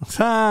drunk.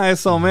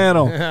 Eso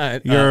mero.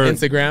 Your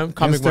Instagram,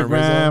 Comic Martin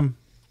Rizzo. Instagram,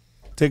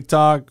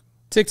 TikTok.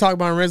 TikTok,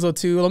 Martin Rizzo,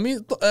 too.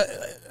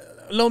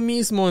 Lo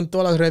mismo en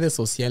todas las redes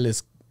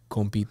sociales,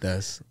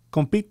 compitas.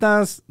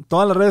 Compitas,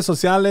 todas las redes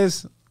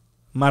sociales.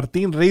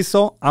 Martín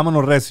Rizzo,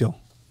 vámonos recio.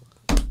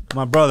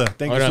 My brother,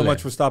 thank you so Órale.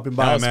 much for stopping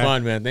by, That was man.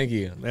 fun, man. Thank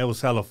you. It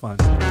was hella fun.